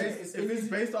nigga that's. If it's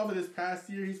based off of this past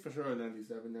year, he's for sure a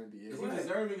 97, 98. Is he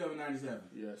deserving of a 97?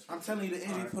 Yes. I'm telling you, the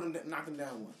injury knocked him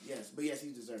down one. Yes, but yes,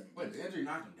 he's deserving. Wait, the injury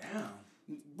knocked him down?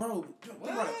 Bro,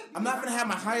 I'm not gonna have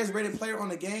my highest rated player on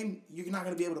the game. You're not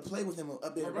gonna be able to play with him on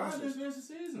updated LeBron rosters. just finished the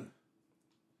season.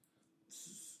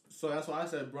 So that's why I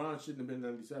said Bron shouldn't have been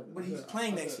 97. But he's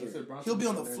playing next year. Bron He'll be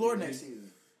on the should have floor been next season.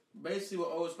 Basically, what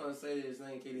O was trying to say is,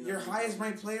 KD. Your highest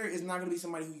ranked player is not gonna be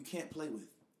somebody who you can't play with.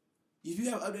 If you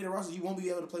have updated rosters, you won't be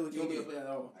able to play with. You won't be able to play at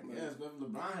all. I guess, but if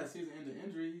LeBron has season-ending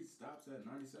injury, he stops at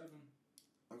 97.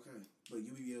 Okay, but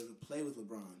you'll be able to play with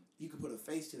LeBron. You could put a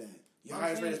face to that. Your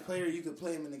highest rated player, you could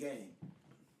play him in the game.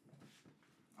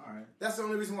 All right. That's the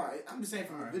only reason why. I'm just saying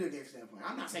from a video game standpoint.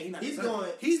 I'm not saying he's not. He's deserving.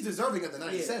 going. He's deserving of the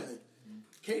 97. Yeah.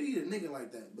 KD a nigga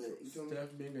like that, but you feel me?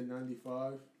 Steph being a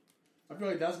 95. I feel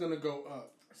like that's gonna go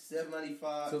up. Steph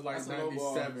 95 to like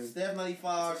 97. Steph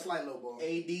 95. It's a slight low ball.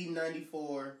 AD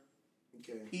 94.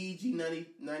 Okay. PG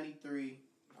 93.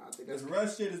 I think this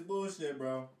Russ shit is bullshit,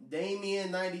 bro.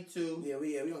 Damian 92. Yeah,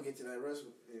 we don't get to that. Russ,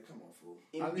 yeah, come on, fool.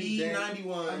 Embiid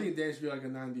 91. I think Dame should be like a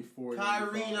 94.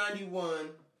 Kyrie 95. 91.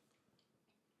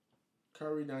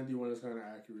 Kyrie 91 is kind of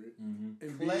accurate. Mm-hmm.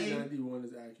 Embiid Clay 91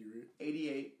 is accurate.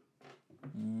 88.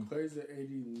 Clay's at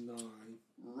 89.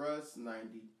 Russ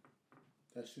 90.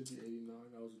 That should be 89.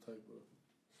 That was a typo.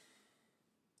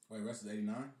 Wait, Russ is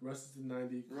 89? Russ is the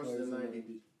 90. Russ Clay's is the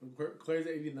 90. Clay's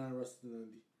at 89. Russ is the 90.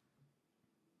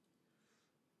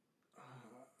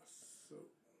 So,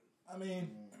 I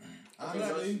mean,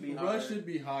 honestly, Russ should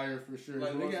be higher for sure.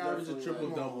 Like, The nigga averaged a triple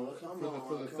like, double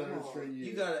for the third straight year.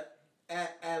 You gotta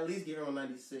at least give him a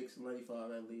 96,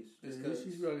 95 at least. Just cause,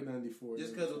 he's like a 94.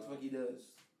 Just because what the fuck he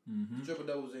does. Mm-hmm. Triple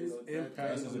doubles ain't his no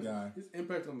impact as a guy. His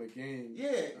impact on the game.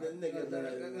 Yeah, that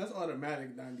nigga. That's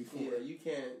automatic 94. Yeah, you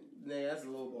can't. Nigga, that's a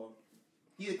low ball.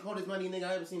 He the coldest money nigga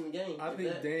I ever seen in the game. I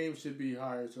think Dame should be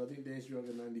higher, so I think Dame should be like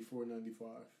a 94, 95.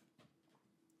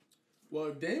 Well,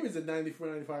 if Dame is a 94,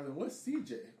 95, then what's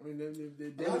CJ? I mean, Dame is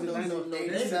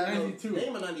a 92.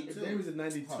 Dame a 92. If Dame is a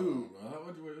 92.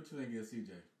 What you think is CJ?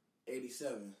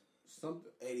 87.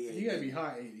 Something. 88. He gotta be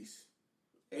high 80s.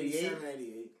 87,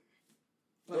 88.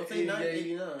 Don't say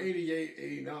 89. 88,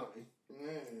 89.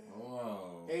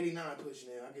 Whoa. 89 pushing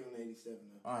it. I'll give him 87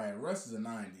 though. Alright, Russ is a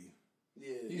 90.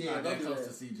 Yeah. He's not that close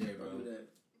to CJ, bro. Don't do that.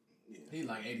 Yeah. He's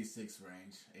like 86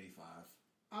 range, 85.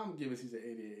 I'm giving CJ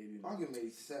 88, 89. I'll give him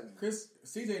 87.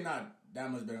 CJ not that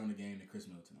much better on the game than Chris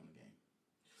Middleton on the game.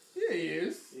 Yeah, he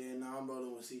is. Yeah, no, I'm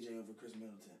rolling with CJ over Chris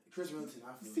Middleton. Chris Middleton,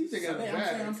 I feel. CJ got a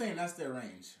bag. I'm saying that's their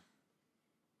range.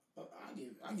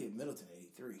 I give Middleton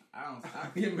 83. I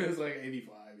give Middleton like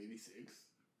 85, 86.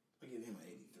 I give him an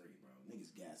 83, bro.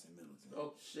 Niggas gassing Middleton.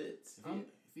 Oh shit.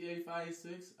 If he 85,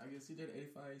 86, I guess CJ to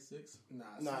 85, 86.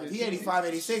 Nah, if he 85,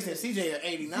 86, then CJ at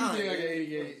 89. CJ like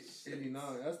 88, 89.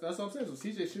 That's what I'm saying. So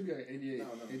CJ should be like 88. No.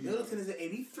 89. Middleton is at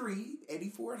 83,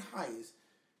 84 at highest.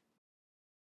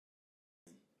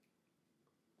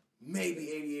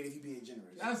 Maybe 88 if you're being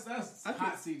generous. That's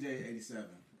hot CJ 87.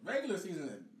 Regular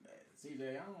season CJ,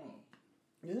 I don't know.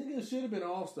 The nigga should have been an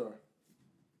all-star.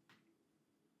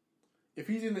 If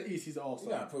he's in the East, he's an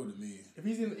all-star. You gotta prove to me. If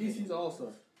he's in the East, he's an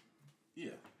all-star.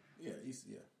 Yeah, East,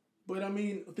 yeah. But I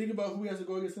mean, think about who he has to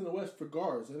go against in the West for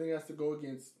guards. I think he has to go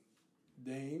against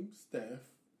Dame, Steph.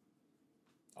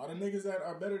 All the niggas that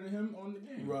are better than him on the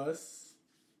game. Russ.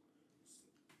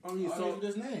 I mean, all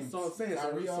these names. So I'm saying,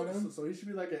 Kyrie, all them. So he should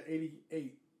be like an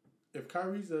 88. If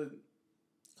Kyrie's a...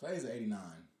 Clay's an 89.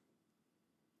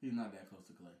 He's not that close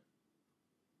to Clay.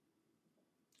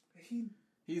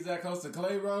 He's that close to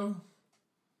Clay, bro?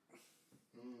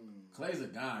 Clay's a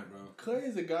guy, bro. Clay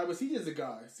is a guy, but CJ's a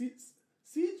guy.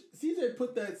 CJ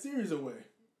put that series away.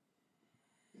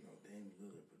 You know, Dame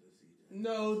Lillard put this CJ.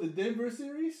 No, the Denver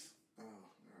series? Oh,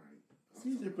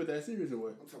 alright. CJ put that series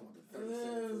away. I'm talking about the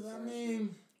 37. I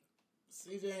mean,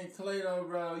 CJ and Clay, though,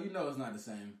 bro, you know it's not the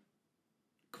same.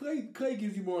 Clay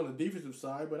gives you more on the defensive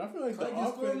side, but I feel like Clay the can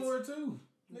offense... score more, too.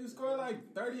 Niggas score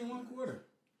like 30 in one quarter.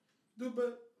 Dude,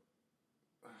 but...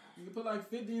 You can put like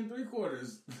 50 in 3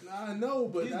 quarters. I know,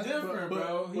 but he's different,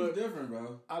 bro. He's different,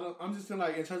 bro. I'm just feeling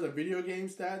like in terms of video game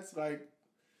stats, like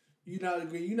you're not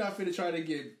finna try to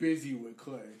get busy with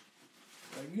Clay.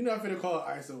 Like you're not finna call it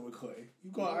ISO with Clay.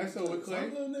 You call it ISO with Clay.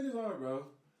 Some little niggas are, bro.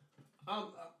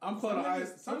 I'm calling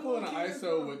an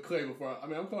ISO with Clay before.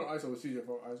 I'm calling ISO with CJ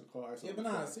before I call ISO. Yeah, but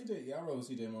nah, CJ. Yeah, I roll with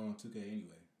CJ more on 2K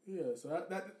anyway. Yeah, so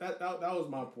that was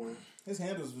my point. His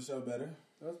handles for sure better.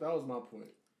 That was my point.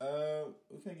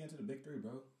 We can't get into the big three,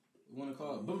 bro. We want to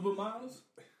call it Boo Miles?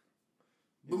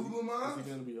 Boo Miles? Is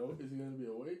he gonna be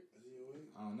 08?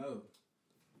 I don't know.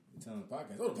 telling the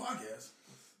podcast. Oh, the podcast.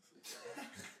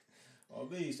 Oh,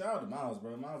 B, shout out to Miles,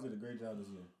 bro. Miles did a great job this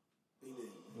year. He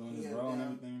did. Doing his role and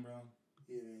everything, bro.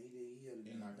 Yeah, man, he did.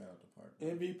 He knocked out the park. Bro.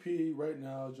 MVP right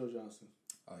now, Joe Johnson.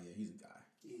 Oh, yeah, he's a guy.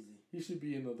 Easy. He should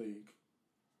be in the league.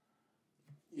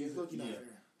 He's looking not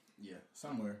fair. Yeah,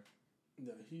 somewhere.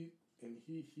 Yeah, he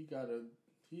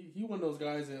one of those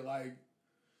guys that, like,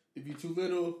 if you too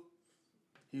little,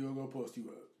 he gonna go post you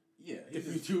up. Yeah. If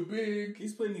you too big,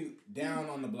 he's putting you down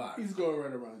on the block. He's going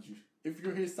right around you. If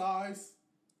you're his size,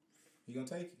 he gonna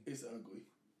take you. It's ugly.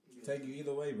 Take you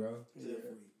either way, bro. Yeah,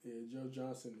 Joe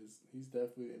Johnson he's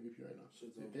definitely MVP right now.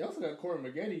 They also got Corey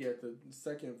Maggette at the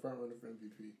second front runner for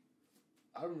MVP.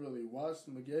 I haven't really watched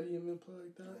Maggette and them play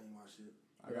like that. I ain't watched it.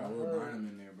 I got Will Bynum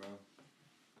in there, bro.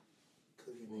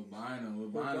 Will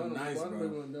Bynum, nice, bro.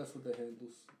 Bynum nuts with the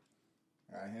handles.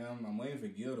 Got him. I'm waiting for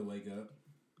Gil to wake up.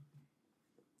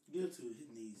 Gil too. He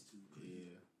needs to.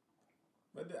 Yeah.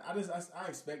 But I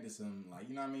expected some, like,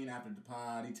 you know what I mean? After the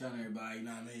pod, he telling everybody, you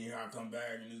know what I mean? Here I come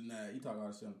back and this and that. He talk all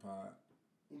this shit on the pod.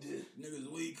 Yeah. Niggas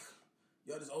weak.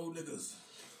 Y'all just old niggas.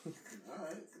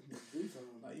 Alright.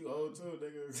 Like, you old too,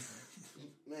 niggas.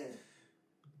 Man.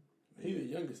 He the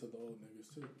youngest of the old niggas,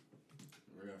 too.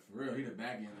 For real. He the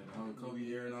back end of the whole Kobe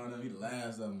era and all them. He the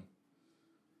last of them.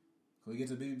 Can we get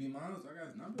to BB Miles? I got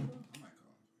his number, bro. I might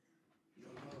call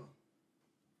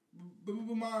him.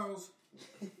 BB Miles.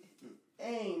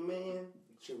 Hey, man.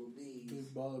 Triple B.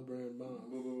 Big baller brand Miles.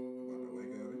 About to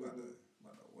wake up. We about to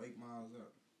wake Miles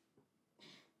up.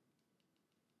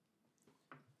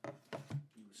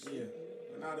 Yeah.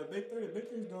 Now the Big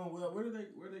Three's doing well. Where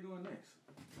they going next?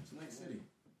 What's the next city?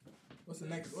 What's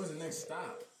the next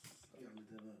stop?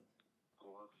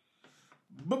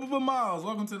 Miles,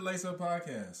 welcome to the Lace Up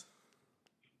Podcast.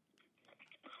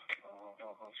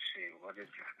 Oh shit, what is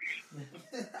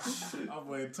that? Oh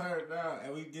boy, turned out,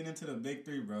 and we get into the Big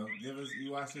Three, bro.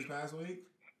 You watched this past week?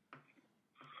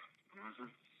 Mm-hmm.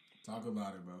 Talk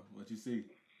about it, bro. What you see?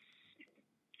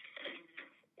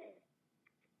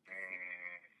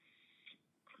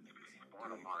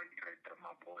 One of my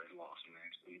boys lost,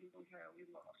 man. We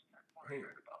lost, man. I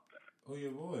heard about that. Who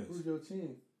your boys? Who's your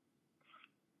team?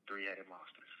 Three-Headed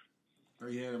Monsters.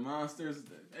 Three-Headed Monsters?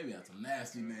 They got some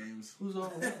nasty names. Who's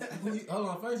on? Hold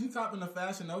on, first, you copping the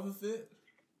Fashion Nova fit?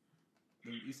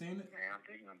 You seen it? Man, I'm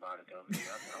thinking about it, though.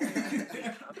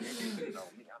 I've been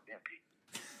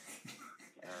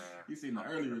You seen the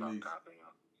early release?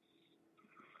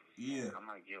 Yeah. I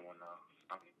might get one, though.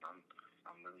 I'm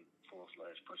really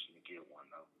full-fledged pushing to get one,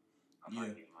 though. I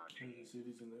might get my team.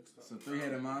 So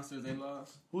Three-Headed Monsters, they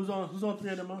lost? Who's on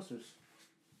Three-Headed Monsters?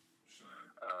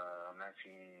 That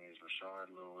team is Rashard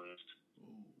Lewis,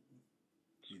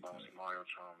 Mario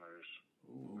Chalmers,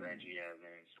 Reggie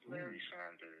Evans, Larry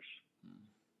Sanders,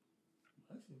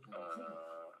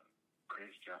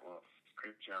 Chris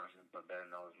Johnson, but better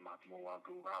known as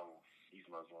Muwagu Raul. He's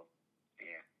Muslim.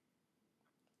 Yeah.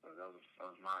 So that was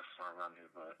my front runners,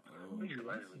 but they the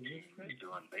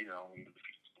only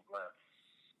left.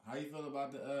 How you feel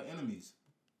about the enemies?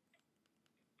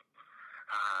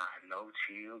 No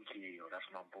chill, Gil. That's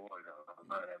my boy, though. I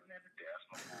love that man to death. That's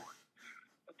my boy.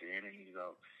 But the enemies,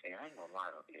 though, hey, I ain't gonna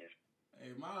lie, though.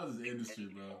 Hey, Miles is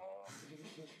industry, bro.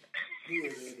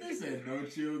 They said no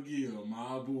chill, Gil,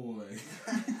 my boy.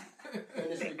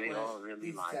 If they all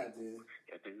really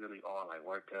if they really all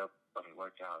worked out,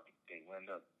 they end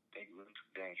up really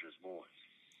dangerous boys.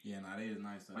 Yeah, nah, they is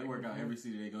nice. So they work out every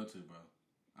city they go to, bro.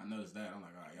 I noticed that. I'm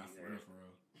like, all right, y'all for real.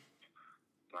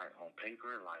 Like on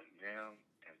paper, like them,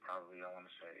 and probably I want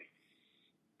to say,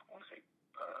 what's that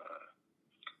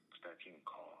team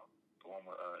called? The one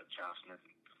with Josh Smith.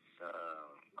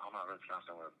 I'm not really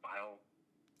pronouncing that word.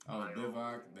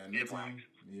 Bivouac, that new team.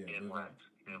 Yeah, Bivouac.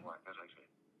 That's what I said.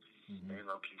 They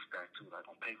low key stacked too. Like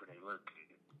on paper, they look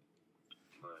good,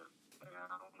 but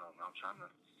man, I don't know. I'm trying to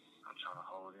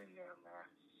hold in there, man.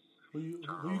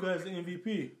 Who you guys the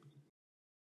MVP?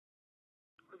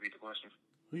 Repeat the question.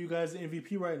 Who you guys the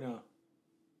MVP right now?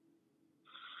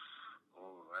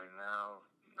 Oh, right now,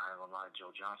 not gonna lie,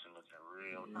 Joe Johnson looking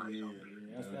real nice out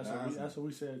there. That's what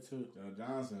we said too. Joe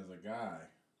Johnson is a guy.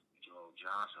 Joe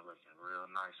Johnson looking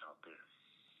real nice out there.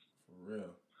 For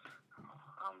real.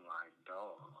 I'm like,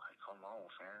 dog, come on,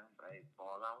 fam. Hey,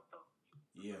 ball out though.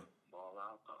 Yeah. Ball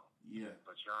out though. Yeah.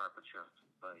 But y'all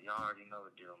already know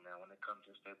the deal, man. When it comes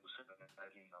to Staples Center,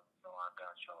 you know I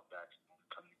got y'all back when it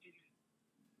comes to getting it.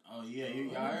 Oh yeah,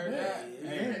 y'all heard that?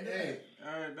 Hey, I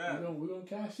heard that. We're gonna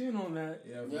cash in on that.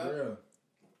 Yeah, for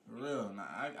real. Now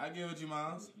I get with you,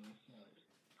 Miles.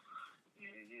 Yeah.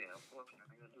 What I'm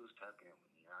gonna do is tap in with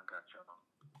me. I got y'all.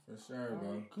 For sure,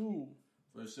 bro. Cool.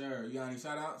 For sure. You got any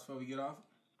shout outs before we get off?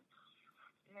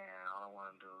 man, all I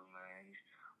want to do, man,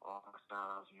 all my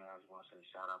styles, man, I just want to say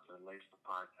shout out to the Lace the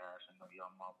Podcast. I know y'all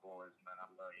my boys, man. I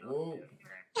love y'all.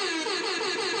 Man.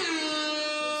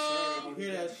 You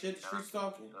hear that shit? Street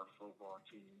talking. The football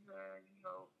team, man, you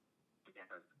know,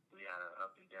 we had an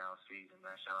up and down season,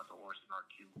 man. Shout out to Orson, our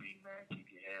QB, man.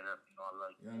 Keep your head up. You know, I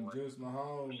love you. Young Juice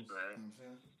Mahomes.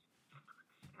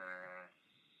 Man,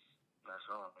 that's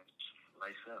all.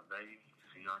 Lace up, baby.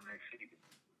 See y'all next season.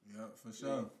 Yep, for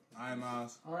sure. All right,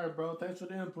 Miles. All right, bro. Thanks for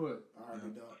the input. All right,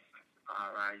 dog.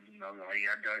 All right, you know, all you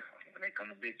gotta do when they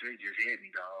come to Big 3, just hit me,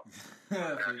 dog.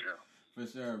 For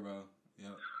sure, bro.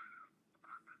 Yep.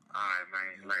 All right,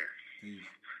 man. Later. Peace.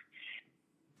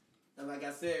 And like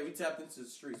I said, we tapped into the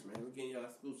streets, man. We're getting y'all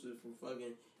exclusive from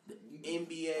fucking the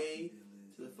NBA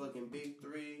to the fucking Big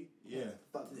 3. Yeah.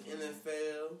 To the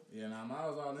NFL. Yeah, now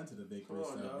Miles all into the Big 3 Come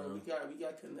on, stuff, dog. bro. We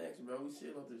got connects, bro. We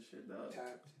shit about this shit, dog.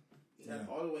 Tapped. Tap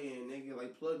all the way in, nigga.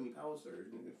 Like, plug me, power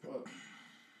surge, nigga. Fuck.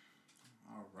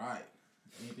 All right.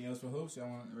 Anything else for hoops? Y'all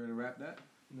want ready to wrap that?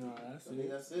 No, that's I think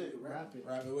that's it. Wrap it.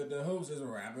 Wrap it with the hoops. Just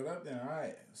wrap it up then. All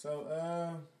right. So,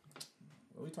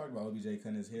 we talked about OBJ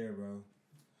cutting his hair, bro.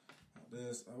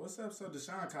 What's up? So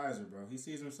Deshaun Kaiser, bro. He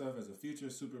sees himself as a future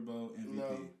Super Bowl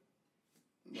MVP.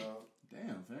 No.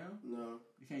 Damn, fam. No.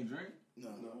 You can't drink? No.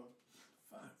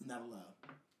 Fuck. Not allowed.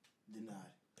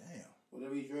 Denied. Damn.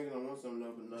 Whatever he's drinking, I want something,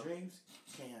 no, but no. Dreams?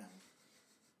 Can't have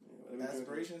them. Yeah,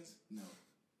 Aspirations? No.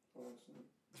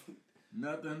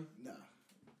 Nothing? No.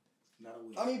 Not a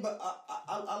week. I mean, but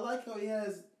I like how he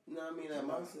has, you know what I mean, that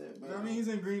mindset. But I mean, he's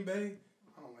in Green Bay.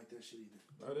 I don't like that shit either.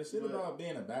 Bro, the shit about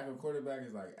being a backup quarterback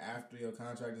is like after your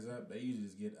contract is up, they usually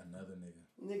just get another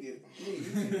nigga.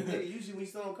 Usually when you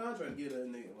still on contract, get a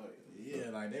nigga. Like, yeah,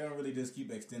 like they don't really just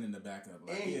keep extending the backup.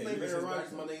 Like, and he yeah, played you Aaron just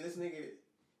Rodgers, backup. my nigga. This nigga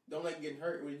don't like getting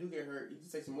hurt. When you do get hurt, you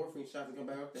just take some morphine shots and come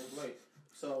back up there and play.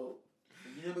 So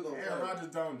you never gonna Aaron play. Rodgers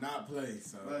don't not play,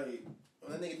 so Like,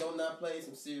 when that nigga don't not play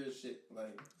some serious shit.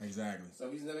 Like, exactly.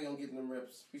 So he's never gonna get them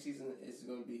reps. Preseason is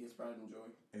gonna be his pride and joy.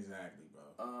 Exactly, bro.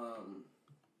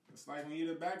 It's like when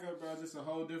you're the backup, bro. It's just a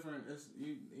whole different. It's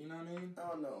you know what I mean? I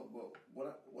don't know, but when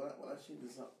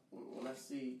I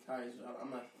see Kaiser, I'm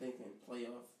not thinking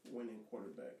playoff winning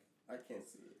quarterback. I can't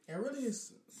see it. And really,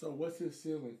 it's so. What's his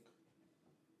ceiling?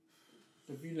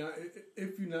 If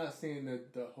you're not seeing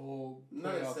the whole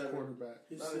playoff quarterback,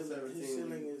 His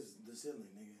ceiling is the ceiling,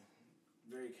 nigga.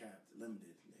 Very capped,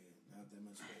 limited, nigga. Not that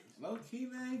much space. Low key,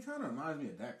 man. He kind of reminds me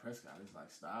of Dak Prescott. It's like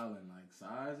style and like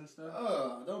size and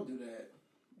stuff. Don't do that.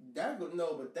 Dak was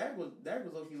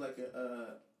low key like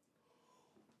a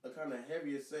kind of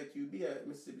heavier set QB at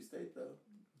Mississippi State though.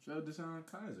 Joe Deshaun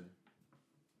Kaiser.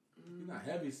 He's not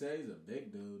heavy set. He's a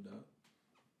big dude though.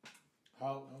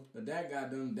 But Dak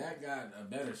got a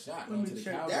better shot. Let me to the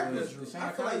check. Cowboys.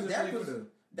 I feel like Dak was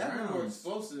more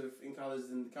explosive in college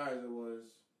than Kaiser was.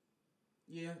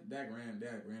 Yeah, Dak ran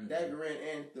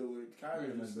and threw it.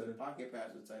 Kaiser was a pocket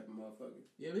passer type of motherfucker.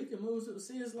 Yeah, but he can move.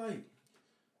 See, it's like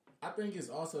I think it's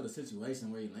also the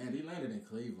situation where he landed. He landed in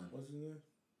Cleveland. What's his name?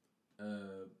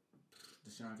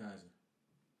 Deshaun Kaiser.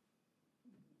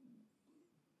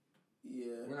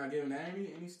 Yeah. We're not giving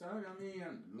any stock. I mean,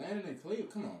 landing in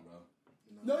Cleveland. Come on, bro.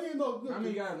 No, you know. How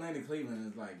many guys landed in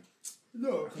Cleveland is like?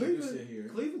 No,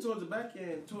 Cleveland. Cleveland towards the back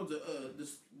end, towards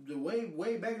the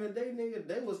way back in the day, nigga,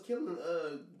 they was killing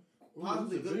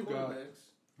possibly good quarterbacks.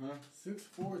 Huh?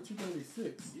 6'4",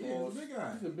 236. Yeah, he's a big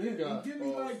guy. He's a big guy. Give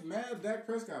me like mad Dak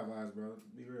Prescott vibes, bro.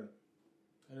 Be real.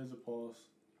 That is a pause.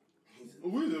 He's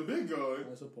a big guy.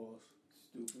 That's a pause.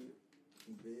 Stupid.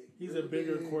 He's a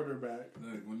bigger quarterback.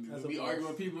 Look, when we argue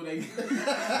with people, they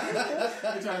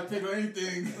try to pick on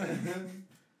anything.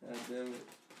 God damn it.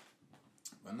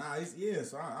 But nah,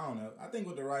 so I don't know. I think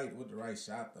with the right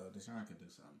shot though, Deshaun could do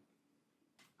something.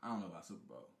 I don't know about Super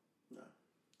Bowl. No.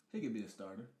 He could be a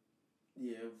starter.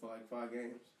 Yeah, for like 5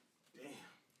 games. Damn.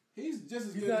 He's just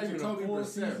as good as Jacoby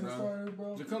Brissett,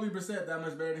 bro. Jacoby Brissett that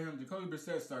much better than him. Jacoby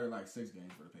Brissett started like 6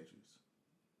 games for the Patriots.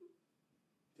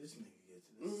 This nigga gets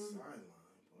to the sideline,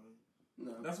 boy.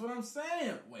 No. That's what I'm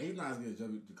saying. Wait, he's not as good as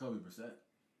Jacoby Brissett.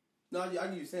 No, I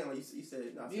get you saying like you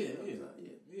said. No,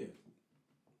 Yeah.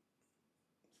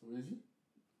 So is he?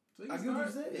 So I get what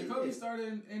you said. Jacoby started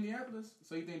in Indianapolis,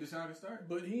 so you think Deshaun can start?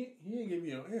 But he ain't give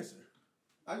you no answer.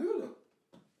 I agree with him.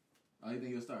 Oh, you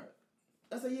think he'll start?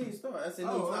 I said yeah, he start. I said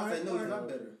no. I said no, he's not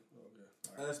better.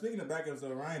 Okay. Speaking of backups, though,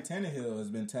 Ryan Tannehill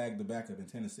has been tagged the backup in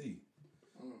Tennessee.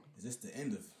 Is this the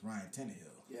end of Ryan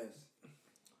Tannehill? Yes.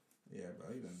 Yeah, bro.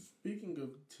 Speaking of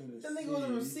Tennessee, that nigga was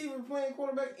a receiver playing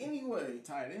quarterback anyway.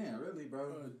 Tight end, really,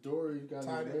 bro. Dory got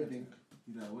his rating.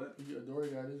 You got what? Dory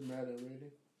got his Madden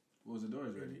rating. What was the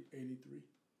Dory's rating? 83.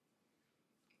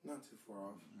 Not too far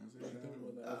off.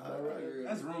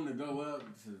 That's room to go up.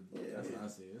 That's what I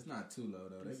see. It's not too low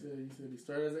though. He said he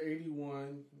started as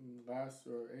 81 or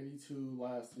 82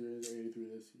 last year, 83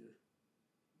 this year.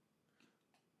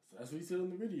 So that's what he said in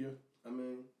the video. I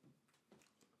mean,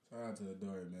 shout out to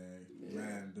Adore, man.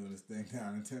 Man, doing this thing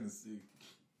down in Tennessee.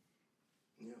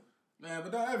 Yeah. Man,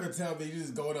 but don't ever tell me you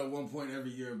just go up 1 point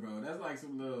every year, bro. That's like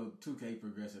some little 2K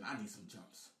progression. I need some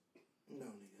jumps. No,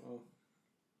 nigga. Oh.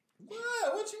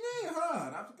 What you mean,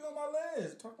 huh? I forget my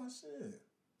legs. Talk my shit.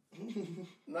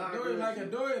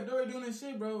 Adore doing this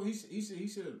shit, bro. He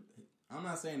should. I'm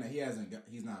not saying that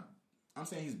he's not. I'm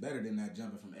saying he's better than that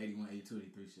jumping from 81, 82,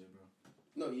 83 shit, bro.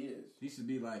 No, he is. He should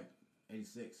be like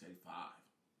 86, 85.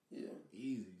 Yeah.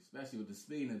 Easy. Especially with the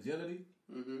speed and agility.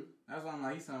 Mm-hmm. That's why I'm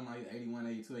like, he's talking like 81,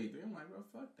 82, 83. I'm like, bro,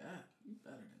 fuck that. You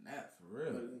better than that, for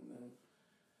real. Better than that.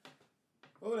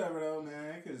 But whatever, though,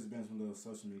 man. It could have just been some little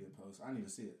social media posts. I didn't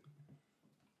even see it.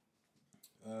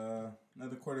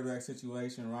 Another quarterback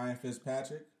situation, Ryan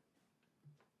Fitzpatrick.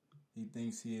 He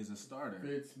thinks he is a starter.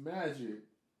 Fitzmagic.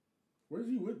 Where's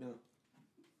he with now?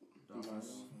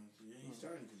 Dolphins. Yeah, he's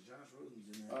starting because Josh Rosen's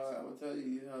in there. I'm going to tell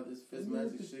you how this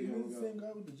Fitzmagic shit going to go. The same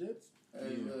guy with the Jets?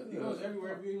 Hey, he goes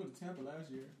everywhere. He went to Tampa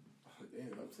last year. Oh,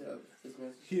 damn. I'm telling you,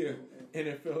 Fitzmagic. Yeah,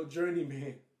 NFL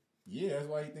journeyman. Yeah, that's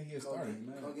why you think he's starting,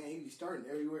 man. He be starting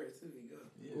everywhere, too. He go.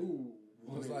 Yeah. Ooh.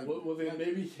 Well, then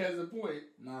maybe he has a point.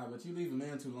 Nah, but you leave a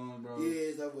man too long, bro. Yeah,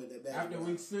 it's up with that back. After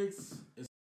week 6, it's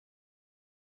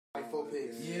like 4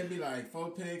 picks. Yeah, it'd be like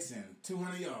 4 picks and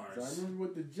 200 yards. So I remember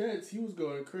with the Jets, he was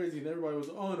going crazy and everybody was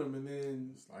on him, and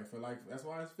then it's that's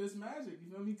why it's Fitzmagic. You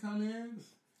feel me? Come in,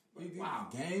 wow,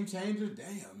 game changer.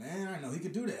 Damn, man, I know he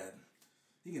could do that.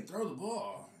 He can throw the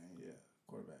ball. Yeah,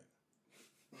 quarterback.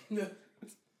 That's what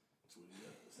he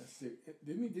does. That's sick.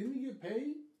 Didn't he get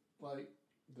paid like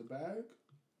the bag?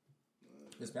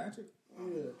 Fitzpatrick?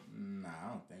 Yeah. Nah, I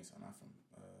don't think so. Not from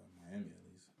Miami, at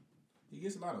least. He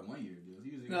gets a lot of 1 year deals. He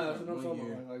usually that's gets what I'm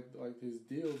talking about. Like his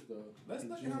deals, though. Let's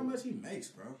look at how much he makes,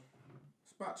 bro.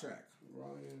 Spot Track.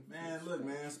 Ryan. Man, look,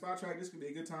 man. Spot Track, this could be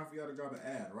a good time for y'all to drop an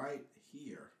ad right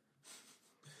here.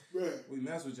 Right. We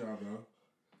mess with y'all, bro.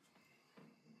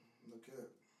 Look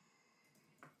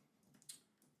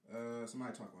up.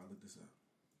 Somebody talk while I look this up.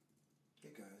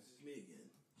 Hey, guys.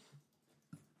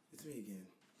 It's me again.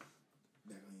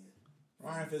 Back on you.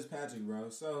 Ryan Fitzpatrick, bro.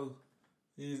 So,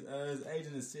 his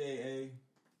agent is CAA.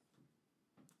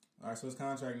 All right, so his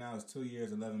contract now is 2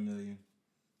 years, $11 million.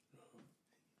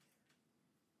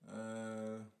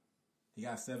 He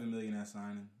got $7 million at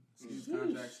signing. See his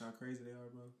contracts, how crazy they are,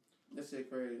 bro. That shit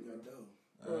crazy, bro.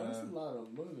 Bro, that's a lot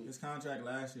of money. His contract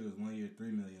last year was 1 year,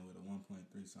 $3 million with a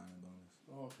 1.3 signing bonus.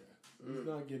 Okay, so he's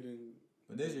not getting.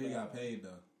 But this year he got paid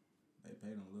though. They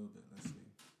paid him a little bit. Let's see.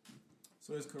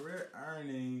 So his career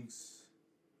earnings,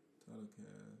 total cash.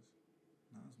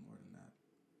 No, it's more than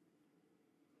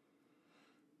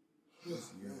that. It's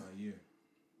year by year.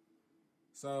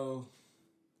 So,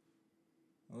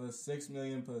 well, it's $6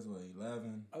 million plus what,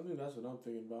 11? I think that's what I'm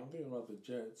thinking about. I'm thinking about the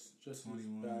Jets. Just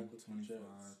 21, bag with 25, the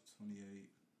Jets. 28.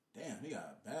 Damn, he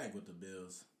got a bag with the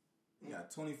Bills. He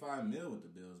got $25 million with the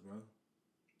Bills, bro.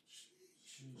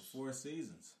 For 4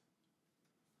 seasons.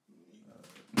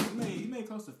 He made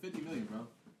close to $50 million, bro.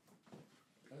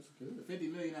 That's good.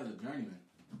 $50 million as a journeyman.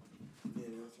 Yeah,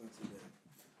 that's not too bad.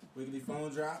 Weekly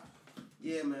phone drop.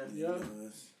 Yeah, man. You know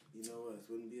us.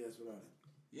 Wouldn't be us without it.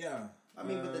 Yeah. I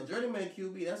mean, but the journeyman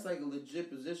QB, that's like a legit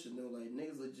position, though. Like,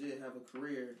 niggas legit have a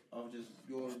career of just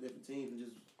going to different teams and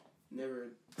just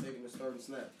never taking a starting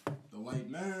snap. The white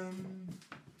man.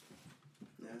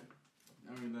 Yeah. I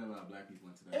don't even know a lot of black people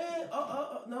into that.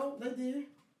 No, they did.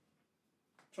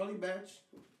 Charlie Batch.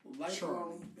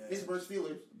 Pittsburgh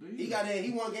Steelers. He got in.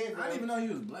 He won games. I didn't even know he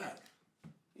was black.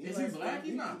 Is he black?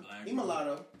 He's not black. He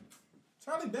mulatto.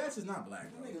 Charlie Batch is not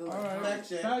black, bro. All right. Fact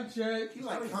check. Fact check. He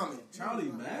like Common. Charlie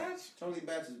Batch? Charlie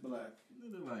Batch is black.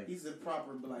 He's a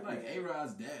proper black like man.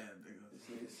 A-Rod's dad.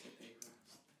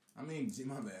 I mean,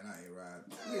 my bad, not A-Rod.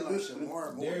 He like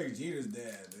Shamar Moore. Derek Jeter's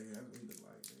dad. That's what he look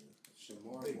like.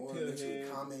 Shamar Moore mixed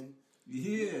with Common.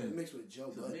 Yeah. Mixed with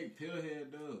Joe Butt. Big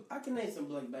pillhead dude. I can name some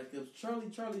black backups.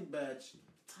 Charlie Batch,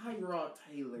 Tyrod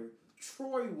Taylor,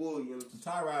 Troy Williams.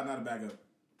 Tyrod not a backup.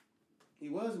 He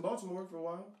was in Baltimore for a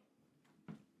while.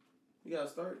 He got to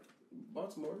start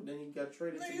Baltimore. Then he got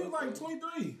traded to Buffalo. He was like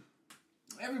 23.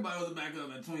 Everybody was a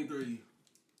backup at 23.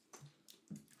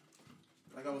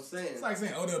 Like I was saying. It's like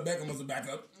saying Odell Beckham was a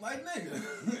backup. Like, nigga.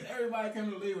 Everybody came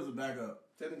to the league was a backup.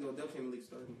 Technically, Odell came to the league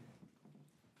starting.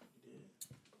 He did.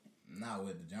 Not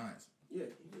with the Giants. Yeah,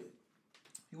 he did.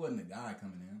 He wasn't the guy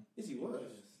coming in. Yes, he was.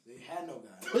 They had no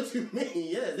guy. What you mean?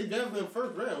 Yeah, they got him in the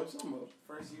first round. What you talking about?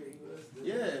 First year he was.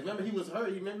 Yeah, remember he was hurt.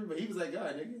 You remember, but he was that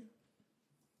guy, nigga.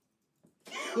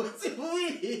 What's it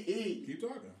mean? Keep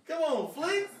talking. Come on,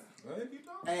 Flicks. Keep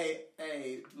talking.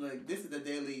 Hey, look, this is the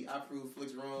daily I prove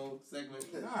Flicks wrong segment.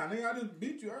 Nah, nigga, I just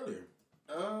beat you earlier.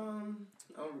 I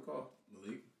don't recall.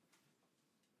 Malik.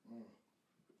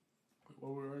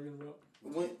 What were we arguing about?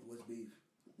 What's beef?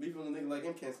 Beef with a nigga like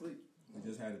him can't sleep. We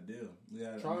just had a deal.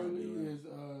 Charlie is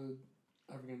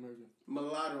African American.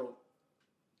 Mulatto.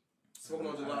 Smoking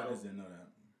on I gelato. just didn't know that.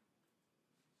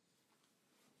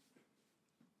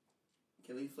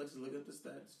 Kelly Flex is looking up the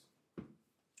stats.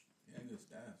 Yeah, good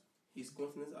stats. He's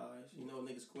squinting his eyes. You know,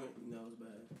 niggas squint. You know it's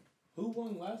bad. Who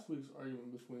won last week's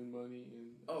argument between Money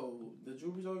and? Oh, the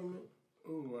Drew Brees argument.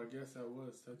 Oh, I guess that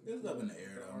was technically. It's up in the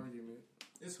air though. Argument.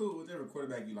 It's whichever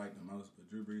quarterback you like the most, but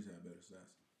Drew Brees had better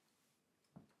stats.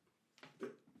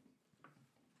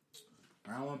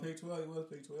 Round 1, pick 12. He was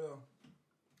pick 12.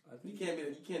 You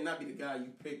cannot be the guy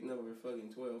you picked number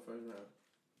fucking 12 first round.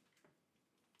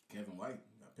 Kevin White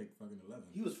got picked fucking 11.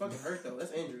 He was fucking hurt though.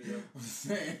 That's injury though. I'm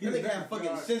saying That nigga had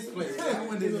fucking shin splints.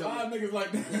 There's a lot of niggas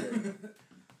like that.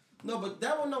 No, but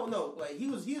that one, no. Like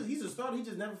he's a starter. He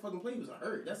just never fucking played. He was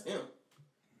hurt. That's him.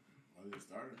 Oh, he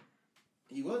started.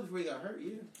 He was before he got hurt.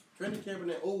 Yeah. Trenton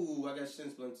Kaepernick. Oh, I got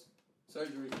shin splints.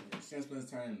 Surgery. Yeah, shin splints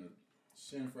turning to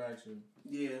shin fracture.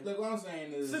 Yeah. Look, what I'm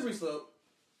saying is slippery slope.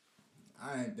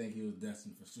 I didn't think he was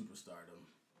destined for superstardom.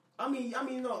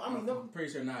 No. I'm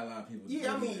pretty sure not a lot of people.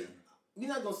 Yeah, we're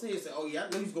not gonna say oh yeah, I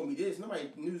know he's gonna be this. Nobody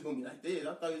knew he was gonna be like this.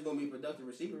 I thought he was gonna be a productive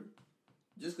receiver.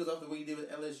 Just because of what he did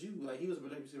with LSU, like he was a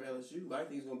productive receiver at LSU, but I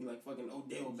think he's gonna be like fucking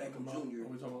Odell Beckham Jr. Are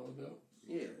we talking about Odell?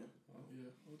 Yeah. Oh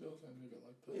yeah, Odell's that nigga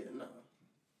like that. Yeah, nah.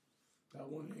 That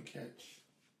one didn't catch.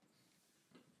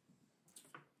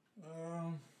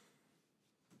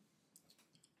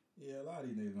 Yeah, a lot of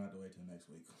these niggas gonna have to wait till next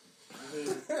week.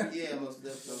 Yeah, most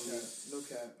definitely. No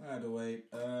cap. I had to wait.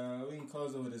 We can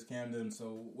close it with this Cam Newton.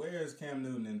 So, where is Cam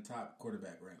Newton in top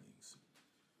quarterback rankings?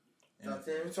 Top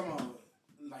 10? You talking about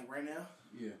like right now?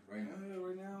 Yeah, right now.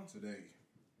 Right now. Today.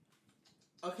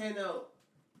 Okay, now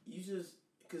you just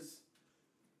because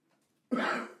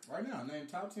right now, name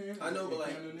top 10. I know, but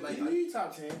like he's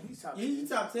top 10. He's top 10. He's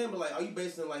top 10, but like, are you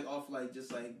basing like off like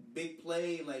just like big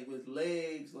play, like with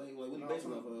legs, like what you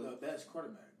basing off of? The best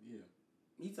quarterback. Yeah.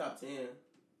 He top 10.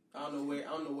 I don't know where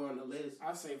on the list.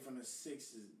 I'd say from the 6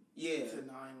 to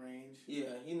 9 range. Yeah,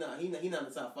 he not in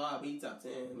the top 5, but he top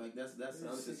 10. Like that's 100%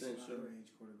 sure.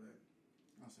 Range quarterback.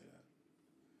 I'll say that.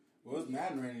 Well, his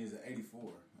Madden rating is at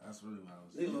 84. That's really what I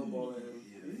was saying. They lowballing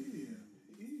him.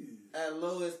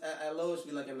 At lowest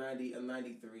be like a 90, a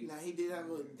 93. Now he did have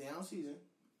a down season.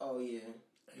 Oh yeah.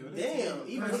 Damn.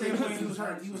 He was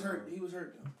hurt. He was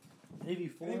hurt though.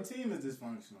 84. Their team is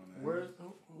dysfunctional, man.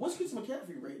 What's Christian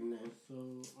McCaffrey rating then?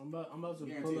 So I'm about to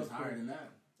guarantee pull it's up higher than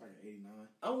that. Like 89.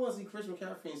 I want to see Christian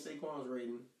McCaffrey and Saquon's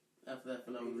rating after that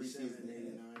phenomenal preseason.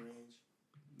 89 range.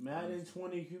 Madden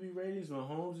 20 QB ratings.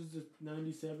 Mahomes is a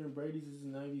 97. Brady's is a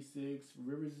 96.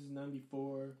 Rivers is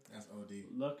 94. That's OD.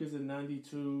 Luck is a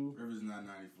 92. Rivers is not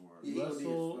 94. Yeah,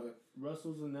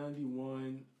 Russell's a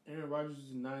 91. Aaron Rodgers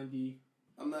is a 90.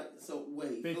 I'm not. So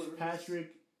wait.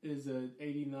 Fitzpatrick is a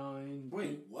 89.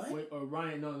 Wait, what? Wait, or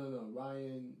Ryan? No.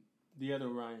 Ryan, the other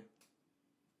Ryan.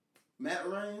 Matt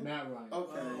Ryan.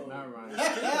 Okay. Matt Ryan.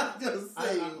 I'm just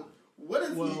saying. What is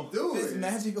he doing? Is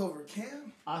Magic over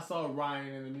Cam? I saw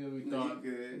Ryan and immediately thought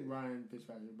good. Ryan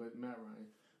Fitzpatrick, but Matt Ryan.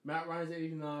 Matt Ryan's at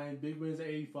 89. Big Ben's at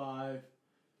 85.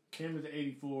 Cam is at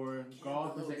 84.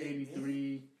 Goff is at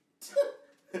 83.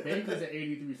 Baker's at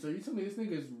 83. So you tell me this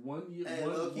nigga is 1 year. Hey,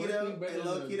 low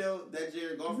keto, that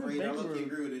Jared Goff rate, I low-key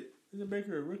agree with it. Isn't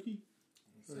Baker a rookie?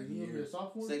 Second year. A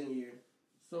sophomore? Second year.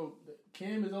 So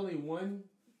Cam is only one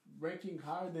ranking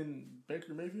higher than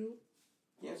Baker Mayfield?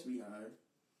 Can't be higher.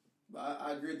 But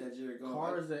I agree with that Jared Goff.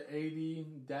 Carr is at 80.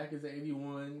 Dak is at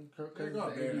 81. Kirk Cousins is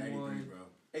at 81.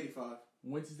 85.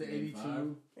 Wentz is at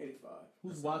 82. 85.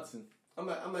 Who's Watson? I'm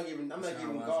not giving Goff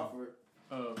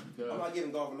I'm not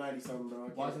giving Goff a 90 something,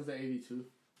 bro. Watson's at 82.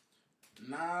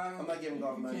 Nah, I'm not giving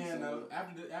Goff a 90 something.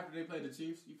 After they play the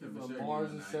Chiefs, you can for sure.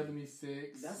 Mars is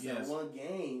 76. That's that one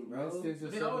game, bro.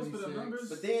 Winston's they always put up numbers,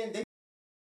 but then they. It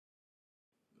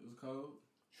was cold.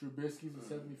 Trubisky's at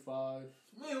 75.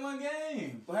 We in one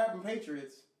game. What happened,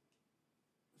 Patriots?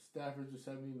 Stafford's at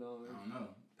 79. I don't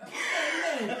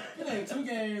know. You named 2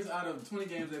 games out of 20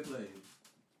 games they played.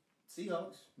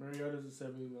 Seahawks. Mariota's at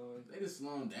 79. They just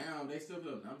slow them down. They still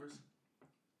put up numbers.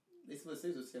 They split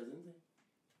series with Seahawks, didn't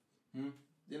they?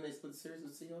 Didn't they split the series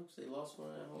with Seahawks? They lost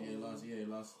one at home. Yeah, they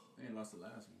lost. They lost the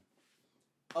last one.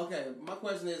 Okay, my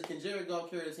question is, can Jared Goff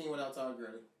carry the team without Todd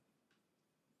Gurley?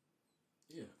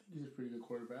 Yeah. He's a pretty good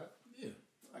quarterback. Yeah.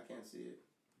 I can't see it.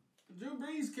 Drew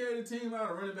Brees carried the team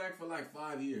out of running back for like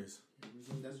 5 years.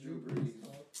 That's Drew Brees.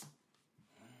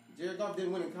 Jared Goff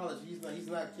didn't win in college. He's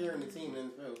not carrying the team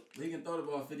in the NFL. He can throw the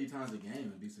ball 50 times a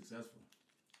game and be successful.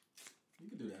 You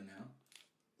can do that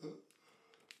now.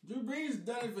 Drew Brees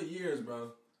done it for years,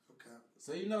 bro. Okay.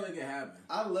 So you know it can happen.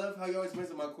 I love how you always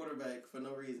mention my quarterback for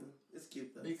no reason. It's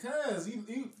cute though. Because you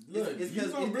look, it's you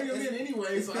gonna bring him in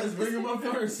anyway, so I just bring him up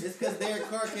first. It's because Derek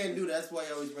Carr can't do that. That's why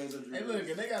he always brings up Drew Brees. Hey, look,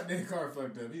 and they got Derek Carr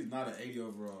fucked up. He's not an 80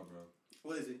 overall, bro.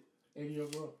 What is he? 80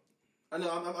 overall. I know.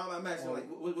 I'm asking like,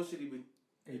 what should he be?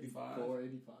 85.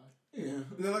 85. Yeah.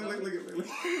 No, look at me.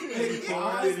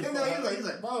 85. He's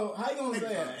like, bro, how you gonna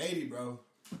say an 80, bro?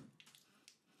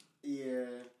 Yeah,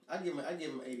 I give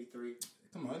him 83.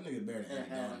 Come on, that nigga better than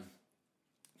 80.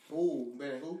 Ooh,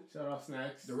 better than who? Shout out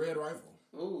Snacks. The Red Rifle.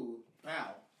 Ooh,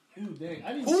 wow. Ooh, dang.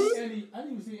 I didn't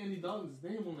even see Andy Dalton's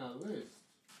name on that list.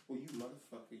 Oh, you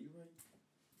motherfucker. You right?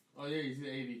 Oh, yeah, he's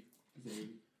 80. He's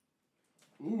 80.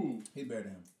 Ooh. He better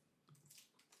than him.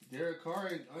 Derek Carr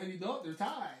and Andy Dalton, they're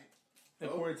tied.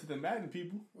 According to the Madden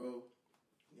people. Well,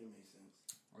 it makes sense.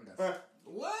 I got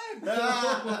what?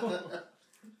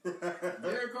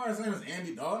 Derek Carr's name is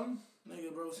Andy Dalton?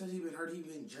 Nigga, bro, since he been hurt, he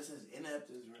been just as inept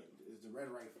as the Red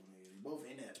Rifle, nigga. They both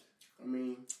inept. I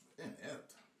mean,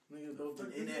 inept. Niggas both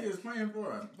What been the inept. nigga is playing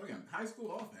for a fucking high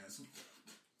school offense.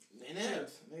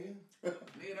 Inept, nigga.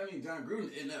 Nigga, that mean John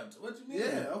Gruden inept. What you mean?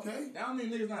 Yeah, okay. That don't mean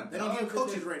niggas not dogs. They don't give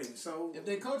coaches ratings, so... If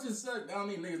they coaches suck, that don't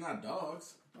mean niggas not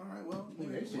dogs. Alright, well...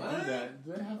 They should What? do that.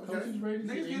 Do they have Okay. coaches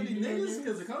ratings? Niggas can't be niggas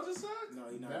because the coaches suck? No,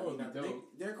 he not. That would be not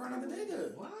dope. Derek Carr not the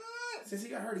nigga. What? Since he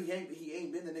got hurt, he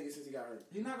ain't been the nigga since he got hurt.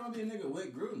 He not gonna be a nigga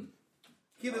with Gruden.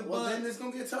 keep it Well, buck. then it's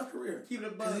gonna be a tough career. Keep it a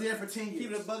buck. Because he's there for 10 years.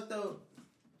 Keep it a buck though.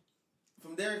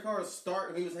 From Derek Carr's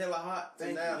start, when he was hella hot, to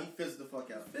Thank now you. he fizzled the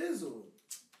fuck out. Fizzle.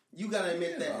 You gotta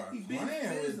admit that. He been Playing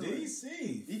with fizzling.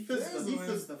 DC. He fizzled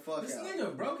the fuck This out.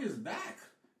 nigga broke his back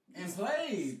and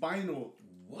played. Spinal.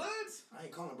 What? I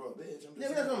ain't calling bro a bitch. I'm just Yeah,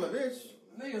 saying. that's not my bitch.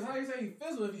 Niggas, how you say he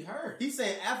fizzled if he hurt? He's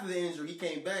saying after the injury, he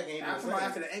came back and he I'm was talking about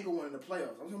after the ankle one in the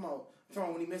playoffs. I'm talking about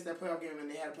when he missed that playoff game and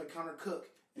they had to play Connor Cook.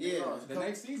 And they Yeah. lost. The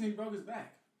next season he broke his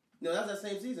back. No, that was that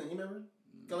same season. You remember?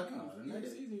 No, the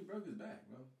next season he broke his back,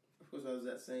 bro. Of course, that was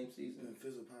that same season. And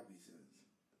Fizzle Poppy says.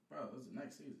 Bro, it was the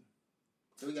next season.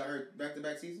 So he got hurt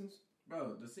back-to-back seasons?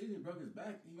 Bro, the season he broke his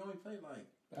back, he only played like...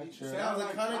 That's he- true. That was a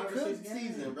like Connor 5 or Cook 6 games.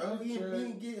 season, bro. He Sure.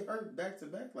 didn't get hurt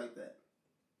back-to-back like that.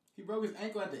 He broke his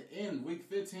ankle at the end, week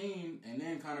 15, and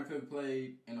then Connor Cook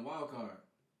played in the wild card.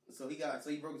 So he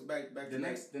broke his back The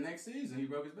next season, he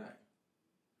broke his back.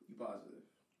 You positive?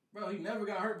 Bro, he never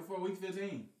got hurt before week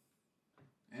 15.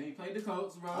 And he played the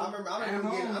Colts, bro. I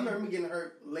remember him getting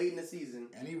hurt late in the season.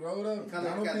 And he rolled up. Kind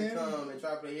of got to come and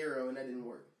try to play hero, and that didn't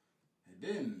work. It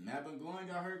didn't. Mappin Gloin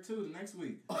got hurt too the next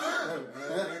week. Got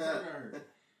hurt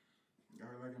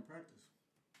like in practice.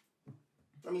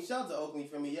 I mean, shout out to Oakley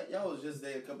for me. Y'all was just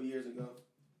there a couple years ago.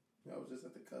 Y'all was just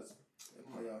at the cusp of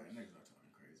playoffs. Niggas are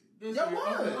talking crazy. Y'all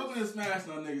was. Oakland smashed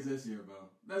on niggas this year, bro.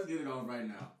 Let's get it on right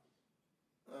now.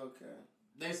 Okay.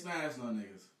 They smashed on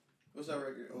niggas. What's our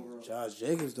record overall? Josh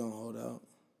Jacobs don't hold out.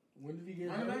 When did he get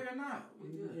Running hurt? back or not?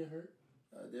 When did he get hurt?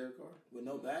 Derek Carr. With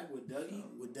no back, with Dougie,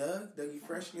 Dougie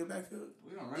Fresh in your backfield.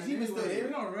 We don't run Is it. he even still here? We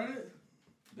don't run it.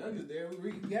 Doug is there.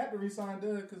 We had to re-sign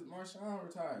Doug because Marshawn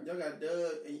retired. Y'all got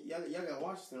Doug. And y'all got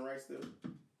Washington right still.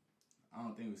 I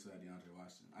don't think we still have DeAndre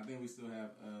Washington. I think we still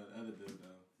have the other dude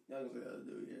though. Y'all gonna say the other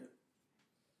dude, yeah.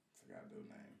 Forgot dude's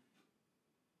name.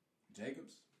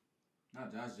 Jacobs,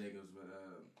 not Josh Jacobs, but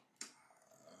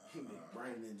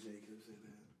Brandon Jacobs in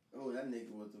there. Oh, that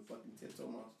nigga was a fucking tiptoe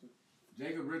monster.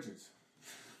 Jacob Richards.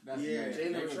 That's Yeah, his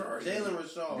name. Jalen Richard. Jalen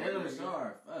Rashard. Jalen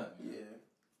Rashard. Fuck. Yeah.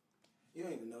 You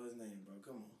don't even know his name, bro.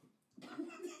 Come on.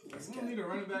 We don't need a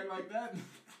running back like that.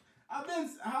 I've been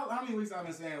how many weeks I've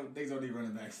been saying they don't need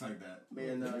running backs like that.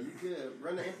 Man, no, you good.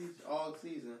 Run the empty all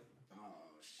season.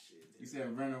 Oh, shit. You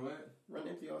said running what? Run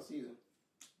empty all season.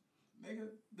 Nigga,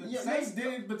 the Yeah, Saints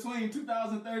did it between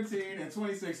 2013 and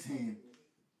 2016.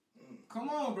 Come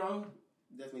on, bro.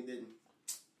 Definitely didn't.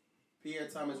 Pierre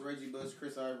Thomas, Reggie Bush,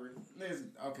 Chris Ivory.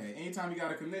 Listen, okay, anytime you got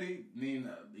a committee, mean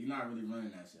you're not really running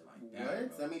that shit like that. What?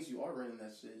 Bro. That means you are running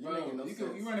that shit. You're Bro, making no sense.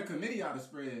 you run a committee out of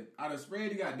spread. Out of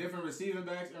spread, you got different receiving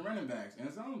backs and running backs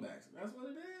and zone backs. That's what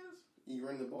it is. You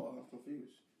run the ball. I'm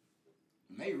confused.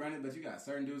 May run it, but you got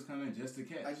certain dudes coming just to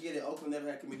catch. I get it. Oakland never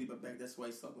had committee but back. That's why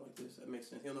he's talking like this. That makes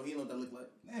sense. He know what that look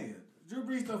like. Nigga, Drew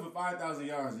Brees throw for 5,000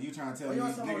 yards, and you trying to tell Well, me y'all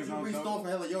these talking about niggas Drew don't Brees throw? throwing for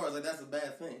hella yards. Like, that's a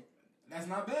bad thing. That's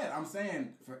not bad. I'm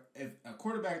saying if a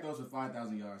quarterback throws for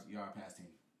 5,000 yards, you are a pass team.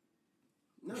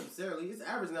 Not necessarily. It's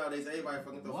average nowadays. Everybody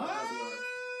fucking throw 5,000 yards.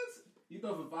 You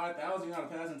throw for 5,000, you're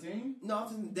not a passing team? No, I'm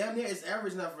saying damn near it's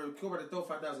average now for a quarterback to throw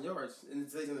 5,000 yards in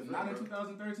today's NFL. Not in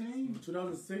 2013?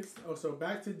 2006. Oh, so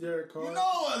back to Derek Carr. You know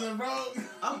it wasn't, bro.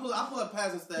 I pull up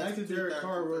passing stats. Back to Derek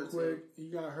Carr real quick. He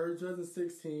got hurt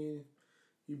 2016.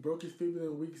 He broke his fibula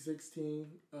in week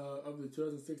 16 of the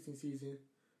 2016 season.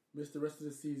 Missed the rest of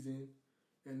the season.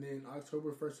 And then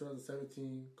October 1st,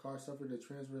 2017, Carr suffered a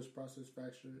transverse process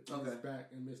fracture in his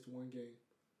back and missed one game.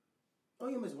 Oh,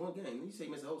 you missed one game. You say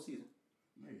you missed the whole season.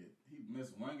 Nigga, he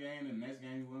missed one game, and the next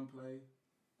game he wouldn't play.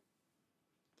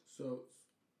 So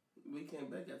we came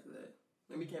back after that.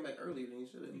 Maybe he came back earlier than he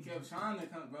should have. He kept trying to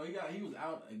come, bro. He was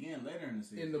out again later in the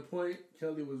season. In the point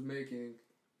Kelly was making,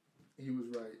 he was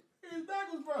right. His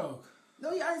back was broke.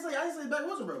 No, yeah, I didn't say his back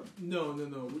wasn't broke.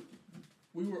 No.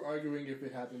 We were arguing if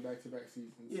it happened back-to-back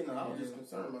seasons. Yeah, no, I was just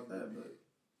concerned about that, but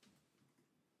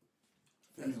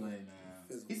anyway,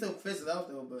 man. He still fizzled out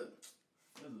though, but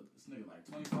this nigga like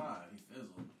 25. He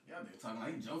fizzled. Y'all nigga talking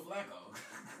like he Joe Flacco.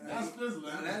 That's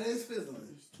fizzling. That is fizzling.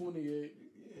 He's 28.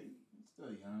 Yeah, he's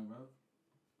still young, bro.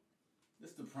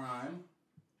 This the prime.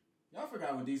 Y'all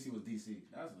forgot when DC was DC.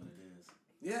 That's what it is.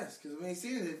 Yes, because we ain't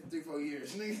seen it in 3-4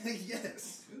 years. Nigga,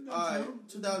 yes. All right,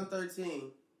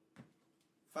 2013,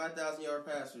 5,000 yard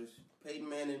passers. Peyton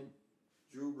Manning,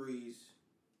 Drew Brees.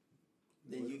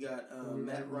 Then you got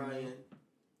Matt Ryan,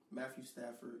 Matthew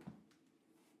Stafford,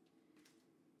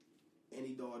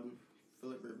 Andy Dalton,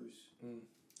 Phillip Rivers.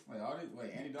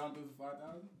 Wait, Andy Dalton threw for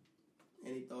 5,000?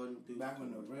 Andy Dalton threw back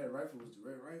when the red rifle was the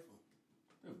red rifle.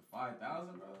 Threw for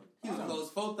 5,000, bro? He was close,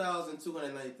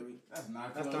 4,293. That's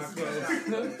not That's close. not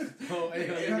close. Oh, I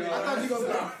thought you gonna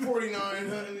go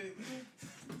 4,900.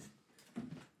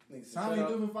 Tommy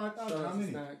threw for 5,000. How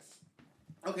many?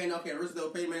 Okay,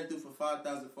 Roosevelt Peyton Manning threw for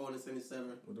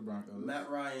 5,477. With the Broncos. Matt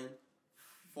Ryan,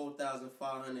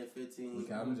 4,515. With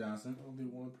Calvin Johnson. Only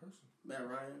one person. Matt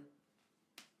Ryan.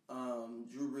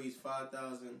 Drew Brees,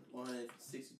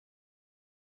 5,160.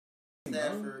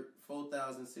 Stafford,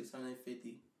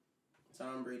 4,650.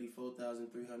 Tom Brady,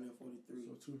 4,343.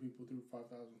 So two people threw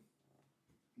 5,000.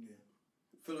 Yeah.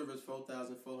 Phillip Rivers,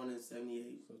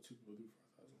 4,478. So two people threw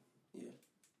 5,000. Yeah.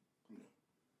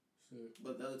 Shit.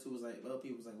 But the other two was like, the other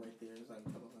people was like right there. It's like,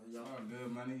 come on, y'all. Oh,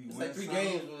 good money. You It's win like 3 some,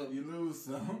 games. you lose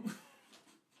some.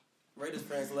 Raiders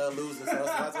fans love losing, so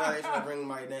that's why they try to bring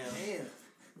Mike down. Damn.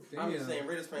 I'm just saying,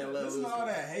 Raiders fans love Listen losing. to all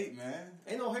that hate, man.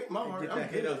 Ain't no hate in my heart. Get I'm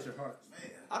that hate good. out your heart.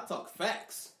 Man. I talk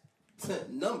facts,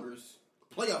 numbers,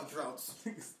 playoff droughts.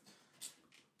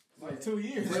 Like 2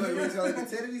 years. Wait, it's only been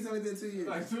 10 It's only been 2 years.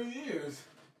 Like 2 years.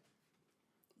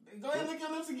 Go ahead and lick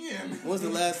your lips again. When's the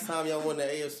last time y'all won the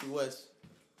AFC West?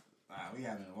 We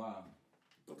haven't in a while.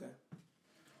 Okay.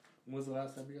 When's the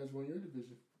last time you guys won your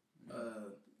division?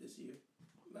 This year.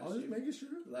 I was just making sure.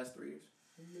 The last 3 years.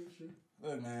 Making sure.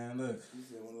 Look, man, look. You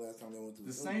said when the last time they went through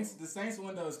The Saints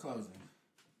window is closing.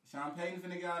 Sean Payton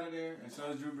finna get out of there, and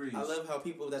so is Drew Brees. I love how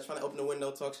people that's trying to open the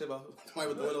window talk shit about somebody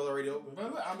with the window already open. But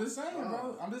look, I'm just saying,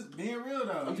 bro. I'm just being real,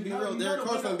 though. I'm just being real. Derek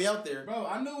Carr's gonna be out there. Bro,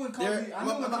 I knew when Kobe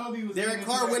was... Derek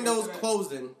Carr window's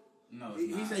closing. No, it's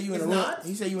not. He said you in It's a room. not?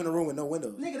 He said you in a room with no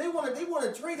windows. Nigga, they want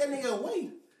to trade that nigga away.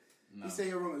 No. He said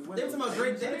your room is They windows.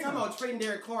 talking about trading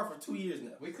Derek Carr for 2 years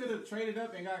now. We could have traded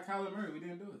up and got Kyler Murray. We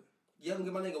didn't do it. Y'all can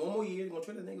give my nigga 1 more year. They're gonna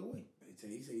trade that nigga away.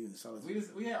 He said you in the solid.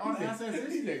 We had all the assets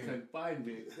this year.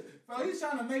 Confinement. Bro, he's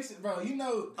trying to make shit. Bro, you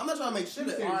know... I'm not trying to make shit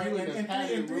up. said All right, you in a in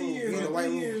padded 3 room. years, In the white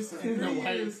room. In the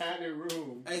white padded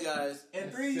room. Hey guys, In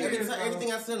 3 years,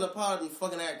 everything I said in the pod is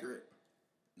fucking accurate.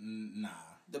 Nah.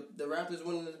 The Raptors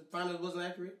winning the finals wasn't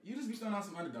accurate. You just be throwing out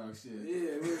some underdog shit.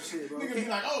 Yeah, real shit, bro. Nigga be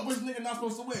like, oh, which nigga not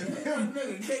supposed to win?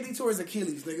 Nigga, KD tore his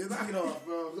Achilles, nigga. Knock it off,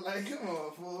 bro. Like, come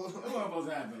on, fool. It wasn't supposed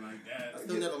to happen like that. I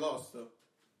still never lost, so.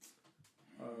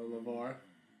 LeVar.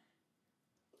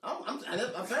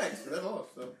 I'm facts. Never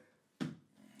lost, so.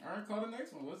 All right, call the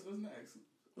next one. What's next?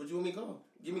 What you want me to call?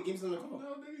 Give me something to call.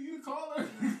 No, nigga, you the caller.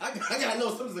 I gotta know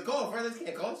something to call. Friends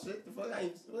can't call shit. The fuck, I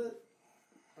ain't. What?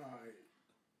 Alright.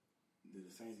 Did the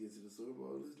Saints get to the Super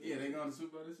Bowl this year? Yeah, they going to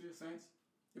Super Bowl this year, Saints?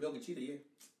 If y'all get cheated, yeah.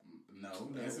 No.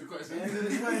 Answer the question. Answer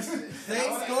the question.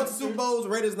 Saints going to Super Bowls.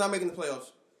 Raiders not making the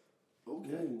playoffs.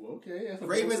 Okay. Ooh, okay. That's a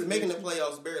Ravens bold making the prediction.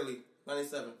 playoffs barely.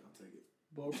 97. I'll take it.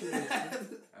 Bold prediction.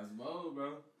 That's bold,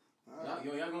 bro. Right.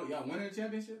 Y'all winning the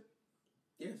championship?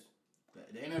 Yes.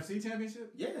 The NFC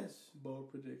championship? Yes. Bold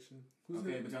prediction.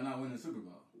 Okay, but y'all not winning the Super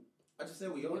Bowl. I just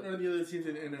said we What are. are the other teams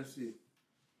in the NFC?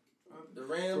 The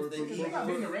Rams, They got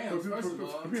beating the Rams, first of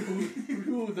all. People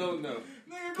who don't know.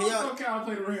 Nigga, Can y'all- don't Cal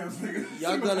play the Rams, nigga.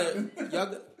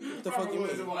 What the fuck you mean?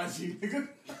 YG, nigga.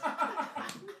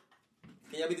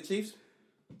 Can y'all beat the Chiefs?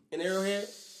 In Arrowhead?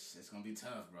 It's gonna be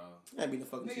tough, bro. Can't beat the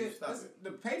fucking Chiefs. Stop it.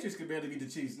 The Patriots could barely beat the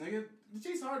Chiefs, nigga. The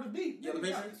Chiefs hard to beat. Yeah, the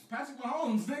Patriots. Patrick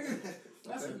Mahomes, nigga.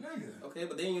 That's a nigga. Okay,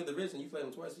 but they in your division. You play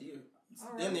them twice a year.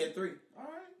 All Then they're 3. All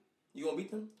right. You gonna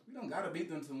beat them? We don't gotta beat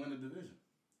them to win the division.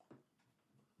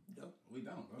 No. We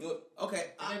don't, bro.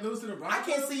 Okay. They lose to the Broncos. I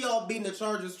can't see y'all beating the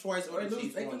Chargers twice or the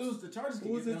Chiefs They once. can lose. The Chargers. Who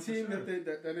was the team that they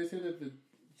said that the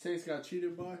Saints got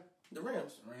cheated by? The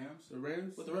Rams. The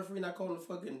Rams? With the referee not calling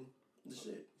the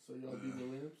shit. So y'all beat the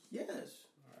Rams? Yes.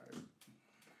 Alright.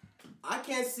 I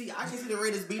can see the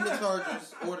Raiders beating the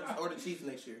Chargers or the Chiefs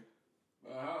next year.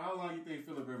 How long you think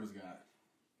Phillip Rivers got?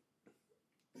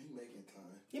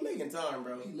 He making time,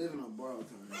 bro. He living on borrowed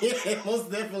time. Yeah,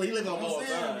 most definitely. He living on borrowed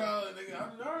time. Bro,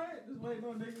 nigga, all right, just waiting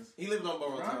on niggas. He living on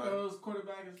borrowed time. Broncos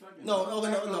quarterback is fucking.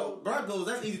 No. Broncos,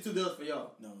 that's easy 2 dubs for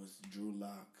y'all. No, it's Drew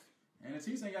Lock. And the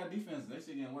Chiefs ain't got defense. They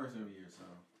shit getting worse every year, so.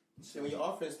 Shit, when your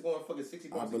offense going fucking 60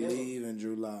 I points a game. believe in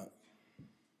Drew Lock.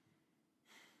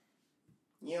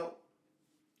 Yo.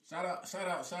 Shout outs.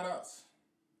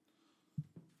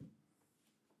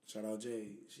 Shout out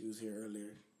Jay. She was here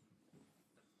earlier.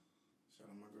 Shout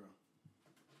out my girl.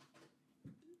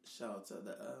 Shout out to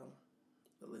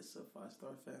the list of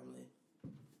 5-star family.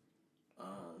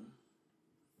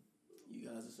 You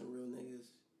guys are some real niggas.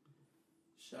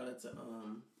 Shout out to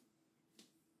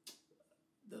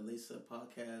the Lisa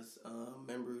podcast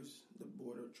members, the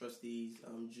board of trustees,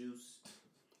 Juice,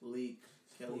 Leak,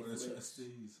 Kelly, board of Flicks.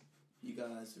 trustees. You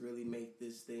guys really make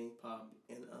this thing pop,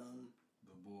 and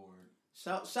the board.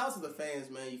 Shout to the fans,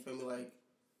 man. You feel me? Like,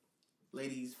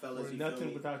 ladies, fellas, We're you nothing feel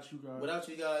me? without you guys. Without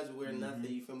you guys, we're nothing.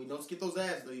 You feel me? Don't skip those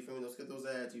ads, though. You feel me? Don't skip those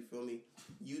ads. You feel me?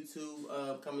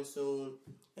 YouTube coming soon,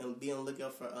 and be on the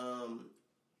lookout for I'm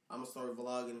gonna start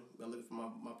vlogging. I'm looking for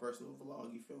my personal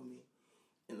vlog. You feel me?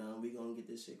 And we gonna get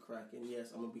this shit cracking.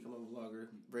 Yes, I'm gonna become a vlogger.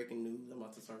 Breaking news. I'm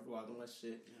about to start vlogging my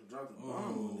shit. Drop the bomb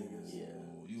on niggas. Yeah,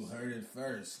 you heard it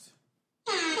first.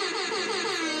 You feel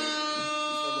me?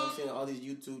 I'm seeing all these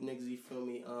YouTube niggas, you feel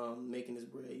me, making this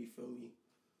bread, you feel me.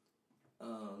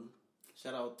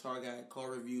 Shout out Target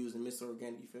Car Reviews and Mr.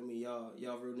 Organic, you feel me.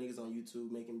 Y'all real niggas on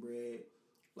YouTube making bread,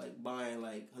 like buying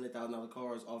like $100,000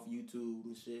 cars off YouTube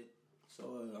and shit.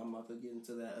 So I'm about to get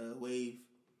into that wave,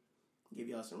 give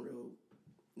y'all some real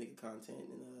nigga content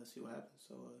and see what happens.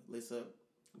 So lace up,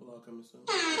 we'll all coming soon.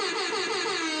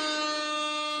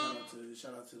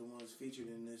 Shout out to the ones featured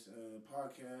in this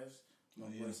podcast. My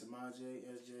boy Samaje,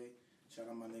 SJ. Shout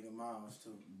out my nigga Miles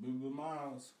too. Boo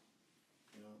Miles.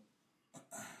 Yeah.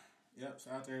 Yep.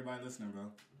 Shout out to everybody listening,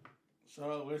 bro. Shout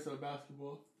out Lace Up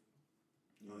Basketball.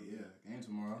 Oh yeah, game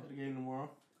tomorrow. The game tomorrow.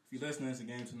 If you're listening, it's a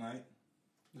game tonight.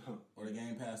 Or the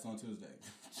game passed on Tuesday.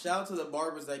 Shout out to the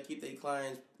barbers that keep their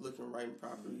clients looking right and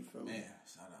proper. You feel me? Man,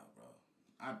 shout out, bro.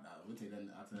 We'll take that.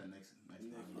 I'll tell that next time.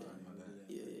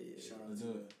 Yeah.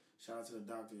 Shout out to the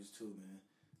doctors too, man.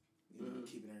 You know,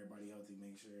 keeping everybody healthy,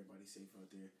 making sure everybody's safe out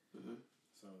there.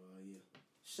 So yeah.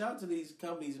 Shout out to these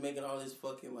companies making all this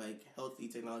fucking like healthy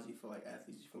technology for like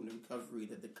athletes. You feel me? The recovery,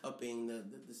 the cupping,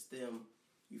 the stem.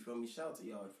 You feel me? Shout out to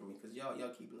y'all. You feel me? Because y'all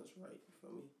keeping us right. You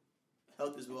feel me?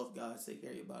 Health is wealth, guys. Take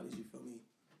care of your bodies. You feel me?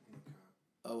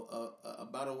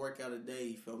 About a workout a day.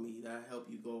 You feel me? That help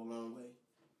you go a long way.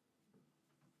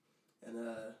 And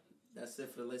that's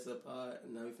it for the Lace Up Pod.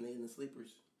 And now we finna get in the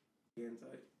sleepers. Getting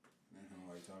tight.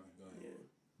 Why you talking? Go ahead.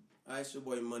 Yeah. Alright, it's your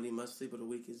boy Monday. My sleep of the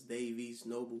week is Dave East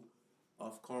Noble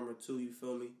off Karma 2. You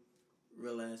feel me?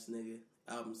 Real ass nigga.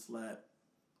 Album slap.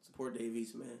 Support Dave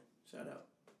East, man. Shout out.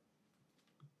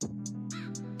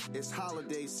 It's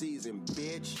holiday season,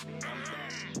 bitch.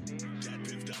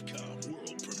 DatPiff.com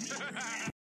world premiere.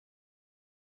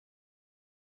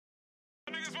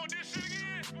 Niggas want this shit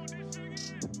again?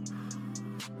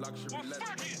 Luxury all on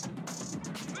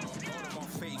my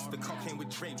face, the car came with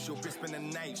drapes. Your bitch spend the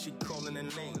night, she calling in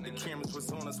late. The cameras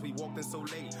was on us, we walked in so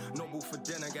late. Noble for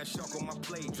dinner, got shark on my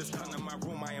plate. Just come to my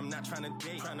room, I am not trying to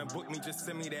date. Trying to book me, just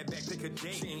send me that back, pick a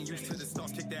date. She ain't used to the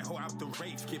stars, kick that hoe out the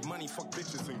race. Get money, fuck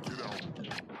bitches, and get out.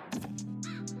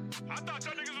 I thought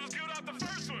y'all niggas was killed out the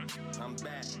first one. I'm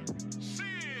back.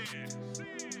 Shit.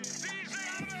 DJ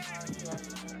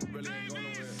really ain't going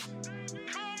nowhere.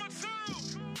 Karma 2.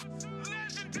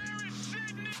 Legendary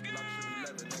shit, nigga.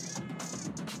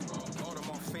 All on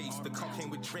my face, the car came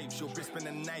with drapes. Your bitch spend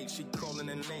the night, she calling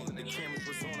in late. The cameras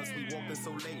was on us, we walked in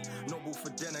so late. No boo for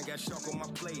dinner, got shark on my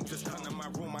plate. Just come to my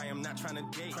room, I am not trying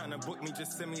to date. Trying to book me,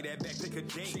 just send me that back, pick a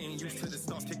date. She ain't used to the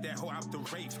stars, kick that hoe out the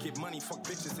rape. Get money, fuck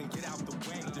bitches, and get out the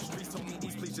way. The streets told me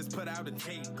East, please just put out a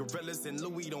tape. Gorillas and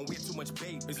Louis don't wear too much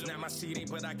bait. It's not my CD,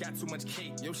 but I got too much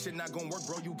cake. Yo, shit not gon' work,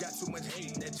 bro, you got too much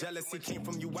hate. That jealousy came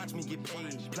from you, watch me get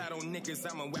paid. Plot on niggas,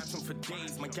 I'ma watch them for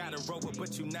days. My got a rover,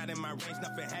 but you not in my range.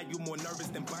 Nothing had you more nervous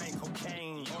than buying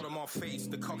cocaine. Audemars face,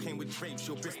 the car came with drapes.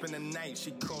 Your bitch spend the night,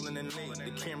 she calling in late.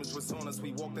 The cameras was on us,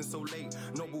 we walked in so late.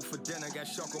 No boo for dinner, got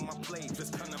shark on my plate.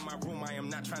 Just come to my room, I am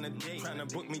not trying to date. Trying to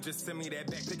book me, just send me that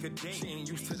back, pick a date. She ain't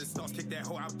used to the stars, kick that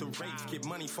hoe out the race. Get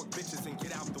money, fuck bitches, and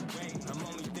get out the way. I'm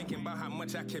only thinking about how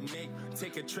much I can make.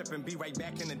 Take a trip and be right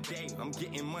back in the day. I'm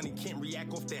getting money, can't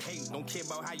react off the hate. Don't care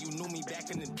about how you knew me back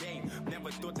in the day.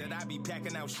 Never thought that I'd be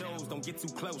packing out shows. Don't get too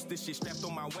close, this shit strapped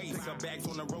on my waist. Pick up bags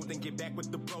on the road, then get back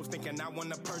with the bros. Thinking I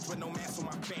wanna purge with no mask on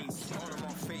my face. All on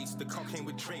my face, the car came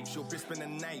with drapes. Your bitch spend the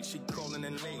night, she calling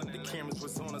in late. The cameras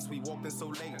was on us, we walked in so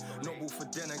late. No boo for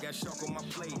dinner, got shark on my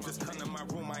plate. Just come to my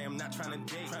room, I am not trying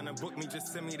to date. Trying to book me,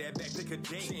 just send me that back, pick a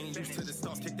date. She ain't used to the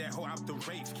stars, kick that hoe out the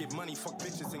race. Get money, fuck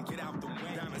bitches, and get out the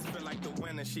way. Diamonds feel like the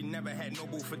winner, she never had no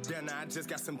boo for dinner. I just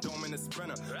got some dome in the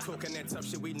sprinter. Talking that tough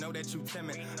shit, we know that you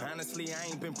timid. Honestly, I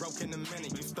ain't been broke in a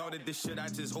minute. You started this shit, I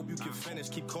just hope you can finish.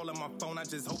 Keep calling my phone, I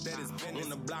just hope that it's been on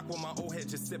the block with my old head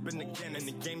just sipping again. In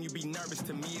the game, you be nervous,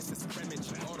 to me it's a scrimmage.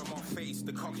 Audemars face,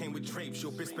 the car came with drapes.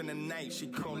 Your bitch spend the night, she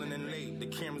calling in late. The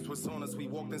cameras was on us, we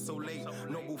walked in so late.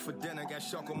 No boo for dinner, got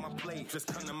shark on my plate. Just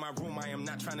come to my room, I am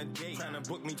not trying to date. Trying to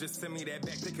book me, just send me that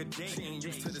back, pick a date. She ain't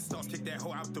used to the stars, kick that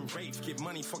hoe out the race. Get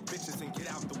money, fuck bitches, and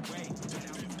get out the way.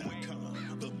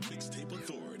 The Mixtape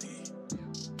Authority.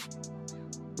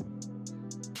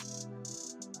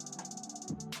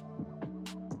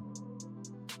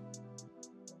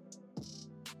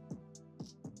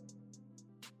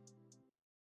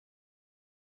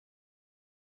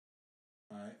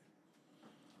 Alright.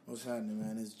 What's happening,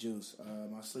 man? It's Juice.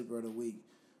 My sleeper of the week,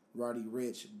 Roddy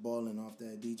Ricch, balling off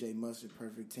that DJ Mustard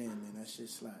Perfect 10, man. That shit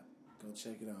slap. Go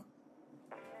check it out.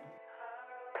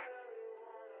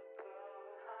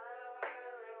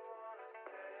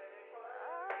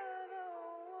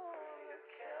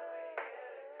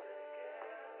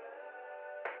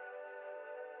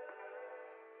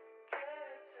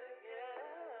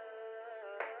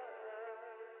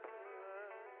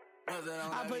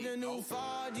 I put the new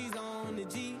 4Gs on the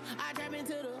G. I trap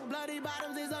into the bloody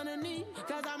bottoms is underneath.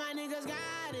 Cause all my niggas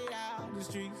got it out the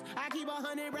streets. I keep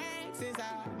 100 racks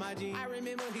inside my jeans. I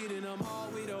remember hitting them all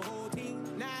with the whole team.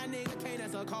 Now nigga can't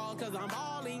answer calls cause I'm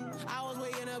balling. I was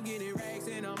waking up getting racks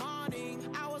in the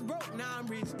morning. I was broke, now I'm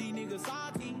rich, these niggas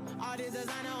salty. All this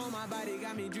designer on my body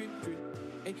got me drip, drip.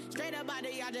 Hey, straight up out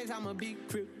the objects, I'm a big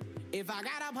trip. If I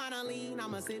got up on a lean,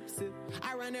 I'ma sip, sip.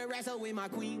 I run the wrestle with my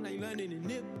queen like London and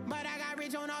Nip. But I got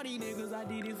rich on all these niggas, I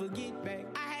didn't forget back.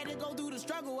 I had to go through the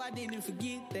struggle, I didn't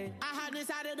forget that. I hopped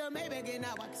inside of the Maybach and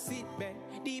now I can sit back.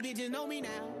 These bitches know me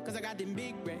now, cause I got them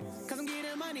big racks. Cause I'm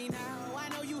getting money now, I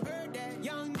know you heard that.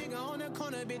 Young nigga on the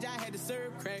corner, bitch, I had to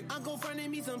serve crack. Uncle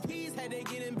fronted me some peas, had to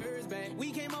get them birds back.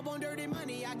 We came up on dirty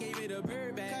money, I gave it a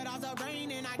bird back. Cut off the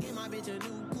brain and I gave my bitch a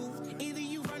new goof. Either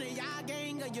you running y'all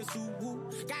gang or you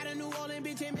Subaru. Got a New Orleans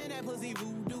bitch and man, that pussy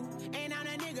voodoo. And I'm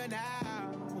that nigga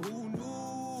now, who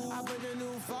knew? I put the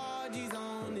new 4Gs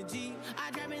on the G.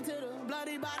 I trap into the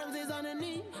bloody bottoms is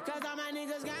underneath. Cause all my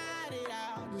niggas got it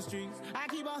out the streets. I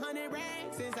keep 100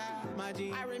 racks inside my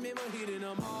jeans. I remember hitting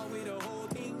them all with the whole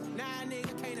team. Now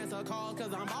nigga can't answer calls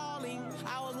cause I'm balling.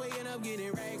 I was waking up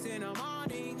getting racks in the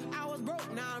morning. I was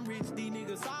broke, now I'm rich, these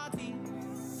niggas salty.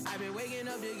 I been waking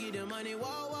up to get the money,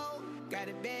 whoa, whoa. Got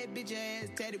a bad bitch ass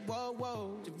tatted, whoa,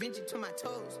 whoa. Da Vinci to my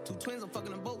toes, 2 twins, I'm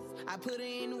fucking them both. I put her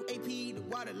in new AP, the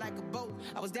water like a boat.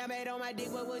 I was down bad on my dick,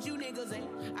 what was you niggas at?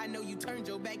 I know you turned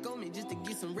your back on me just to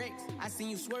get some wrecks. I seen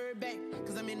you swerve back,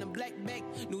 cause I'm in the black bag.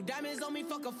 New diamonds on me,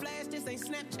 fuck a flash, this ain't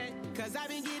Snapchat. Cause I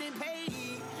been getting paid.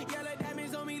 Yellow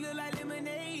diamonds on me look like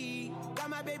lemonade. Got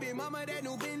my baby mama that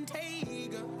new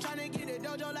Bentayga. Tryna get a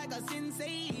dojo like a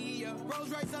sensei. Rolls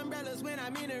Royce umbrellas when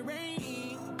I'm in the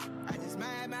rain. I just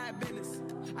mind my business.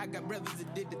 I got brothers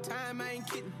that did the time, I ain't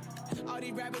kidding. All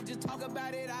these rappers just talk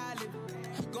about it, I live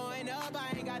it. Going up,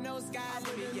 I ain't got no sky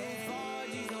limit. Yeah.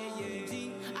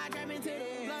 I trap into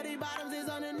the bloody bottoms is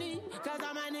underneath. Cause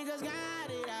all my niggas got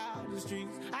it out the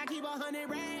streets. I keep 100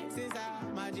 racks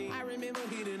inside my jeans. I remember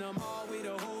hitting them all with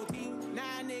the whole team.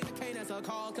 Now nigga can't answer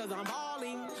calls cause I'm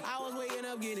balling. I was waking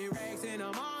up getting racks in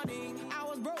the morning. I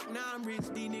was broke, now I'm rich,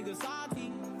 these niggas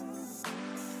salty.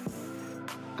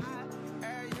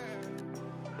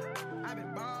 I've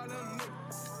been ballin',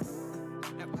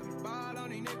 nigga. Now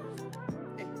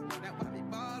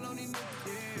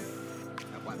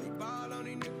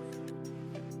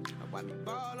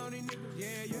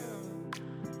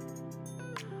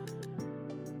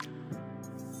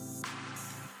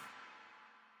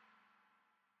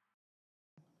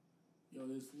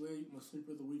this week, my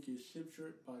sleeper of the week is Ship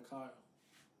Trip by Kyle.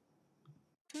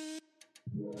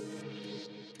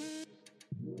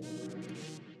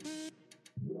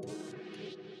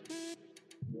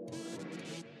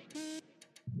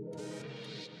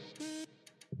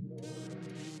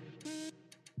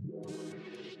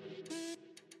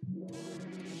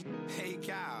 Hey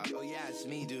Kyle, oh yeah, it's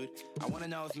me, dude. I wanna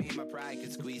know if me and my pride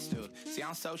could squeeze through. See, I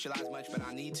don't socialize much, but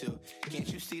I need to. Can't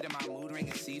you see that my mood ring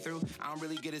is see-through? I don't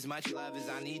really get as much love as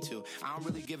I need to. I don't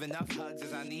really give enough hugs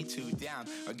as I need to, damn.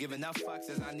 Or give enough fucks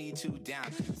as I need to,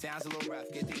 damn. Sounds a little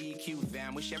rough, get the EQ,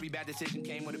 fam. Wish every bad decision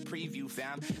came with a preview,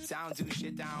 fam. Sound do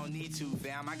shit that I don't need to,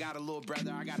 fam. I got a little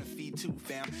brother, I gotta feed too,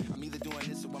 fam. I'm either doing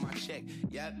this or with my chick,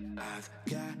 yep. I've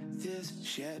got this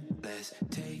ship, let's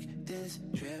take this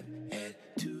trip, head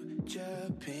to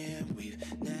Japan, we've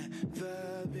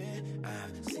never been.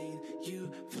 I've seen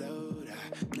you float,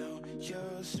 I know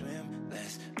you'll swim.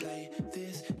 Let's play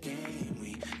this game,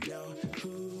 we know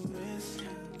who is.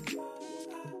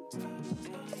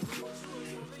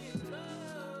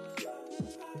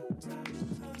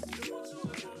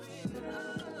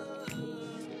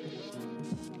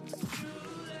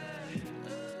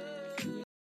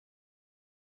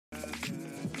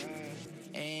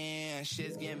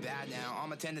 Shit's getting bad now. All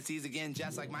my tendencies are getting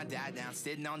just like my dad now.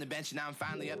 Sitting on the bench and now I'm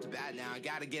finally up to bat now. I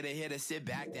gotta get a hit to sit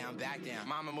back down, back down.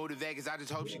 Mama moved to Vegas, I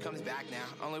just hope she comes back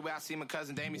now. Only way I see my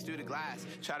cousin Damie's through the glass.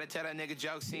 Try to tell that nigga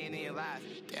jokes, seeing it and laugh.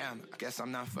 Damn, I guess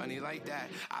I'm not funny like that.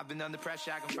 I've been under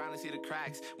pressure, I can finally see the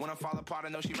cracks. When I fall apart, I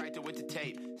know she right there with the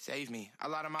tape. Save me. A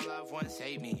lot of my loved ones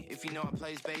hate me. If you know a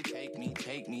place, babe, take me,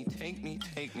 take me, take me,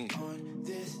 take me. On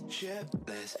this ship,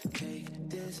 let's take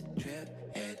this trip.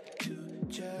 Head to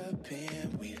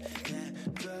Japan, we've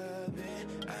never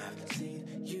been. I've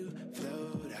seen you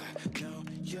float, I know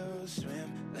you'll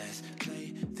swim. Let's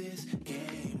play this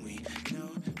game, we know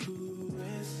who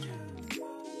is.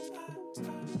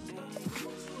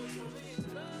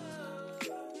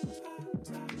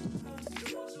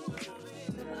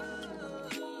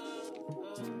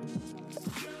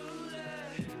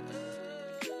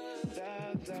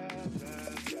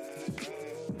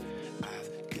 I've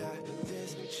got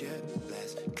this ship.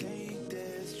 Let's take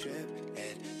this trip,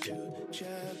 head to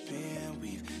Japan,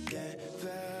 we've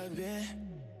never been.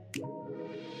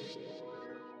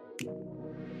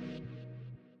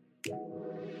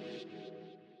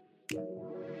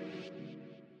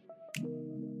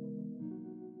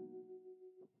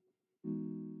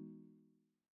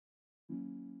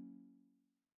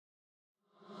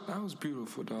 That was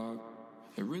beautiful, dog.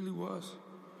 It really was.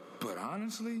 But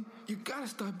honestly, you gotta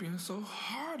stop being so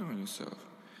hard on yourself.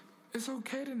 It's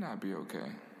okay to not be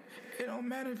okay. It don't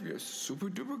matter if you're a super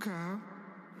duper Kyle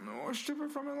or a stripper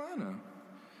from Atlanta.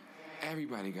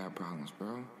 Everybody got problems,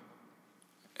 bro.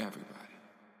 Everybody.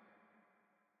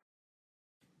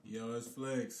 Yo, it's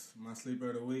Flex. My sleeper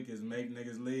of the week is Make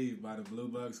Niggas Leave by the Blue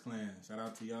Bugs Clan. Shout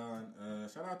out to y'all.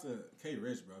 Shout out to K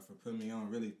Rich, bro, for putting me on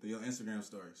really through your Instagram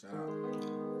story. Shout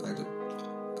out.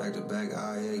 Back to back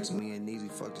IH, me and Neezy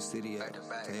fuck the city up.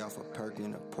 Take off a perk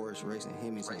in a Porsche racing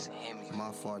Hemis.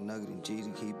 My fault, Nugget and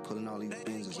Jeezy keep pulling all these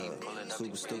Benzes up.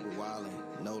 Super stupid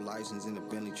wildin', no license in the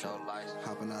Bentley truck.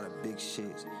 Hopping out of big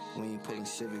shits, we ain't pulling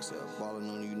Civics up. Ballin'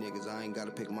 on you niggas, I ain't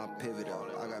gotta pick my pivot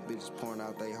up. I got bitches pouring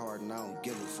out they hard and I don't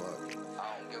give a fuck.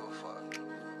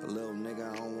 A little nigga,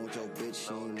 I don't want your bitch,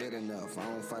 she ain't lit enough. I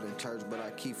don't fight in church, but I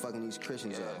keep fucking these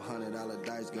Christians up. $100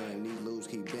 dice game, these lose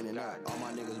keep bending up. All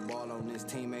my niggas ball on this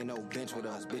team, ain't no bench with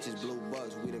us. Bitches blue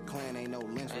bucks, we the clan, ain't no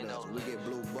lynch with us. We get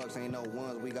blue bucks, ain't no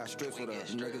ones, we got strips with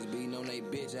us. Niggas beating on they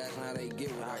bitch, asking how they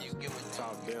get with us.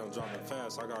 Top down, dropping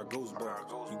fast, I got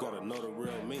goosebumps. You gotta know the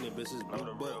real meaning, bitches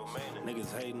blue bucks.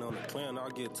 Niggas hating on the clan, I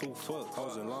get too fucked.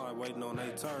 Hoes in line waiting on they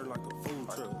turn like a food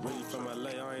truck. Really from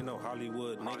LA, I ain't no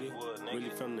Hollywood nigga. Really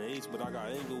from the east, but I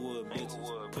got Inglewood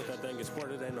bitches. Put that thing in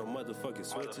sport, it ain't no motherfucking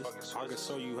switches. I can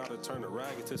show you how to turn a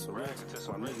rag into some riches.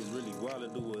 My niggas really wild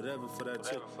and do whatever for that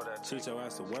chip. Teach your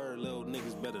ass a word, little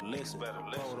niggas better listen.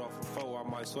 Pulled off a foe, I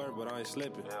might swear, but I ain't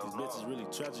slipping. These bitches really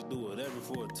tragic, do whatever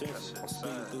for attention. I'm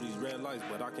speeding through these red lights,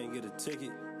 but I can't get a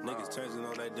ticket. Niggas changing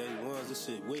on that day ones, this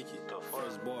shit wicked.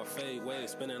 First boy fade way,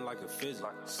 spinning like a fidget.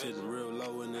 Sitting real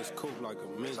low in this coupe like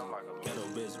a midget. Ghetto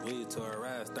bitch weed to her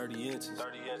ass, 30 inches.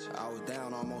 I was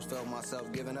down, almost felt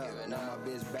myself giving up. Now my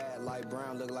bitch bad, light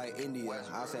brown, look like India.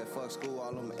 I said fuck school,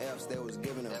 all them F's they was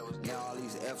giving them. Now all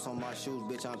these F's on my shoes,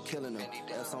 bitch, I'm killing them.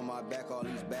 F's on my back, all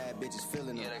these bad bitches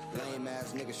feeling them. Lame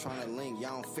ass niggas trying to link,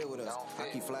 y'all don't fit with us. I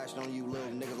keep flashing on you little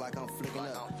niggas like I'm flicking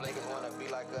up. Niggas wanna be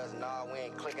like us, nah, we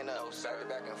ain't clicking up. Started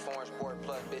back in foreign sport,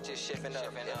 plus bitches shifting up.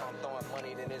 If I'm throwing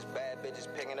money, then this bad bitches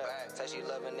picking up. Say she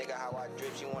love a nigga, how I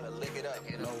drip, she wanna lick it up.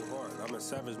 No heart, I'm in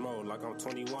savage mode like I'm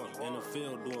 21. In the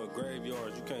field doing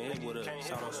graveyards, you can't hit with us.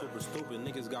 Shout out super stupid,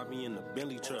 niggas got me in the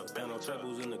Bentley truck. Down on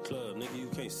trebles in the club, nigga, you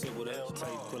can't sit with us.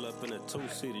 Tay pull up in a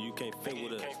two-seater, you can't fit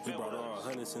with us. We brought all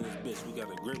hundreds in this bitch, we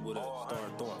got a grip with us.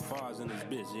 Started throwing fives in this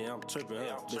bitch, yeah, I'm tripping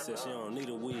her. Bitch said she don't need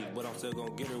a weed, but I'm still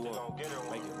gonna get her one.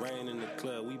 Make it rain in the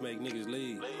club, we make niggas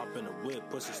leave. Hop in the whip,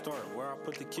 push the start, where I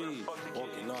put the keys.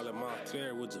 Walking all in my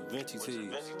clear with Da Vinci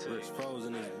tees. Wrist froze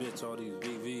in this bitch, all these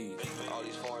VVs. All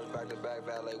these foreigns back-to-back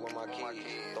valet with my keys.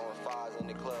 Throwing fives in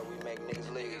the club, we make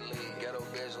niggas leave. Ghetto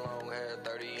bitch, long hair,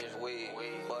 30-inch weed.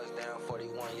 Buzz down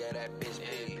 41, yeah, that bitch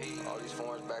P. All these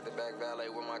foreigns back-to-back valet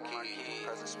with my keys.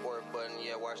 Press the sport button,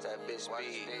 yeah, watch that bitch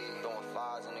speed. Throwing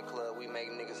fives in the club, we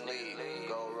make niggas leave.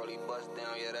 Gold rollie bust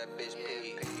down, yeah, that bitch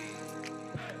P.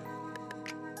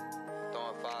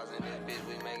 Throwing fives in this bitch,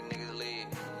 we make niggas leave.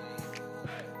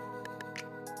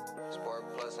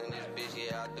 Sport plus in this bitch,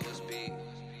 yeah, I do a speed.